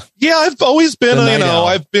 Scally? Yeah, I've always been,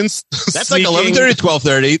 I've been that's like 11:30 to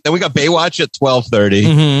 12:30. Then we got Baywatch at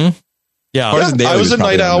 12:30. Yeah, I was a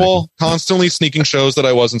night owl, constantly sneaking shows that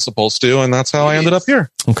I wasn't supposed to, and that's how I ended up here.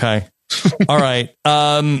 Okay. All right.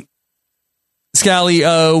 Scally,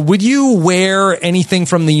 would you wear anything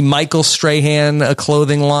from the Michael Strahan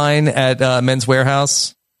clothing line at Men's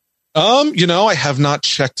Warehouse? I have not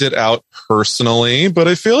checked it out personally, but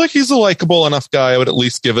I feel like he's a likable enough guy. I would at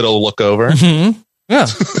least give it a look over. Yeah.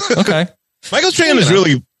 Okay. Michael Strahan is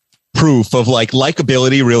really proof of like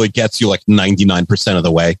likability really gets you like 99% of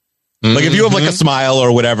the way. Like if you have like a smile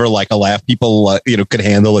or whatever, like a laugh people, could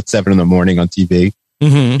handle at 7 a.m. on TV.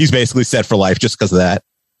 He's basically set for life just because of that.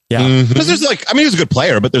 Yeah. Because there's he's a good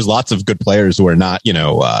player, but there's lots of good players who are not,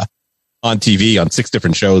 on TV on 6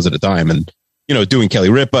 different shows at a time. And, doing Kelly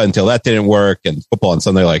Ripa until that didn't work and football on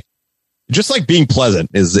Sunday, like just like being pleasant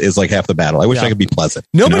is like half the battle. I wish I could be pleasant.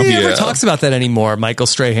 Nobody ever talks about that anymore. Michael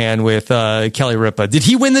Strahan with Kelly Ripa. Did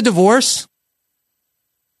he win the divorce?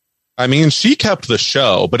 I mean, she kept the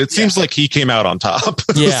show, but it seems like he came out on top.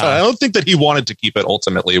 Yeah. So I don't think that he wanted to keep it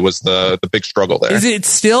ultimately was the big struggle there. Is it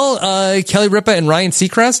still Kelly Ripa and Ryan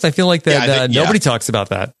Seacrest? I feel like that nobody talks about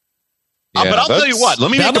that. Yeah, but I'll tell you what. Let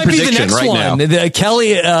me make a prediction right now.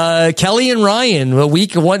 Kelly and Ryan,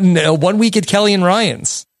 one week at Kelly and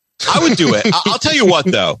Ryan's. I would do it. I'll tell you what,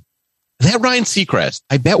 though. That Ryan Seacrest,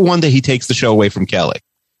 I bet one day he takes the show away from Kelly.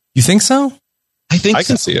 You think so? I think I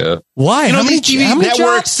can see it. Why? You know, how many these TV jobs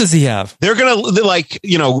networks does he have? They're going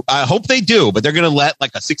to I hope they do, but they're going to let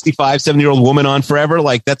like a 65, 70-year-old woman on forever.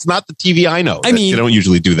 Like that's not the TV I know. I mean, they don't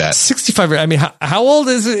usually do that. 65. I mean, how old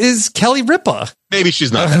is Kelly Ripa? Maybe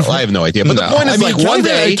she's not that old. I have no idea. But the point is, one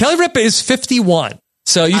day Kelly Ripa is 51.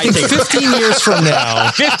 So you think 15 years from now?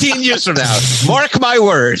 15 years from now, mark my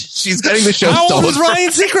word, she's getting the show. How old stolen. is Ryan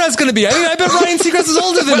Seacrest going to be? I bet Ryan Seacrest is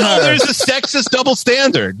older than her. There's a sexist double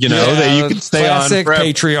standard, that you can stay on classic forever.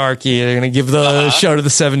 patriarchy. They're going to give the show to the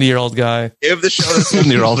 70-year-old guy. Give the show to the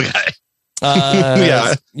 70-year-old guy.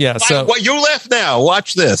 Yeah. So you left now.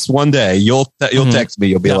 Watch this. One day you'll text me.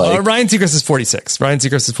 You'll be like, Ryan Seacrest is 46.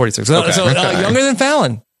 Okay. So younger than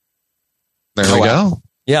Fallon. There we go.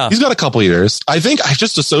 Yeah. He's got a couple years. I think I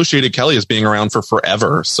just associated Kelly as being around for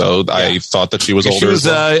forever. So I thought that she was older. She was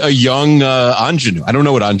a young ingenue. I don't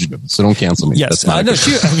know what ingenue is, so don't cancel me. Yes.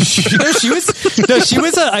 She was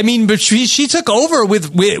but she took over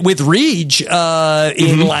with Reej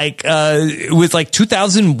in with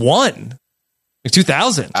 2001.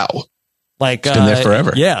 2000. Wow. Like she's been there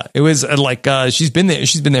forever. Yeah, it was she's been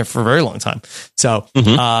there for a very long time. So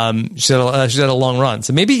she's had a long run.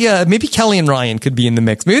 So maybe Kelly and Ryan could be in the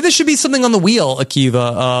mix. Maybe there should be something on the wheel, Akiva,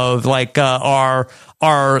 of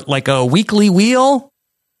our like a weekly wheel.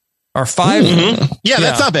 Our 5. Yeah,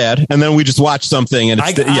 that's not bad. And then we just watch something, and I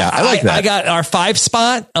like that. I got our 5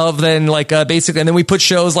 spot of then basically, and then we put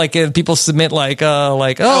shows like people submit you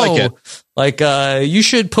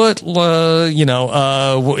should put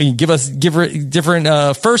give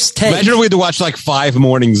different first take. Imagine if we had to watch like 5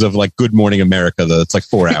 mornings of like Good Morning America. Though it's like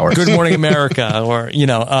 4 hours. Good Morning America, or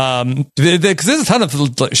because there's a ton of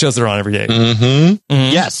shows that are on every day.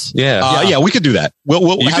 Yes, yeah, we could do that.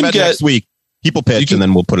 We'll have it next week. People pitch, and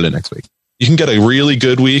then we'll put it in next week. You can get a really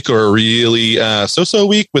good week or a really so-so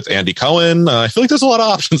week with Andy Cohen. I feel like there's a lot of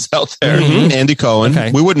options out there. Andy Cohen.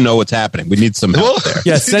 Okay. We wouldn't know what's happening. We need some help there.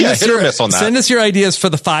 Yeah, send us your ideas for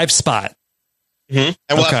the 5 spot. And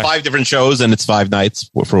we'll have 5 different shows, and it's 5 nights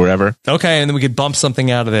for whatever. Okay, and then we could bump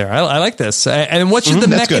something out of there. I like this. And what should the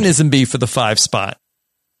mechanism be for the 5 spot?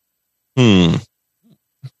 Like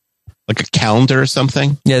a calendar or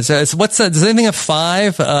something? Yeah, so what's that? Does anything have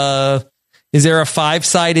 5? Is there a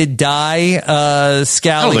 5-sided die,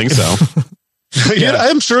 Scally? I don't think so. Yeah,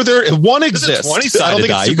 I'm sure one exists. 20-sided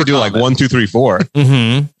die. You could do like 1, 2, 3, 4.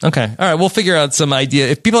 Okay. All right. We'll figure out some idea.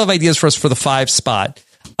 If people have ideas for us for the 5 spot,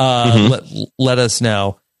 let us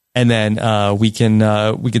know, and then we can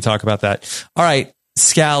talk about that. All right,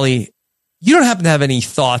 Scally, you don't happen to have any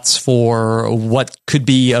thoughts for what could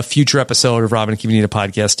be a future episode of Robin and Kiva Need a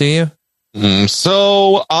Podcast, do you?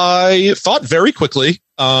 So I thought very quickly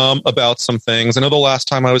about some things. I know the last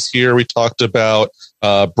time I was here, we talked about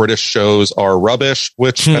British shows are rubbish,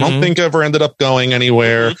 which I don't think ever ended up going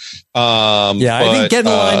anywhere. I think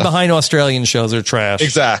getting the line behind Australian shows are trash.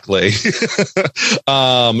 Exactly.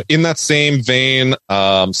 In that same vein,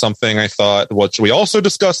 something I thought, what we also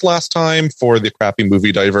discussed last time for the crappy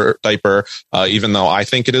movie diaper, even though I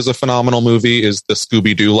think it is a phenomenal movie, is the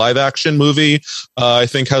Scooby-Doo live action movie. I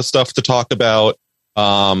think has stuff to talk about.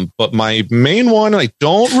 But my main one, I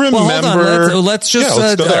don't remember. Well, hold on. Let's just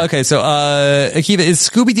go there. okay. So, Akiva, is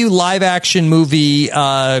Scooby-Doo live action movie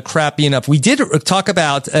crappy enough? We did talk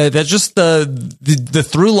about that. Just the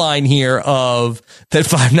through line here of that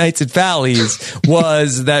Five Nights at Fally's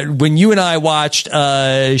was that when you and I watched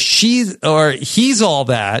He's All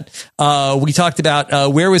That, we talked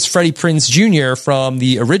about where was Freddie Prinze Jr. from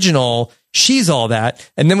the original She's All That.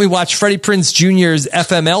 And then we watched Freddie Prinze Jr.'s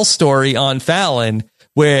FML story on Fallon,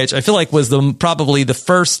 which I feel like was probably the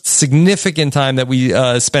first significant time that we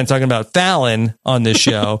spent talking about Fallon on this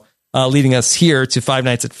show, leading us here to Five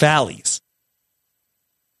Nights at Fally's.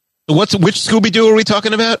 Which Scooby-Doo are we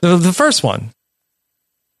talking about? The first one.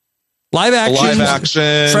 Live action.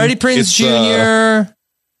 Freddie Prinze Jr.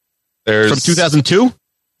 There's from 2002?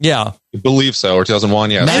 Yeah. I believe so, or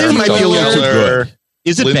 2001, yeah. That might be a little too good.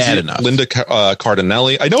 Is it bad enough? Linda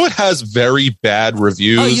Cardinelli. I know it has very bad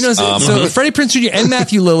reviews. Oh, so Freddie Prinze Jr. and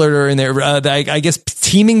Matthew Lillard are in there, I guess,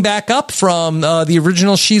 teaming back up from the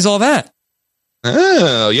original She's All That.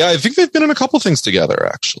 Oh, yeah. I think they've been in a couple things together,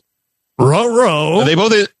 actually. Are they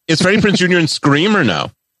both? Is Freddie Prinze Jr. in Scream or no?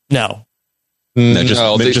 No.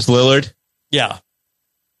 Just Lillard? Yeah.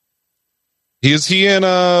 Is he in I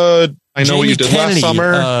Know Jamie What You Did Kennedy, Last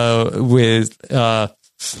Summer? With I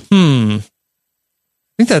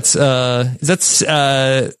think that's is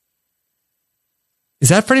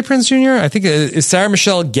that Freddie Prinze Jr.? I think is Sarah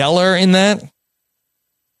Michelle Gellar in that?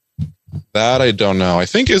 That I don't know. I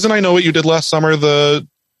think isn't I Know What You Did Last Summer the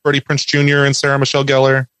Freddie Prinze Jr. and Sarah Michelle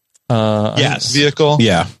Gellar yes vehicle?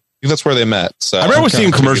 Yeah. that's where they met. So I remember seeing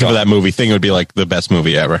a commercial for that movie, thinking it would be like the best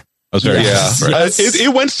movie ever. I was very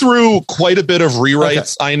It went through quite a bit of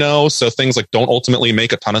rewrites, I know. So things like don't ultimately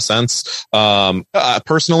make a ton of sense.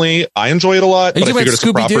 Personally, I enjoy it a lot. Are you talking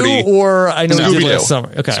about Scooby-Doo or I know you did last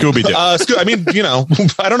summer? Okay. Scooby-Doo. I mean, you know,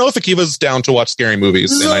 I don't know if Akiva's down to watch scary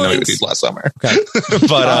movies, and I know he did last summer. Okay.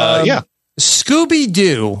 But yeah.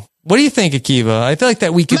 Scooby-Doo. What do you think, Akiva? I feel like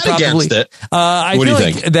that we could Not probably... against it. I What do feel you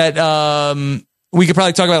like think? that we could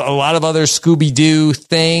probably talk about a lot of other Scooby-Doo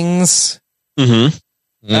things. Mm-hmm.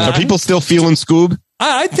 Are people still feeling Scoob?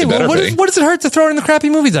 I think, what does it hurt to throw it in the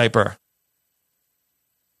crappy movie diaper?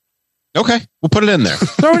 Okay, we'll put it in there.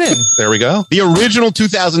 Throw it in. There we go. The original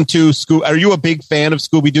 2002 Scoob. Are you a big fan of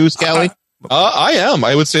Scooby-Doo, Scally? I am.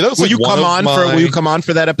 I would say that was Will like you one come of on my... for? Will you come on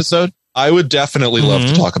for that episode? I would definitely love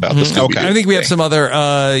to talk about this. Okay. I think we have some other,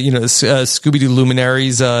 Scooby-Doo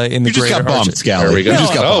luminaries in the You just greater got bumped, Scally. There we go. You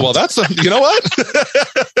just got bumped. Well, that's you know what?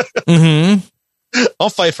 Mm-hmm. I'll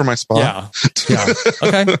fight for my spot. Yeah.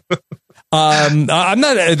 Okay. I'm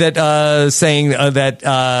not saying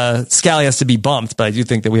that Scally has to be bumped, but I do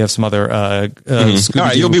think that we have some other Scooby-Doo. All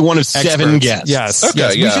right, you'll be one of 7 guests. Yes. Okay,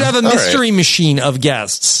 yes. We yeah. should have a All mystery machine of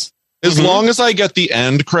guests. As long as I get the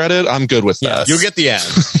end credit, I'm good with that. You'll get the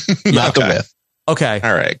end, not the myth. Okay.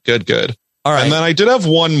 All right. Good. All right. And then I did have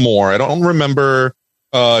one more. I don't remember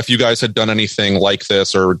if you guys had done anything like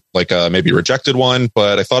this or like maybe rejected one,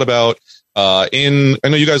 but I thought about I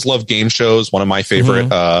know you guys love game shows. One of my favorite,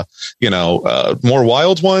 more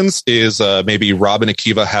wild ones is maybe Rob and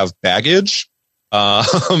Akiva Have Baggage.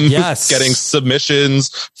 Yes. Getting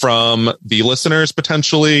submissions from the listeners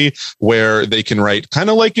potentially where they can write kind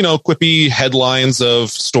of like, quippy headlines of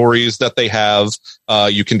stories that they have.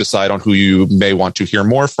 You can decide on who you may want to hear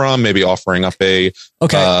more from, maybe offering up a,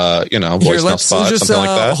 voicemail spot, just, something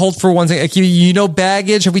like that. Hold for one second. Akiva,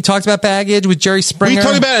 Baggage? Have we talked about Baggage with Jerry Springer? We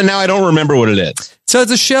talked about it now. I don't remember what it is. So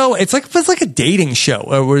it's a show. It's like a dating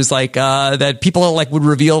show. It was like that people would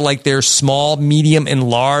reveal like their small, medium, and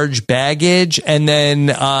large baggage, and then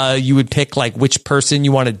you would pick like which person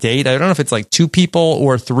you want to date. I don't know if it's like 2 people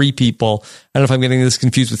or 3 people. I don't know if I'm getting this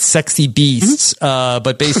confused with Sexy Beasts,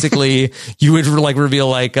 but basically you would like reveal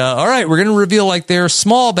like, all right, we're gonna reveal like their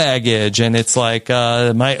small baggage, and it's like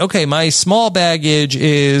my small baggage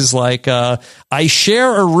is like I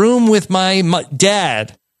share a room with my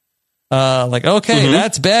dad.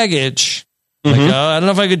 That's baggage. Like, I don't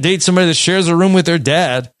know if I could date somebody that shares a room with their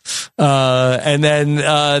dad. And then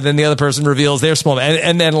the other person reveals their small,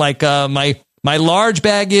 and then like, my large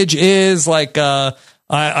baggage is like,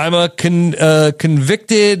 I'm a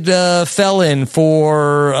convicted, felon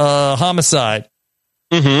for, homicide.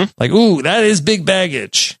 Like, ooh, that is big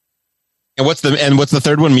baggage. And what's the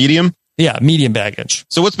third one? Medium? Yeah, medium baggage.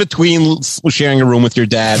 So what's between sharing a room with your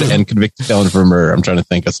dad and convicted felon for murder? I'm trying to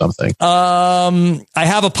think of something. I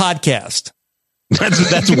have a podcast.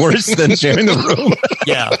 That's worse than sharing a room.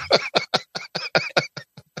 Yeah.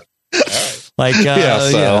 Like,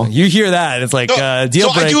 you hear that. It's like,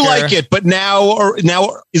 deal breaker. I do like it, but now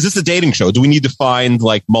is this a dating show? Do we need to find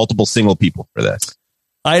like multiple single people for this?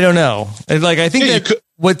 I don't know. Like, I think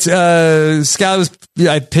what Scott was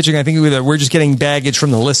pitching, I think we're just getting baggage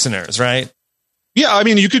from the listeners, right? Yeah, I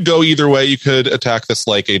mean, you could go either way. You could attack this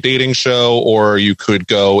like a dating show, or you could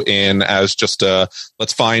go in as just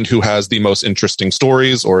let's find who has the most interesting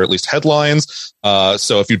stories, or at least headlines.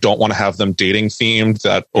 So if you don't want to have them dating themed,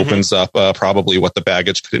 that opens up probably what the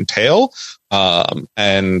baggage could entail.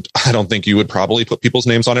 And I don't think you would probably put people's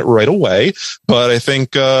names on it right away, but I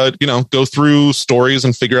think, go through stories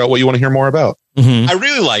and figure out what you want to hear more about. I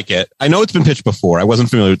really like it. I know it's been pitched before. I wasn't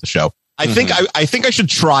familiar with the show. I think I should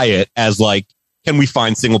try it as like, can we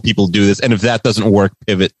find single people to do this? And if that doesn't work,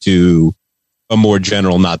 pivot to a more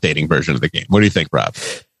general, not dating version of the game. What do you think, Rob?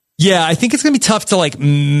 Yeah, I think it's going to be tough to like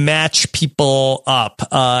match people up.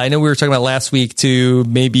 I know we were talking about last week to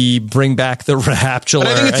maybe bring back the Rapture. But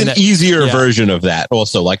I think it's an easier version of that.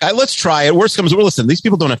 Also, like, let's try it. Worst comes to worst, listen, these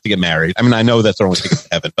people don't have to get married. I mean, I know that's their only ticket to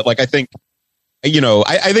heaven, but like, I think, I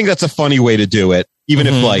think that's a funny way to do it. Even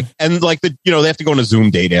if like, and like they have to go on a Zoom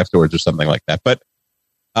date afterwards or something like that. But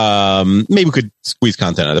maybe we could squeeze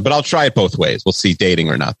content out of it. But I'll try it both ways. We'll see dating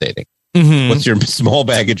or not dating. What's your small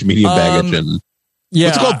baggage, medium baggage, and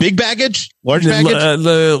what's it called? Big baggage, large baggage,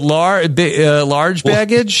 large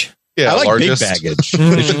baggage. Yeah, I like largest. big baggage.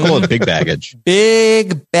 They should call it big baggage.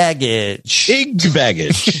 Big baggage. Big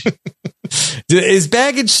baggage. Is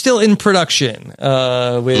baggage still in production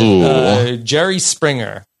with Jerry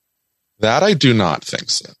Springer? That I do not think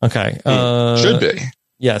so. Okay, should be.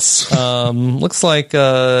 Yes. Looks like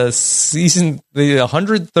season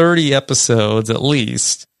 130 episodes at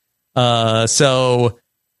least. So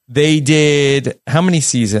they did how many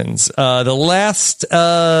seasons? The last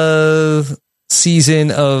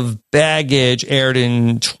season of Baggage aired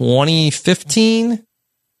in 2015.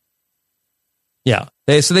 Yeah.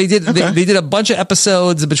 They did they did a bunch of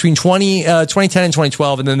episodes between 2010 and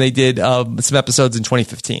 2012, and then they did some episodes in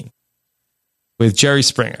 2015 with Jerry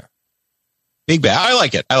Springer. Big bad. I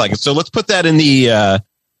like it. So let's put that in the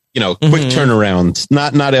quick turnaround.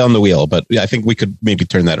 Not on the wheel, but I think we could maybe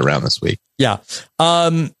turn that around this week. Yeah.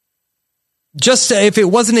 Just if it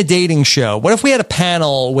wasn't a dating show, what if we had a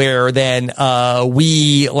panel where then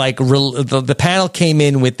we the panel came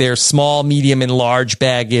in with their small, medium, and large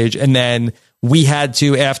baggage, and then we had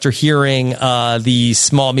to, after hearing the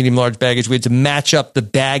small, medium, large baggage, we had to match up the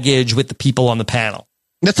baggage with the people on the panel.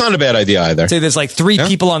 That's not a bad idea either. So there's like three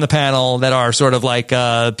people on the panel that are sort of like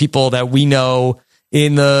people that we know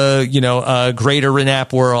in the greater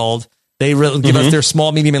Renap world. They give us their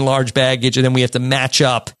small, medium, and large baggage, and then we have to match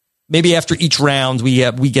up. Maybe after each round,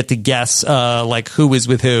 we get to guess like who is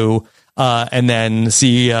with who, and then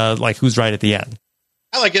see like who's right at the end.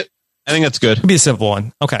 I like it. I think that's good. It'd be a simple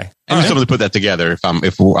one. Okay. I need someone to put that together if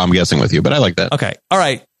I'm guessing with you, but I like that. Okay. All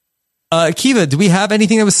right. Kiva, do we have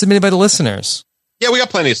anything that was submitted by the listeners? Yeah, we got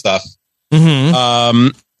plenty of stuff. Mm-hmm.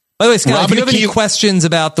 By the way, Scott, if you have any questions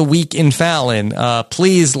about the week in Fallon,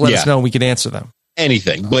 please let us know. We can answer them.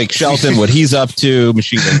 Anything. Blake Shelton, what he's up to,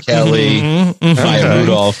 Machine Gun Kelly, Maya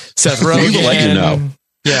Rudolph, Seth Rogen. We'll let you know.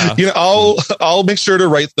 Yeah, I'll make sure to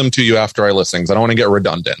write them to you after I listen. I don't want to get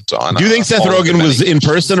redundant on. Do you think Seth Rogen was in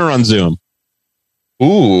person or on Zoom?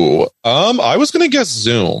 Ooh, I was going to guess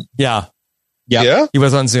Zoom. Yeah, he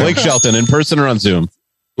was on Zoom. Blake Shelton, in person or on Zoom?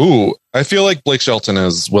 Ooh, I feel like Blake Shelton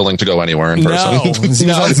is willing to go anywhere in person.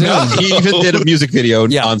 No, he even did a music video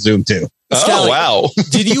on Zoom too. Scally, wow!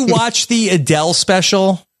 Did you watch the Adele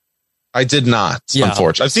special? I did not.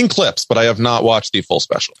 Unfortunately, I've seen clips, but I have not watched the full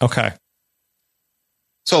special. Okay.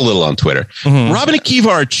 So a little on Twitter. Robin and Kiva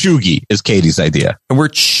are chuggy is Katie's idea. And we're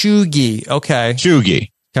chuggy. Okay.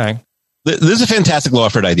 Chuggy. Okay. This is a fantastic Law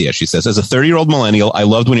Offered idea, she says. As a 30-year-old millennial, I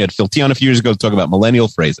loved when you had Phil T on a few years ago to talk about millennial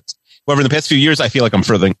phrases. However, in the past few years, I feel like I'm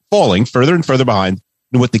falling further and further behind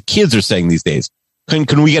in what the kids are saying these days.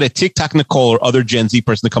 Can we get a TikTok Nicole or other Gen Z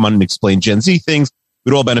person to come on and explain Gen Z things?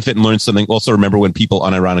 We'd all benefit and learn something. Also, remember when people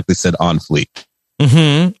unironically said on fleek.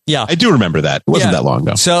 Mm-hmm. Yeah, I do remember that. It wasn't that long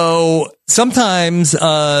ago. So sometimes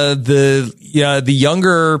the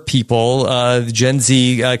younger people, Gen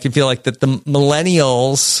Z, can feel like that the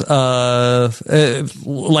millennials,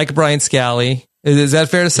 like Brian Scally. Is that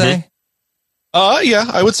fair to say? Yeah,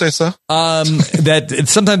 I would say so. That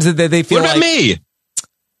sometimes they feel what about like me?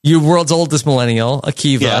 You world's oldest millennial,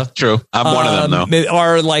 Akiva. Yeah, true. I'm one of them, though.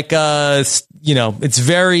 Are like, it's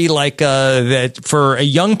very like that for a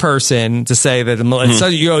young person to say that so,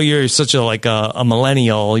 you're such a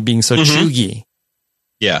millennial, being so chuggy.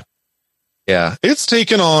 Yeah. Yeah, it's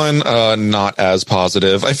taken on not as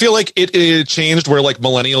positive. I feel like it changed where like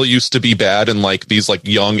millennial used to be bad and like these like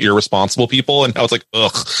young irresponsible people, and now it's like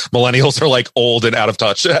millennials are like old and out of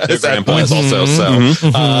touch as grandpas also. So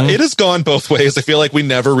it has gone both ways. I feel like we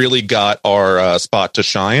never really got our spot to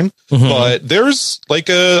shine, but there's like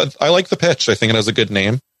I like the pitch. I think it has a good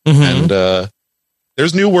name, and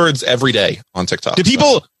there's new words every day on TikTok. Do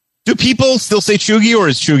people still say chuggy, or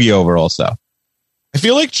is chuggy over also? I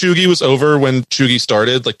feel like chuggy was over when chuggy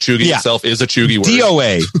started. Like chuggy itself is a chuggy word.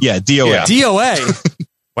 DOA. Yeah, DOA. Yeah. DOA.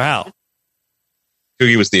 Wow.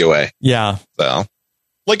 Chuggy was DOA. Yeah. So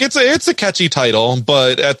like it's a catchy title,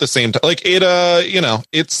 but at the same time, like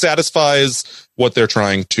it satisfies what they're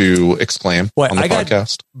trying to exclaim on the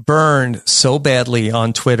podcast. Got burned so badly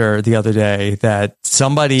on Twitter the other day that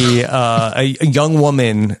somebody, a young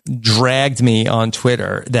woman dragged me on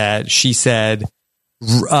Twitter that she said,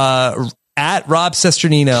 at Rob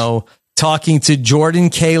Sesternino talking to Jordan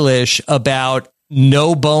Kalish about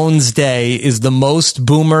No Bones Day is the most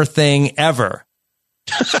boomer thing ever.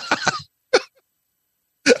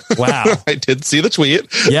 Wow. I did see the tweet.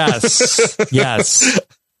 Yes.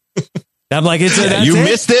 I'm like, you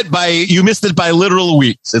missed it by literal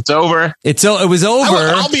weeks. It's over. It was over.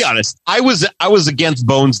 I'll be honest. I was against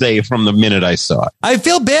Bones Day from the minute I saw it. I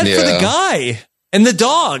feel bad for the guy and the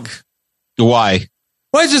dog. Why?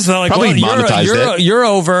 Well, it's just like, you're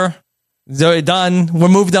over. Done. We're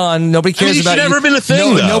moved on. Nobody cares about you. It's never been a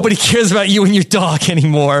thing, though. Nobody cares about you and your dog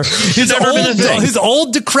anymore. His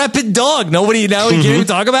old decrepit dog. Nobody now can't even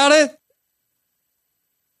talk about it.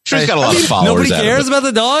 Sure, he's got a lot of followers. Nobody cares about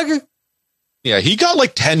the dog. Yeah, he got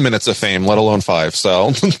like 10 minutes of fame, let alone 5.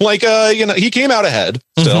 So, like, he came out ahead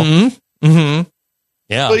still.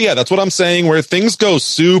 Yeah. But yeah, that's what I'm saying, where things go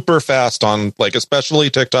super fast on, like, especially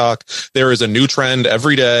TikTok. There is a new trend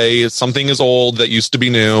every day. Something is old that used to be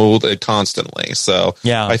new constantly. So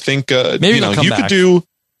yeah, I think, maybe you know, you could do,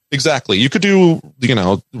 exactly. You could do, you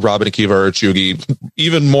know, Rob and Akiva or Chugi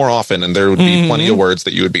even more often, and there would be plenty of words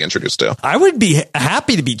that you would be introduced to. I would be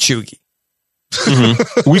happy to be Chugi.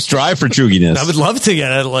 We strive for Chuginess. I would love to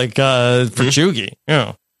get it, like, for Chugi.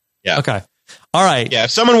 Yeah. Yeah. Okay. All right. Yeah.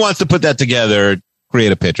 If someone wants to put that together,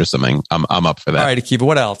 create a pitch or something, I'm up for that. All right, Akiva,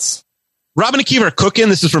 what else? Rob and Akiva are cooking.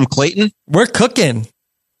 This is from Clayton. We're cooking.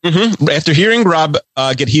 After hearing Rob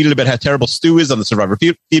get heated about how terrible Stu is on the Survivor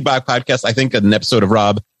Feedback podcast, I think an episode of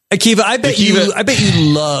Rob. Akiva, I bet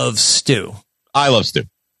you love Stu. I love Stu.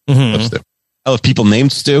 Love Stu. I love people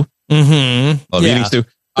named Stu. Love eating Stu.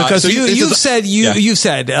 Because you've said, you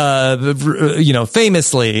know,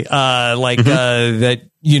 famously, that,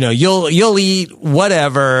 you know, you'll eat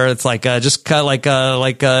whatever. It's like, just kind of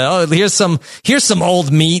like, oh, here's some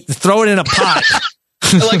old meat, throw it in a pot.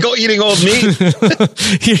 I like eating old meat.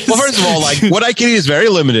 Well, first of all, like, what I can eat is very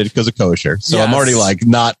limited because of kosher. So I'm already like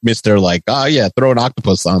not Mr. like, oh yeah, throw an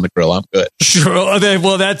octopus on the grill. I'm good. Sure.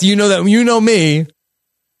 Well, that's, you know me.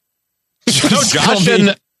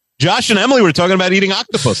 No, Josh and Emily were talking about eating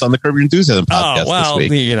octopus on the Curb Your Enthusiasm podcast this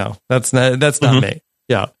week. You know, that's not me.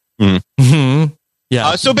 Yeah.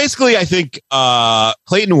 Yeah. So basically, I think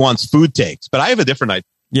Clayton wants food takes, but I have a different idea.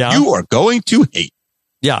 Yeah. You are going to hate.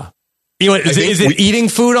 Yeah. Is it eating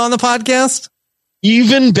food on the podcast?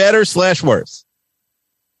 Even better / worse.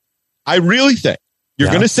 I really think you're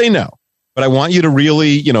going to say no, but I want you to really,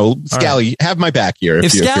 you know, Scally, have my back here.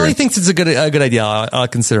 If Scally thinks it's a good idea, I'll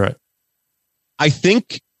consider it. I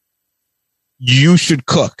think you should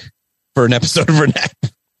cook for an episode of Renee.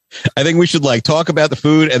 I think we should like talk about the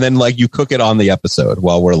food and then like you cook it on the episode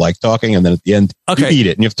while we're like talking, and then at the end you eat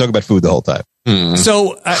it and you have to talk about food the whole time.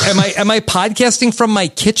 So am I podcasting from my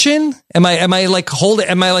kitchen? Am I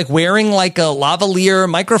like wearing like a lavalier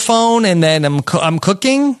microphone and then I'm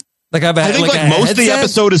cooking? Like I think like most of the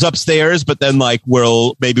episode is upstairs, but then like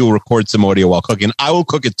we'll record some audio while cooking. I will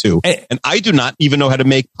cook it too, and I do not even know how to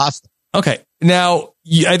make pasta. Okay. Now,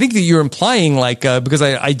 I think that you're implying like, because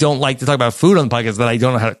I don't like to talk about food on the podcast, that I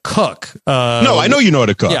don't know how to cook. No, I know you know how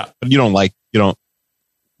to cook. Yeah. But you don't.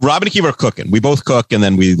 Rob and Akiva are cooking. We both cook, and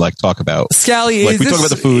then we like talk about. Scally, we talk about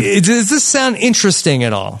the food. Does this sound interesting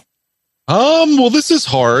at all? Well, this is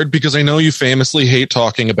hard because I know you famously hate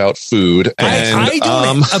talking about food. And I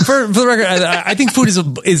don't. For the record, I think food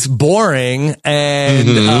is boring, and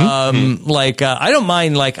I don't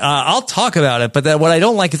mind. Like I'll talk about it, but what I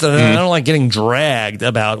don't like is that I don't like getting dragged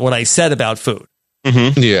about what I said about food.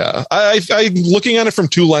 Yeah, I looking at it from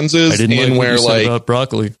two lenses. I didn't in like where what you said like about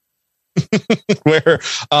broccoli. where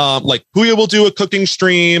like Puya will do a cooking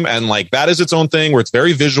stream, and like that is its own thing where it's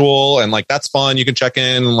very visual and like that's fun. You can check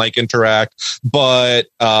in and like interact, but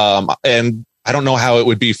and I don't know how it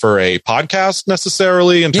would be for a podcast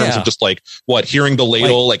necessarally in terms of just like hearing the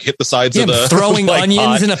ladle like hit the sides of the throwing like,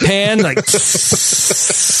 onions pot. in a pan like.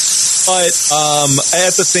 But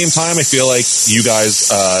at the same time, I feel like you guys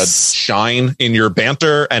shine in your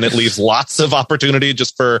banter, and it leaves lots of opportunity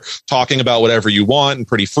just for talking about whatever you want and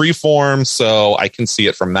pretty free form. So I can see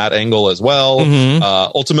it from that angle as well.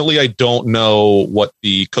 Ultimately, I don't know what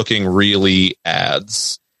the cooking really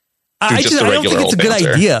adds. I don't think it's a good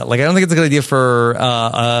idea. Like, I don't think it's a good idea for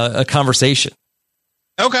a conversation.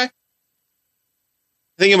 Okay. I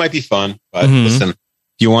think it might be fun, but listen.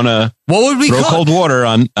 You want to throw cold water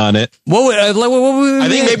on it? What would I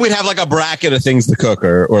think maybe we'd have like a bracket of things to cook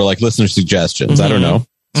or like listener suggestions. I don't know.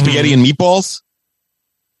 Spaghetti and meatballs.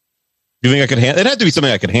 Do you think I could handle? It had to be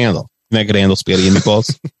something I could handle. You think I could handle spaghetti and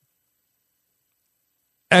meatballs?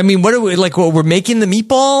 I mean, what are we like? What we're making the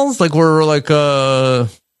meatballs? Like we're like I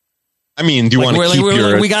mean, do you want to keep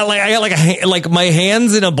your? We got like I got like my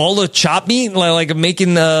hands in a bowl of chopped meat, like making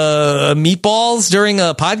meatballs during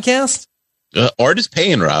a podcast. Art is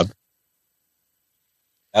paying, Rob.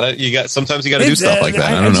 Sometimes you got to do stuff like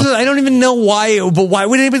that. I don't know. I don't even know why, but why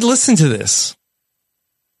would anybody listen to this?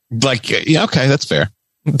 Like, yeah, okay, that's fair.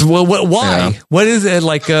 Well, why? Yeah. What is it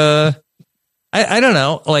like? I don't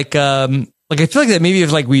know. Like I feel like that maybe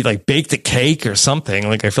if like we like baked a cake or something.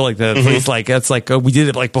 Like I feel like that it's like that's like we did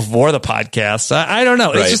it like before the podcast. I don't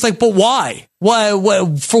know. It's just like, but why? Why?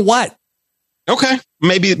 For what? Okay.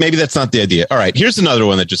 Maybe that's not the idea. All right. Here's another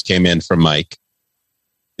one that just came in from Mike.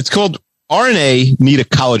 It's called RNA Need a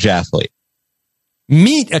College Athlete.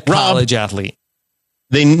 Meet a college athlete.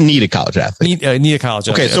 They need a college athlete. Need a college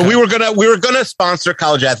athlete. Okay. So we were gonna sponsor a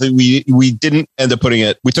college athlete. We didn't end up putting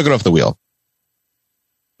it. We took it off the wheel.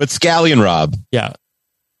 But Scally and Rob,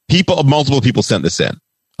 multiple people sent this in.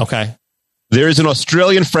 Okay. There is an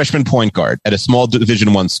Australian freshman point guard at a small Division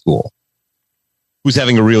I school who's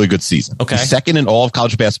having a really good season. Okay. He's second in all of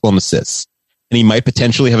college basketball in assists, and he might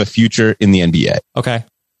potentially have a future in the NBA. Okay.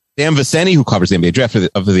 Dan Viceni, who covers the NBA draft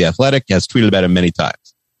of the Athletic, has tweeted about him many times.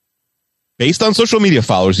 Based on social media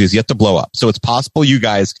followers, he has yet to blow up. So it's possible you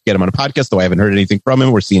guys could get him on a podcast, though I haven't heard anything from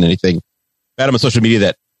him or seen anything about him on social media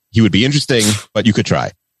that he would be interesting, but you could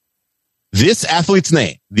try. This athlete's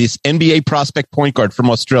name, this NBA prospect point guard from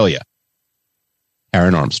Australia,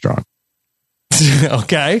 Taran Armstrong.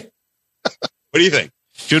 Okay. What do you think?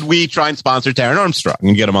 Should we try and sponsor Taran Armstrong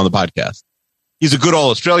and get him on the podcast? He's a good old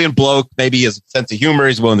Australian bloke. Maybe he has a sense of humor.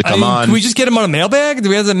 He's willing to come on. Can we just get him on a mailbag? Do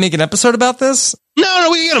we have to make an episode about this? No,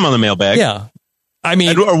 we can get him on the mailbag. Yeah. I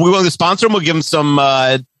mean, are we willing to sponsor him? We'll give him some.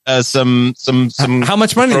 How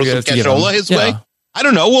much money do you have to give him? His way. I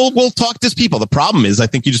don't know. We'll talk to his people. The problem is, I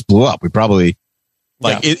think he just blew up. We probably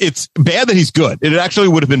it's bad that he's good. It actually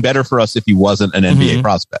would have been better for us if he wasn't an NBA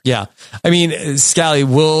prospect. Yeah. I mean, Scally,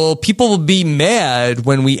 will people be mad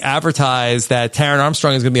when we advertise that Taran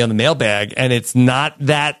Armstrong is going to be on the mailbag and it's not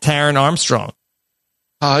that Taran Armstrong?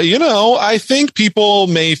 I think people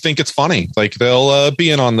may think it's funny. Like they'll be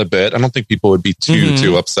in on the bit. I don't think people would be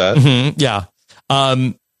too upset. Yeah.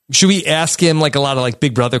 Should we ask him like a lot of like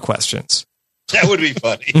Big Brother questions? That would be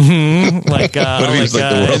funny. And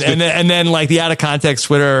then like the out of context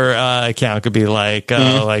Twitter account could be like,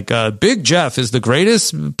 Big Jeff is the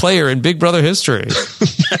greatest player in Big Brother history.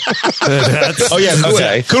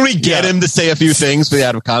 Okay. Could we get him to say a few things for the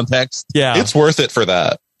out of context? Yeah. It's worth it for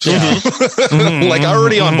that. Yeah. Like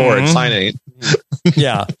already on board. Sign 8.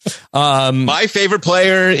 Yeah. My favorite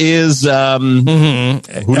player is, who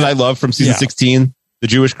did I love from season 16? The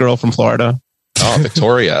Jewish girl from Florida. Oh,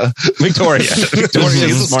 Victoria. Victoria is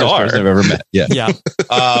the smartest person I've ever met. Yeah. Yeah.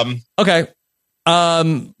 Okay.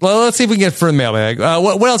 Well, let's see if we can get for the mailbag.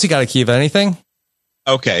 What else you got, Akiva? Anything?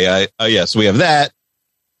 Okay. So we have that.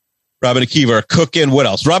 Robin and Akiva are cooking. What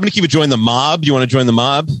else? Robin and Akiva joined the mob. Do you want to join the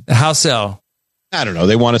mob? How so? I don't know.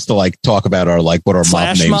 They want us to like talk about our like what our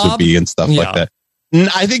Flash mob names mob? would be and stuff like that.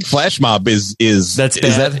 I think Flash Mob is that's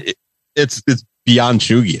bad. It's beyond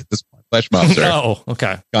chuggy at this point. Flash Mobs are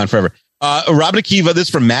okay. Gone forever. Robin and Akiva, this is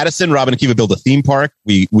from Madison. Robin and Akiva build a theme park.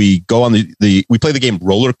 We go on we play the game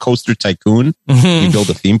Roller Coaster Tycoon. We build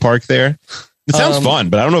a theme park there. It sounds fun,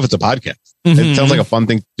 but I don't know if it's a podcast. It sounds like a fun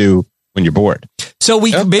thing to do when you're bored. So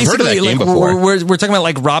we basically like we're talking about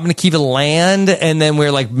like Robin and Akiva Land, and then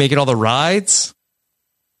we're like making all the rides.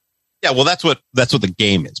 Yeah, well, that's what the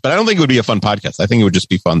game is. But I don't think it would be a fun podcast. I think it would just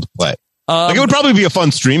be fun to play. Like it would probably be a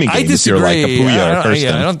fun streaming game. I disagree. If you're like a Puya or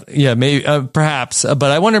Kirsten. Maybe perhaps, but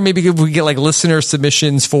I wonder maybe if we get like listener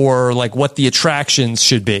submissions for like what the attractions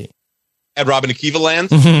should be at Robin and Akiva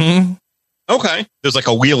Land. Okay, there's like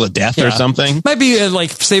a Wheel of Death or something. Might be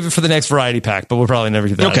like save it for the next variety pack, but we'll probably never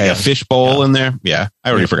get that. Okay, again. a fishbowl in there. Yeah, I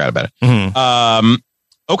already forgot about it.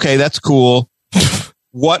 Okay, that's cool.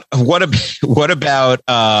 What about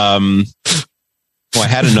I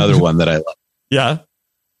had another one that I loved. Yeah.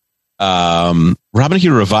 Robin and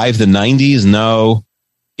Akiva revive the 90s? No.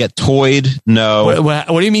 Get toyed? No. What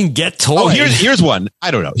do you mean get toyed? Oh, here's one.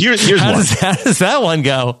 I don't know. Here's one. How does that one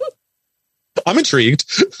go? I'm intrigued.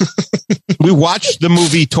 We watched the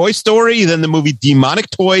movie Toy Story, then the movie Demonic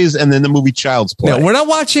Toys, and then the movie Child's Play. No, we're not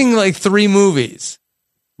watching like 3 movies.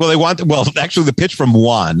 Well, actually the pitch from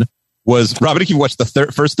Juan was Robin and Akiva watched the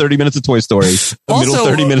first 30 minutes of Toy Story, middle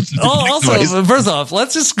 30 minutes of Demonic Toys. First off,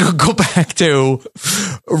 let's just go back to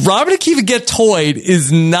Robin and Akiva Get Toyed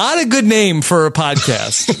is not a good name for a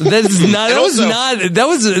podcast. That's not.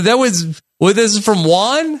 That was. Well, this is from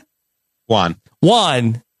Juan.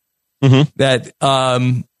 Juan. That.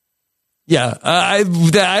 Yeah. I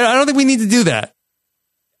don't think we need to do that.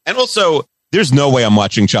 And also, there's no way I'm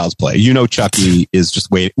watching Child's Play. You know, Chucky is just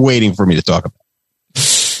waiting for me to talk about it.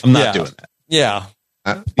 I'm not doing that. Yeah.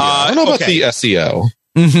 I don't know about the SEO.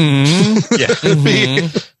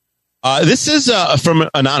 This is from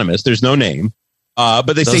Anonymous. There's no name.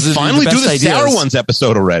 But they say finally do the Sour Ones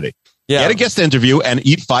episode already. Yeah. Get a guest interview and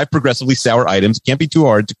eat 5 progressively sour items. Can't be too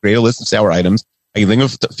hard to create a list of sour items. I can think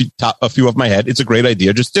of a few off my head. It's a great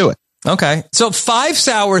idea. Just do it. Okay. So 5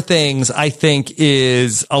 sour things, I think,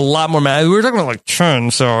 is a lot more. We were talking about like 10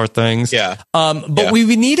 sour things. Yeah. But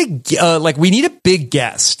we need we need a big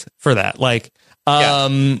guest for that. Like, that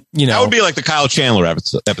would be like the Kyle Chandler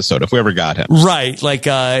episode if we ever got him. Right. Like,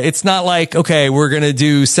 it's not like, okay, we're going to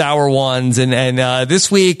do sour ones. And this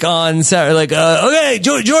week on sour, like, okay,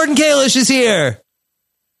 Jordan Kalish is here.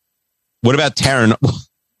 What about Taran?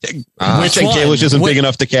 Which Kalish isn't big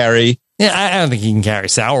enough to carry. Yeah, I don't think he can carry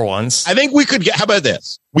sour ones. I think we could get. How about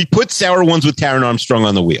this? We put sour ones with Taron Armstrong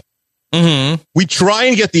on the wheel. Mm-hmm. We try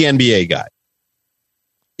and get the NBA guy.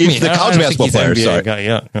 If the college basketball player,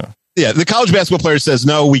 yeah, the college basketball player says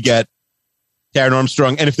no, we get Taron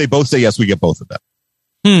Armstrong, and if they both say yes, we get both of them.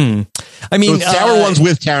 I mean, so sour ones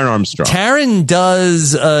with Taron Armstrong. Taron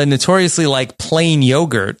does notoriously like plain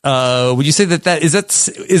yogurt. Would you say that is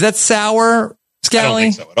that sour, Scally? I don't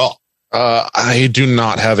think so at all. I do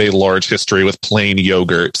not have a large history with plain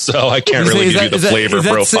yogurt, so I can't really give you the flavor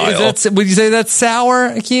profile. Would you say that's sour,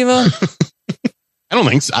 Akiva? I don't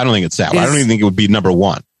think so. I don't think it's sour. I don't even think it would be number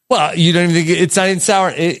one. Well, you don't even think it's not even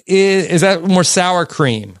sour. Is that more sour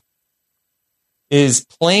cream? Is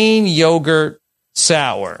plain yogurt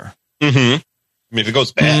sour? Mm-hmm. I mean, if it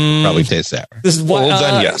goes bad, probably tastes sour. This is what,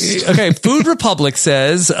 then yes. Okay, Food Republic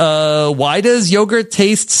says, why does yogurt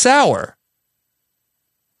taste sour?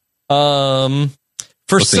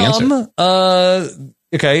 For some,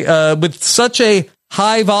 with such a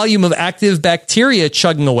high volume of active bacteria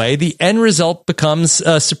chugging away, the end result becomes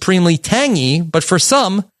supremely tangy. But for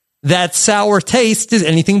some, that sour taste is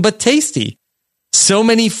anything but tasty. So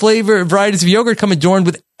many flavor varieties of yogurt come adorned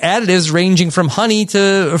with additives ranging from honey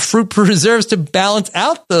to fruit preserves to balance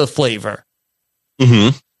out the flavor.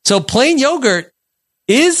 Mm-hmm. So plain yogurt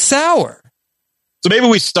is sour. So maybe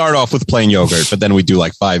we start off with plain yogurt, but then we do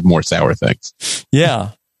like 5 more sour things.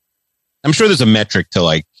 Yeah. I'm sure there's a metric to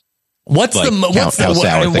like what's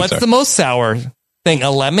the most sour thing?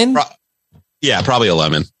 A lemon? Yeah, probably a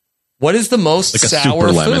lemon. What is the most like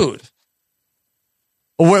sour food?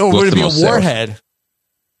 Or would it be a warhead? Sour?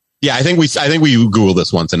 Yeah, I think we Googled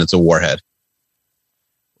this once and it's a warhead.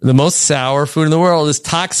 The most sour food in the world is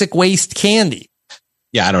toxic waste candy.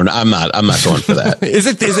 Yeah, I don't know. I'm not going for that.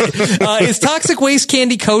 Is toxic waste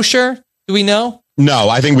candy kosher? Do we know? No,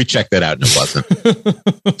 I think we checked that out and it wasn't.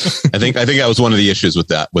 I think that was one of the issues with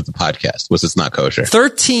the podcast was it's not kosher.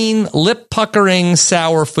 13 lip puckering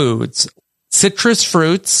sour foods. Citrus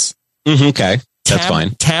fruits. Okay. That's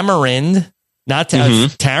fine. Tamarind. Not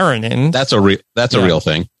taronin. That's a real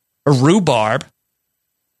thing. A rhubarb.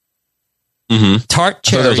 Mm-hmm. Tart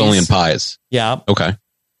cherries. I thought that was only in pies. Yeah. Okay.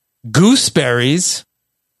 Gooseberries.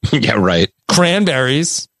 Yeah, right.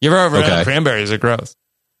 Cranberries. You ever had cranberries are gross.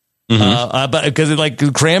 Mm-hmm. But because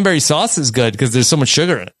like cranberry sauce is good because there's so much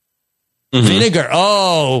sugar in it. Mm-hmm. Vinegar.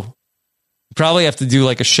 Oh, you probably have to do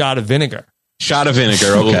like a shot of vinegar. Shot of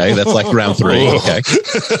vinegar. Okay. That's like round 3. Okay.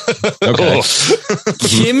 Okay.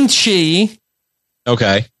 Kimchi.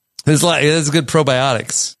 Okay. There's good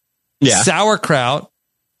probiotics. Yeah. Sauerkraut.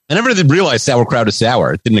 I never did realize sauerkraut is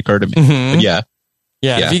sour. It didn't occur to me. Mm-hmm. But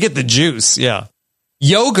yeah. If you get the juice, yeah.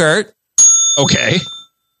 Yogurt. Okay.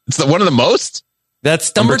 It's one of the most?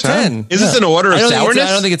 That's number 10. Is this an order of sourness?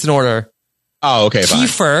 I don't think it's an order. Oh, okay.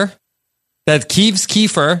 Kefir. That Keeves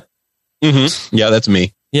kefir. Mm-hmm. Yeah, that's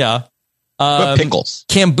me. Yeah. What pickles?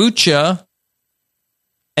 Kombucha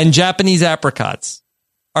and Japanese apricots.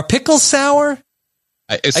 Are pickles sour?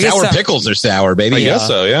 Sour pickles are sour, baby. I guess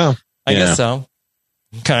so, yeah. I guess so.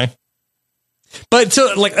 Okay. But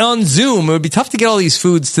so like on Zoom, it would be tough to get all these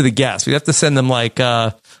foods to the guests. We'd have to send them like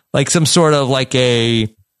some sort of like a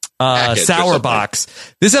sour box.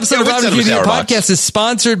 This episode of Robin Media Podcast is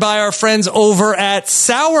sponsored by our friends over at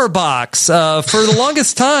Sour Box. For the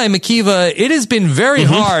longest time, Akiva, it has been very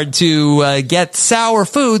hard to get sour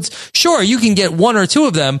foods. Sure, you can get 1 or 2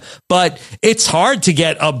 of them, but it's hard to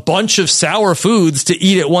get a bunch of sour foods to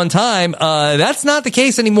eat at one time. That's not the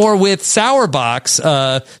case anymore with Sour Box.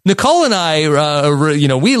 Nicole and I,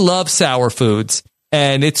 we love sour foods,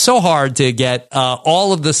 and it's so hard to get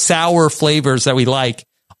all of the sour flavors that we like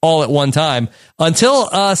all at one time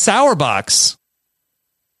until Sour Box.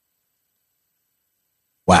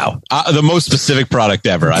 Wow. The most specific product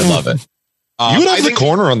ever. I love it. You would have the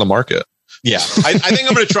corner on the market. Yeah. I think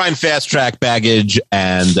I'm going to try and fast track baggage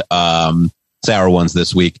and sour ones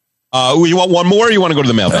this week. You want one more or you want to go to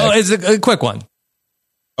the mailbag? Oh, it's a quick one.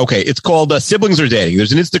 Okay. It's called Siblings Are Dating.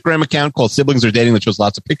 There's an Instagram account called Siblings Are Dating that shows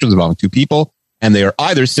lots of pictures involving 2 people, and they are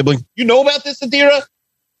either siblings. You know about this, Adira?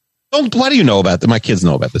 Why do you know about this? My kids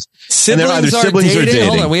know about this. Siblings are dating.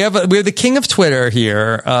 Hold on. We have the king of Twitter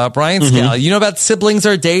here, Brian Scally. You know about Siblings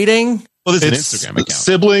Are Dating? Well, this is an Instagram account.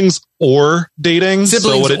 Siblings or dating.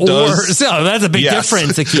 Siblings so what it does. So that's a big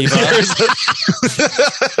difference, Akiva.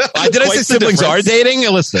 Did I say siblings are dating?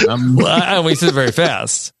 Listen, we said it very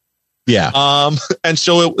fast. Yeah. And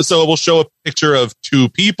so it will show a picture of 2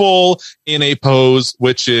 people in a pose,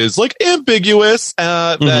 which is like ambiguous,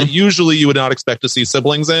 that usually you would not expect to see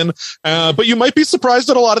siblings in. But you might be surprised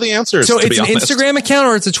at a lot of the answers. So it's an Instagram account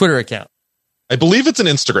or it's a Twitter account? I believe it's an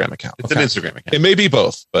Instagram account. It's an Instagram account. It may be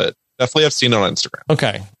both, but Definitely have seen it on Instagram.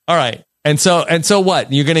 Okay. All right. And so what?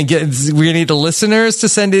 We're going to need the listeners to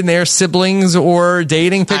send in their siblings or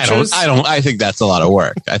dating pictures? I think that's a lot of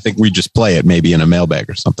work. I think we just play it maybe in a mailbag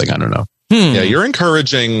or something. I don't know. Yeah, you're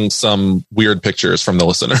encouraging some weird pictures from the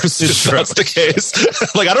listeners. If that's the case.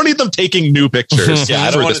 Like, I don't need them taking new pictures. Yeah,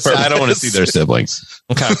 I don't want to see their siblings.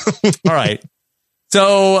 Okay. All right.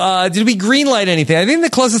 So, did we greenlight anything? I think the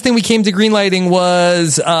closest thing we came to greenlighting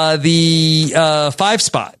was the 5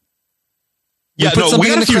 spot. We got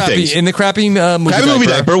a few things. In the crappy movie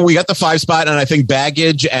diaper. We got the 5 spot, and I think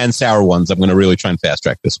baggage and sour ones I'm going to really try and fast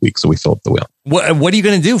track this week, so we fill up the wheel. What are you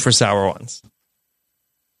going to do for sour ones?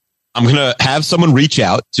 I'm going to have someone reach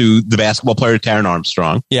out to the basketball player Taron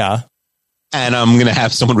Armstrong. Yeah. And I'm going to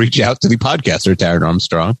have someone reach out to the podcaster Taron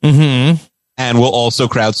Armstrong. Mm-hmm. And we'll also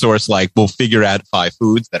crowdsource, we'll figure out 5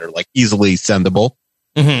 foods that are easily sendable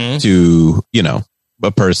to,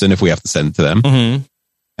 a person if we have to send it to them and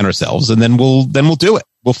ourselves. And then we'll do it.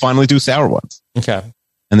 We'll finally do sour ones. Okay.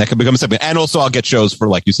 And that can become something. And also I'll get shows for,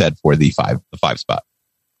 like you said, for the 5 spot.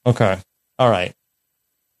 Okay. All right.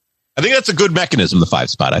 I think that's a good mechanism, the 5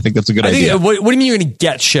 spot. I think that's a good idea. What do you mean you're going to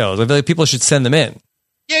get shows? I feel like people should send them in.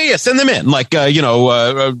 Yeah, send them in.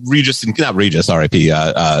 Regis, not Regis, R.I.P.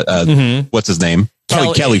 What's his name?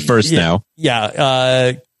 Probably Kelly first now.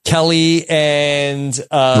 Yeah, Kelly and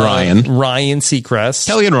Ryan Seacrest.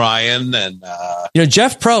 Kelly and Ryan. And,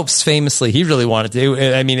 Jeff Probst, famously, he really wanted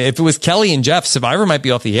to. I mean, if it was Kelly and Jeff, Survivor might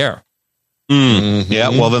be off the air.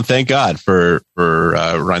 Yeah, well, then thank God for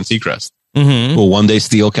Ryan Seacrest. Mm-hmm. Who will one day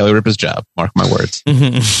steal Kelly Ripa's job. Mark my words.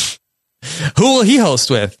 Mm-hmm. Who will he host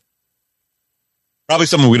with? Probably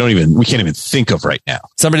someone we can't even think of right now.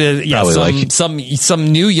 Somebody,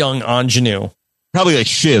 some new young ingenue. Probably like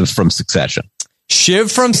Shiv from Succession. Shiv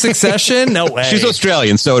from Succession? No way. She's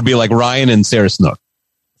Australian, so it'd be like Ryan and Sarah Snook.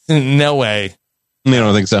 No way. You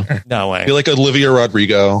don't think so? No way. Be like Olivia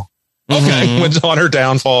Rodrigo. Okay, went on her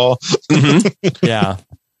downfall. Yeah.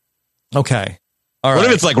 Okay. All right. What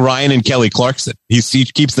if it's like Ryan and Kelly Clarkson? He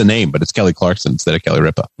keeps the name, but it's Kelly Clarkson instead of Kelly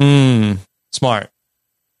Ripa. Smart.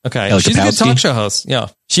 Okay. Kelly She's Kapowski? a good talk show host. Yeah.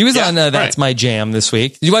 She was on That's My Jam this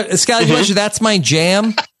week. Scott, you watch That's My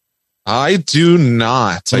Jam? I do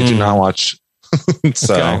not. I do not watch.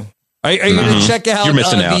 So. Okay. Are you going to check out, You're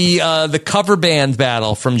missing out. the cover band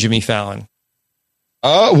battle from Jimmy Fallon?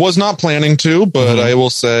 Was not planning to, but I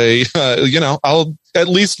will say, I'll at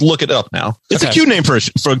least look it up now. It's a cute name for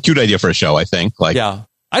a cute idea for a show, I think. Yeah.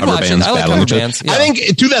 I'd watch it. I like cover bands. Yeah. I think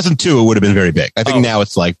in 2002 it would have been very big. I think now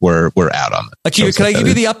it's like we're out on it. Can I give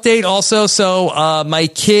you the update also? So my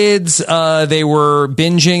kids, they were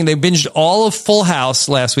binging. They binged all of Full House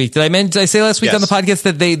last week. Did I say last week on the podcast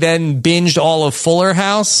that they then binged all of Fuller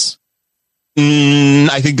House?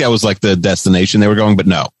 I think that was like the destination they were going, but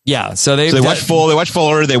no. Yeah. So they watched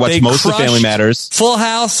Fuller. They watched most of Family Matters. Full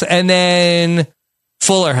House and then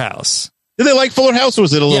Fuller House. Did they like Fuller House, or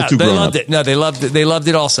was it a little too grown up? No, they loved it. They loved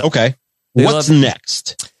it also. Okay. What's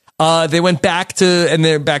next? They went back to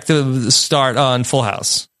the start on Full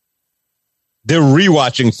House. They're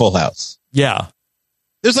rewatching Full House. Yeah.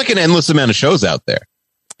 There's like an endless amount of shows out there.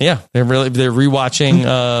 Yeah, they're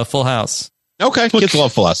rewatching Full House. Okay, kids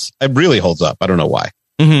love Full House. It really holds up. I don't know why.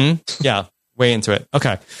 Mm-hmm. Yeah, way into it.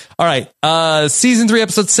 Okay, all right. Season 3,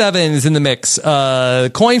 episode 7 is in the mix.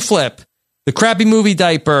 Coin flip, the crappy movie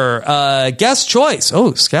diaper, guest choice.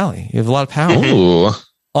 Oh, Scally, you have a lot of power. Ooh.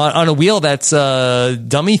 On a wheel that's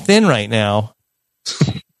dummy thin right now.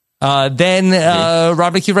 Then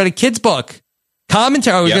Rob McHugh read a kid's book.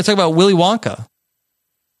 Commentary. We're going to talk about Willy Wonka.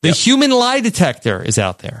 The human lie detector is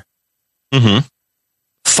out there. Mm-hmm.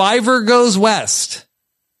 Fiverr goes west.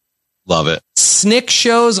 Love it. Snick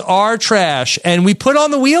shows are trash. And we put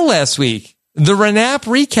on the wheel last week the Renap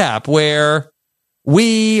recap, where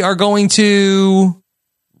we are going to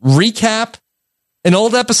recap an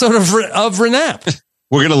old episode of Renap.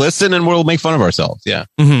 We're going to listen and we'll make fun of ourselves. Yeah.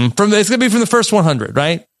 Mm-hmm. It's going to be from the first 100,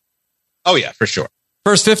 right? Oh, yeah, for sure.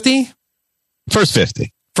 First 50? First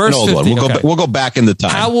 50. First An old 50. one. We'll go back in the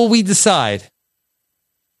time. How will we decide?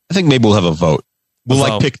 I think maybe we'll have a vote.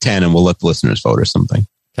 We'll pick 10 and we'll let the listeners vote or something.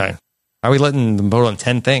 Okay. Are we letting them vote on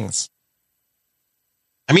 10 things?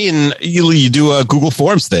 I mean, you do a Google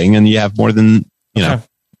Forms thing and you have more than, know.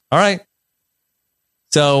 All right.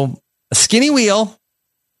 So a skinny wheel.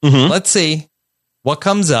 Mm-hmm. Let's see what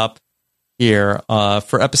comes up here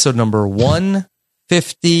for episode number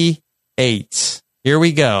 158. Here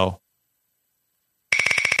we go.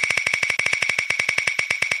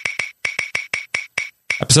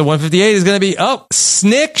 Episode 158 is going to be,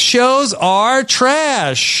 Snick shows are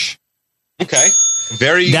trash. Okay.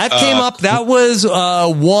 That came up. That was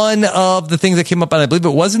one of the things that came up, and I believe it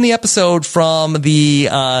was in the episode from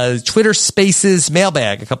the Twitter Spaces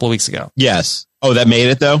mailbag a couple of weeks ago. Yes. Oh, that made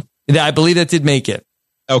it though? Yeah, I believe that did make it.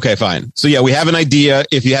 Okay, fine. So yeah, we have an idea.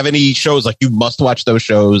 If you have any shows, like you must watch those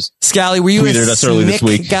shows. Scally, were you tweeted a us early this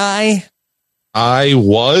week. guy? I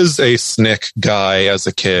was a Snick guy as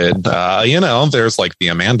a kid. There's like the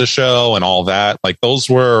Amanda Show and all that. Like those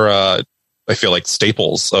were, I feel like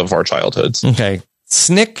staples of our childhoods. Okay.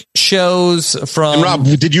 Snick shows from... And Rob,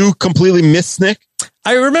 did you completely miss Snick?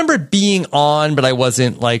 I remember it being on, but I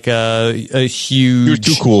wasn't like a huge... You're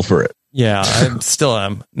too cool for it. Yeah, I still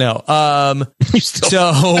am. No.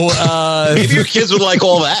 Maybe your kids would like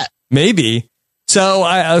all that. Maybe. So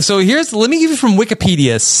let me give you from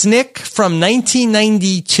Wikipedia. Snick from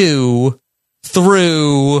 1992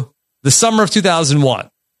 through the summer of 2001.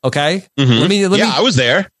 Okay. Mm-hmm. I was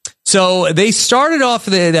there. So they started off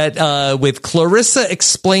with Clarissa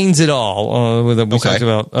Explains It All. We talked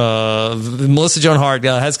about Melissa Joan Hart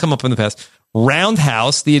has come up in the past.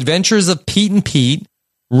 Roundhouse, The Adventures of Pete and Pete,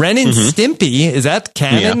 Ren and Stimpy. Is that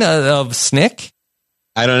canon of Snick?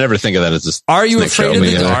 I don't ever think of that as a Are You Snick Afraid of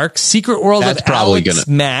the Dark? Secret World of Alex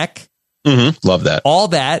Mack. Mm-hmm. Love that. All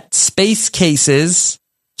that. Space Cases.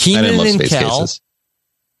 Keenan and Kel.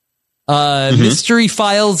 Mystery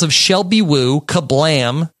Files of Shelby Woo.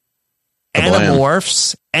 Kablam.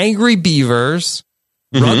 Animorphs. Angry Beavers.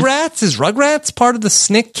 Rugrats? Is Rugrats part of the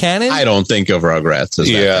Snick canon? I don't think of Rugrats as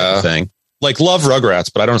that kind of thing. Like, love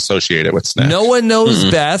Rugrats, but I don't associate it with Snick. No One Knows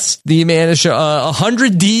Best. The Amanda Show.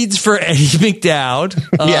 100 Deeds for Eddie McDowd.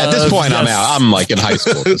 At this point, I'm out. I'm like in high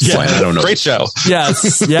school at this point. I don't know. Great show.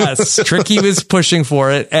 Yes. Tricky was pushing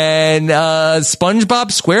for it. And SpongeBob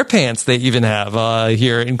SquarePants, they even have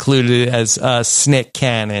here included as Snick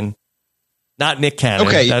canon. Not Nick Cannon.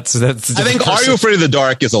 Okay. That's I think Are You Afraid of the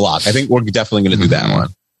Dark is a lock. I think we're definitely going to do that one.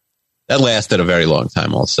 That lasted a very long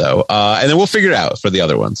time also. And then we'll figure it out for the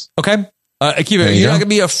other ones. Okay. Akiva, you're not going to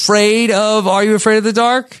be afraid of Are You Afraid of the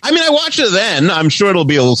Dark? I mean, I watch it then. I'm sure it'll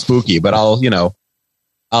be a little spooky, but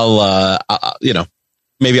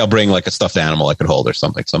maybe I'll bring like a stuffed animal I could hold or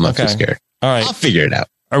something. So I'm not too scared. All right. I'll figure it out.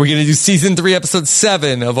 Are we going to do season 3, episode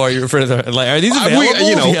 7 of Are You Afraid of the Dark? Like, are these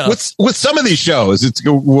available? With some of these shows, it's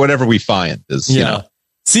whatever we find is,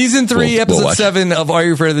 Season 3, episode 7 of Are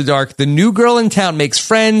You Afraid of the Dark? The new girl in town makes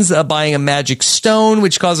friends, buying a magic stone,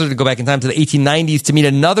 which causes her to go back in time to the 1890s to meet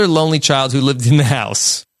another lonely child who lived in the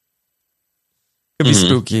house. Could be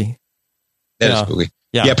spooky. That is spooky.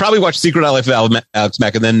 Yeah, probably watch Secret Life of Alex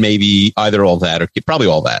Mack and then maybe either All That or probably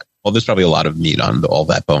All That. Well, there's probably a lot of meat on All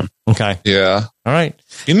That bone. Okay. Yeah. All right.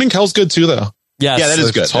 Keenan and Kel's good too, though. Yes. Yeah, that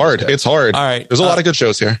is good. It's hard. It's hard. All right. There's a lot of good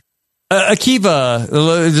shows here. Akiva,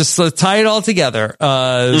 just let's tie it all together.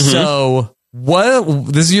 So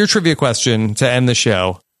this is your trivia question to end the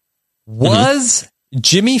show. Was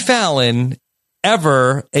Jimmy Fallon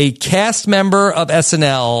ever a cast member of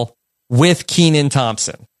SNL with Kenan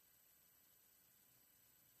Thompson?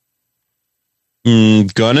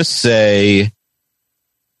 Gonna say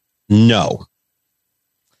no.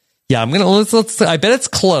 Yeah, I'm gonna let's. I bet it's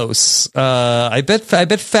close. I bet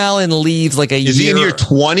Fallon leaves like a year. Is he in year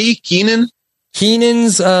 20, Kenan?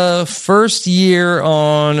 Kenan's first year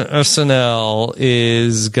on SNL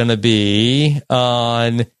is gonna be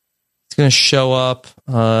on. It's gonna show up.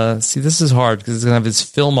 See, this is hard because it's gonna have his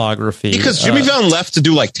filmography. Because Jimmy Fallon left to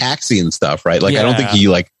do like Taxi and stuff, right? Like I don't think he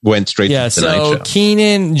like went straight to the Tonight Show.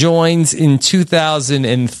 Kenan joins in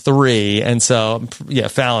 2003, and so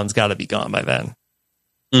Fallon's got to be gone by then.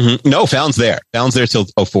 No, Fallon's there. Fallon's there till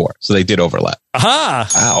 2004, so they did overlap. Aha!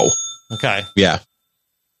 Ow. Okay. Yeah.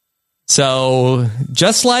 So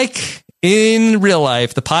just like in real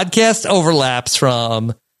life, the podcast overlaps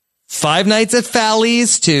from Five Nights at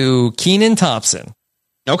Fally's to Kenan Thompson.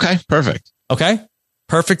 Okay, perfect. Okay,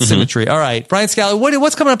 perfect symmetry. All right, Brian Scally,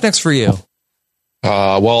 what's coming up next for you? We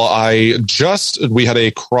had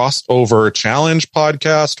a crossover challenge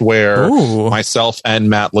podcast where myself and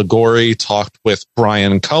Matt Ligori talked with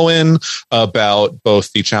Brian Cohen about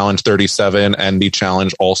both the Challenge 37 and the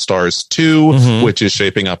Challenge All-Stars 2, which is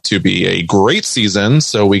shaping up to be a great season.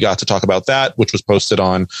 So we got to talk about that, which was posted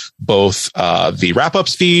on both the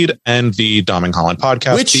Wrap-Ups feed and the Dom and Colin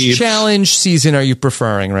podcast feed. Which challenge season are you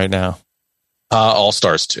preferring right now?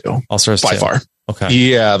 All-Stars 2. All-Stars 2. By far. Okay.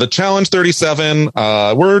 Yeah, the Challenge 37.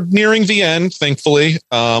 We're nearing the end, thankfully.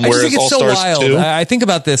 I just think it's so wild. 2. I think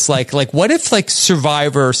about this, like what if like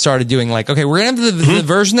Survivor started doing like, okay, we're gonna have the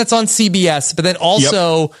version that's on CBS, but then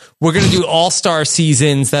also we're gonna do All-Star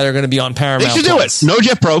seasons that are gonna be on Paramount. They should do it. No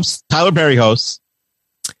Jeff Probst, Tyler Perry hosts.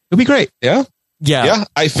 It'll be great. Yeah. Yeah.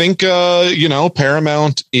 I think,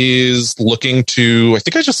 Paramount is looking to, I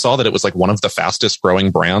think I just saw that it was like one of the fastest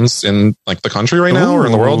growing brands in like the country right now or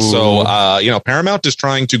in the world. So, Paramount is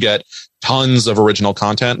trying to get tons of original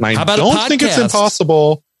content. And I don't think it's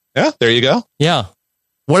impossible. Yeah, there you go. Yeah.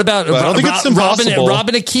 What about I don't think it's impossible.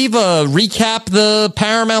 Robin Akiva recap the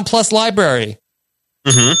Paramount Plus library?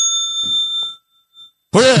 Mm-hmm.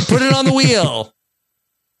 Put it on the wheel.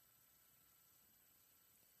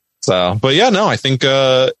 So, but yeah, no, I think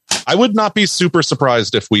I would not be super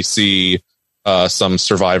surprised if we see some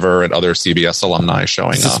Survivor and other CBS alumni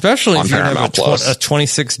showing up, especially on if you have Paramount Plus. a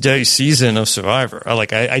 26-day season of Survivor. I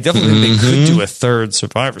definitely think they could do a third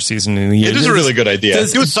Survivor season in the year. It is a really good idea.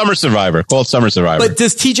 Do a Summer Survivor. Call it Summer Survivor. But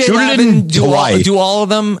does TJ Lavin do all of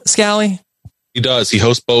them, Scally? He does. He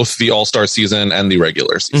hosts both the All-Star season and the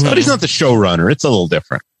regular season. But he's not the showrunner. It's a little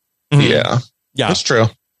different. Yeah, that's true.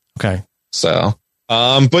 Okay. So,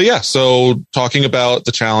 but yeah, so talking about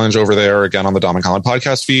the challenge over there again on the Dom and Colin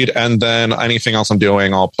podcast feed, and then anything else I'm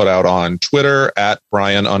doing, I'll put out on Twitter at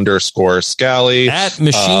Brian_Scally. At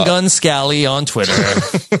Machine Gun Scally on Twitter.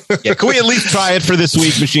 Yeah, can we at least try it for this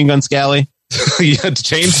week, Machine Gun Scally? Yeah, to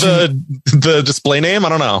change the display name? I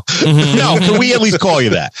don't know. No, can we at least call you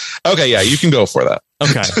that? Okay, yeah, you can go for that.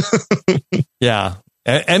 Okay. Yeah.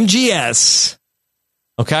 MGS.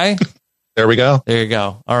 Okay. There we go. There you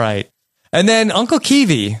go. All right. And then Uncle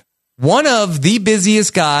Kiwi, one of the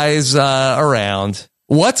busiest guys around.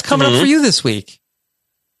 What's coming up for you this week?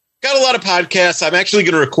 Got a lot of podcasts. I'm actually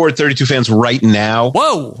going to record 32 Fans right now.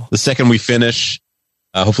 Whoa. The second we finish.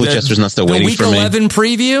 Hopefully Chester's not still waiting for me. The Week 11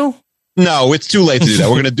 preview? No, it's too late to do that.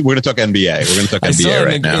 We're going to talk NBA. We're going to talk NBA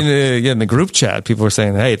right now. In the group chat, people were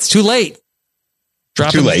saying, hey, it's too late.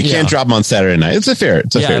 Too late. You can't drop them on Saturday night. It's a fair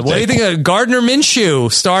What do you think of Gardner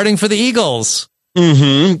Minshew starting for the Eagles?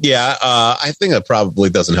 Mm-hmm. Yeah, I think that probably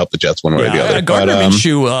doesn't help the Jets one way or the other. Gardner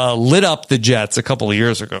Minshew lit up the Jets a couple of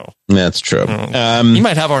years ago. That's true. He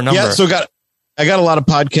might have our number. Yeah, so I got a lot of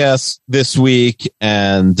podcasts this week,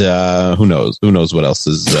 and who knows what else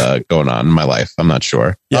is going on in my life. I'm not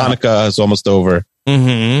sure. Yeah. Hanukkah is almost over.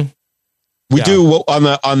 Mm-hmm. We do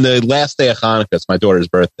on the last day of Hanukkah. It's my daughter's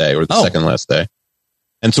birthday, or the second last day,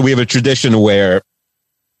 and so we have a tradition where,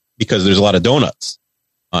 because there's a lot of donuts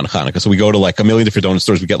on Hanukkah, so we go to like a million different donut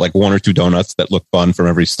stores. We get like 1 or 2 donuts that look fun from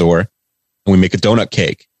every store, and we make a donut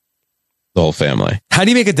cake. The whole family. How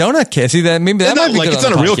do you make a donut cake? See that maybe that might be like good it's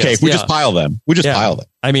not a real cake. We just pile them. Pile them.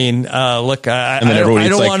 I mean, look, I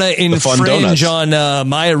don't want to infringe on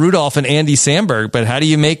Maya Rudolph and Andy Samberg, but how do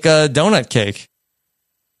you make a donut cake?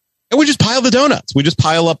 And we just pile the donuts. We just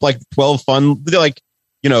pile up like 12 fun, like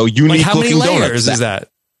unique how many looking layers donuts. Is that?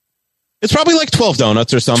 It's probably like 12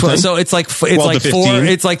 donuts or something. So it's like 4.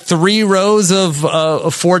 It's like 3 rows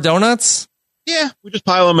of 4 donuts. Yeah, we just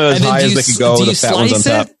pile them as high as they can go. The fat ones on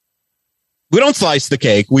top. We don't slice the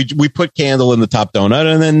cake. We put candle in the top donut,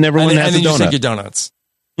 and then everyone has a donut. You take your donuts.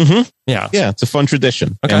 Mm-hmm. Yeah, it's a fun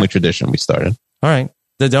tradition, family tradition. We started. All right,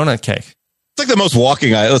 the donut cake. It's like the most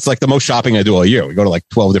it's like the most shopping I do all year. We go to like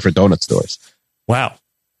 12 different donut stores. Wow.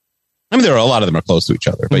 I mean, a lot of them are close to each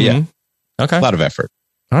other, but yeah, okay, a lot of effort.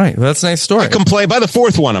 All right, well, that's a nice story. I complain by the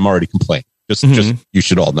 4th one. I'm already complaining. Just you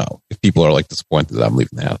should all know if people are like disappointed that I'm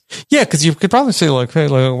leaving the house. Yeah, because you could probably say like, hey,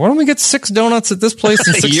 why don't we get 6 donuts at this place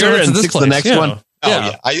and 6 donuts at this place? The next one. Oh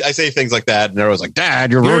yeah, I say things like that, and everyone's like,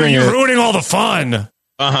 "Dad, you're ruining all the fun."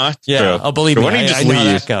 Yeah. True. Oh, believe me, I know how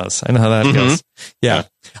that goes. I know how that goes. Yeah.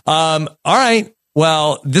 All right.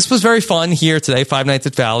 Well, this was very fun here today. 5 Nights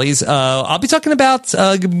at Bally's. I'll be talking about,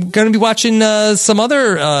 going to be watching some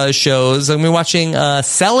other shows. I'm going to be watching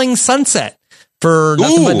Selling Sunset for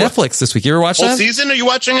nothing but Netflix this week. You ever watch that? Whole season? Are you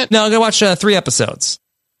watching it? No, I'm going to watch 3 episodes.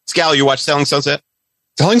 Scal, you watch Selling Sunset?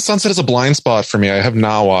 Selling Sunset is a blind spot for me. I have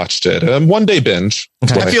not watched it. One day binge.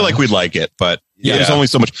 Okay. I feel like we'd like it, but there's only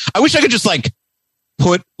so much. I wish I could just like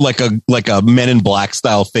put like a Men in Black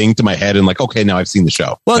style thing to my head and like, okay, now I've seen the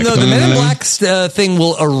show. Well, like, no, the Men in Black thing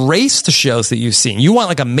will erase the shows that you've seen. You want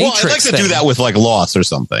like a Matrix. I'd like to do that with like Lost or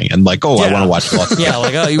something, and like, I want to watch Lost. Yeah,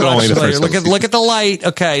 like you watch look at the light.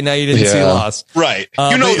 Okay, now you didn't see Lost, right?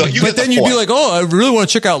 But then you'd be like, I really want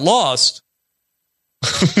to check out Lost. I'm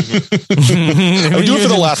doing for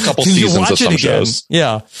the last couple seasons of some shows.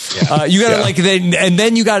 Yeah. You gotta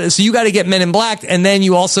then you gotta get Men in Black, and then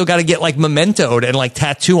you also gotta get like Memento'd and like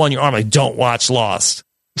tattoo on your arm like, don't watch Lost.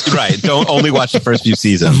 Right. Don't only watch the first few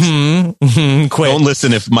seasons. Quit. Don't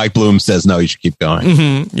listen if Mike Bloom says no, you should keep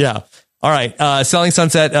going. Yeah. All right. Selling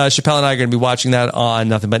Sunset. Chappelle and I are going to be watching that on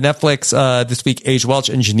Nothing But Netflix. This week, Age Welch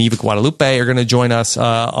and Geneva Guadalupe are going to join us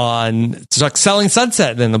to talk Selling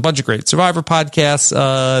Sunset and a bunch of great Survivor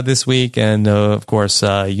podcasts this week. And of course,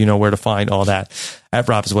 you know where to find all that at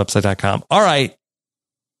robswebsite.com. All right.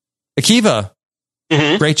 Akiva,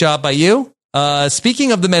 great job by you.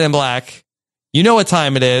 Speaking of the Men in Black, you know what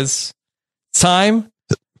time it is. It's time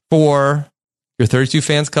for your 32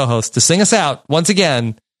 Fans co-host to sing us out once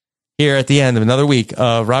again here at the end of another week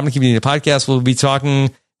of Rob and Akiva Need a Podcast. We'll be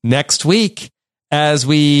talking next week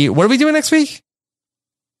what are we doing next week?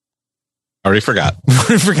 Already forgot.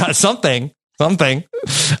 We forgot something. Okay.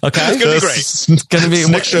 It's going to be great. It's going to be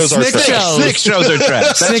Snick shows are trash. Snick shows are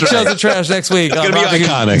trash. Snick shows are trash next week. It's going to be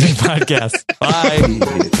iconic. Podcast. Bye.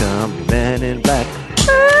 Man in Black.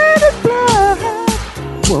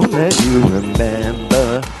 Won't let you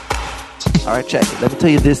remember. All right, check it. Let me tell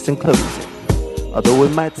you this in closing. Although it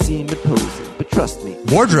might seem imposing, but trust me.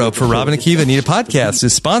 Wardrobe for Rob and Akiva Need a Podcast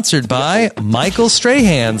is sponsored by Michael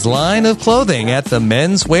Strahan's line of clothing at the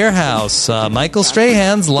Men's Warehouse. Michael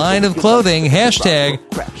Strahan's line of clothing,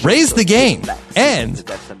 # raise the game. And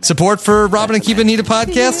support for Rob and Akiva Need a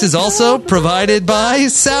Podcast is also provided by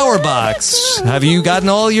Sourbox. Have you gotten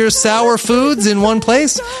all your sour foods in one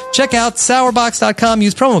place? Check out sourbox.com.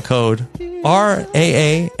 Use promo code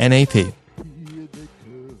RAANAP.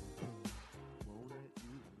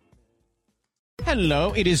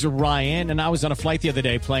 Hello, it is Ryan, and I was on a flight the other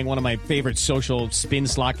day playing one of my favorite social spin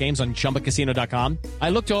slot games on ChumbaCasino.com. I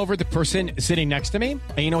looked over at the person sitting next to me,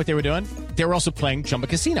 and you know what they were doing? They were also playing Chumba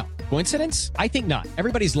Casino. Coincidence? I think not.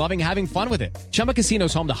 Everybody's loving having fun with it. Chumba Casino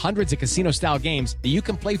is home to hundreds of casino-style games that you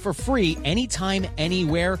can play for free anytime,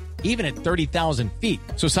 anywhere, even at 30,000 feet.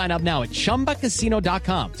 So sign up now at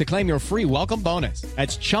ChumbaCasino.com to claim your free welcome bonus.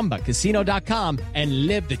 That's ChumbaCasino.com and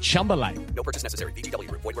live the Chumba life. No purchase necessary.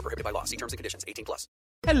 VGW. Void where prohibited by law. See terms and conditions. 18+.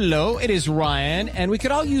 Hello, it is Ryan, and we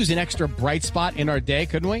could all use an extra bright spot in our day,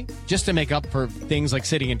 couldn't we? Just to make up for things like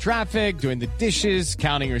sitting in traffic, doing the dishes,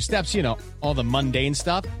 counting your steps, you know, all the mundane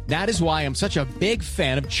stuff. That is why I'm such a big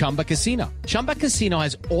fan of Chumba Casino. Chumba Casino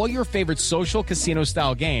has all your favorite social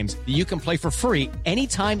casino-style games that you can play for free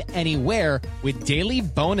anytime, anywhere with daily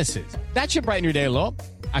bonuses. That should brighten your day a little.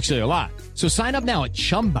 Actually, a lot. So sign up now at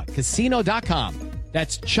ChumbaCasino.com.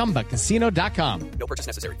 That's ChumbaCasino.com. No purchase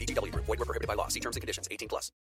necessary. VGW. Void where prohibited by law. See terms and conditions. 18+.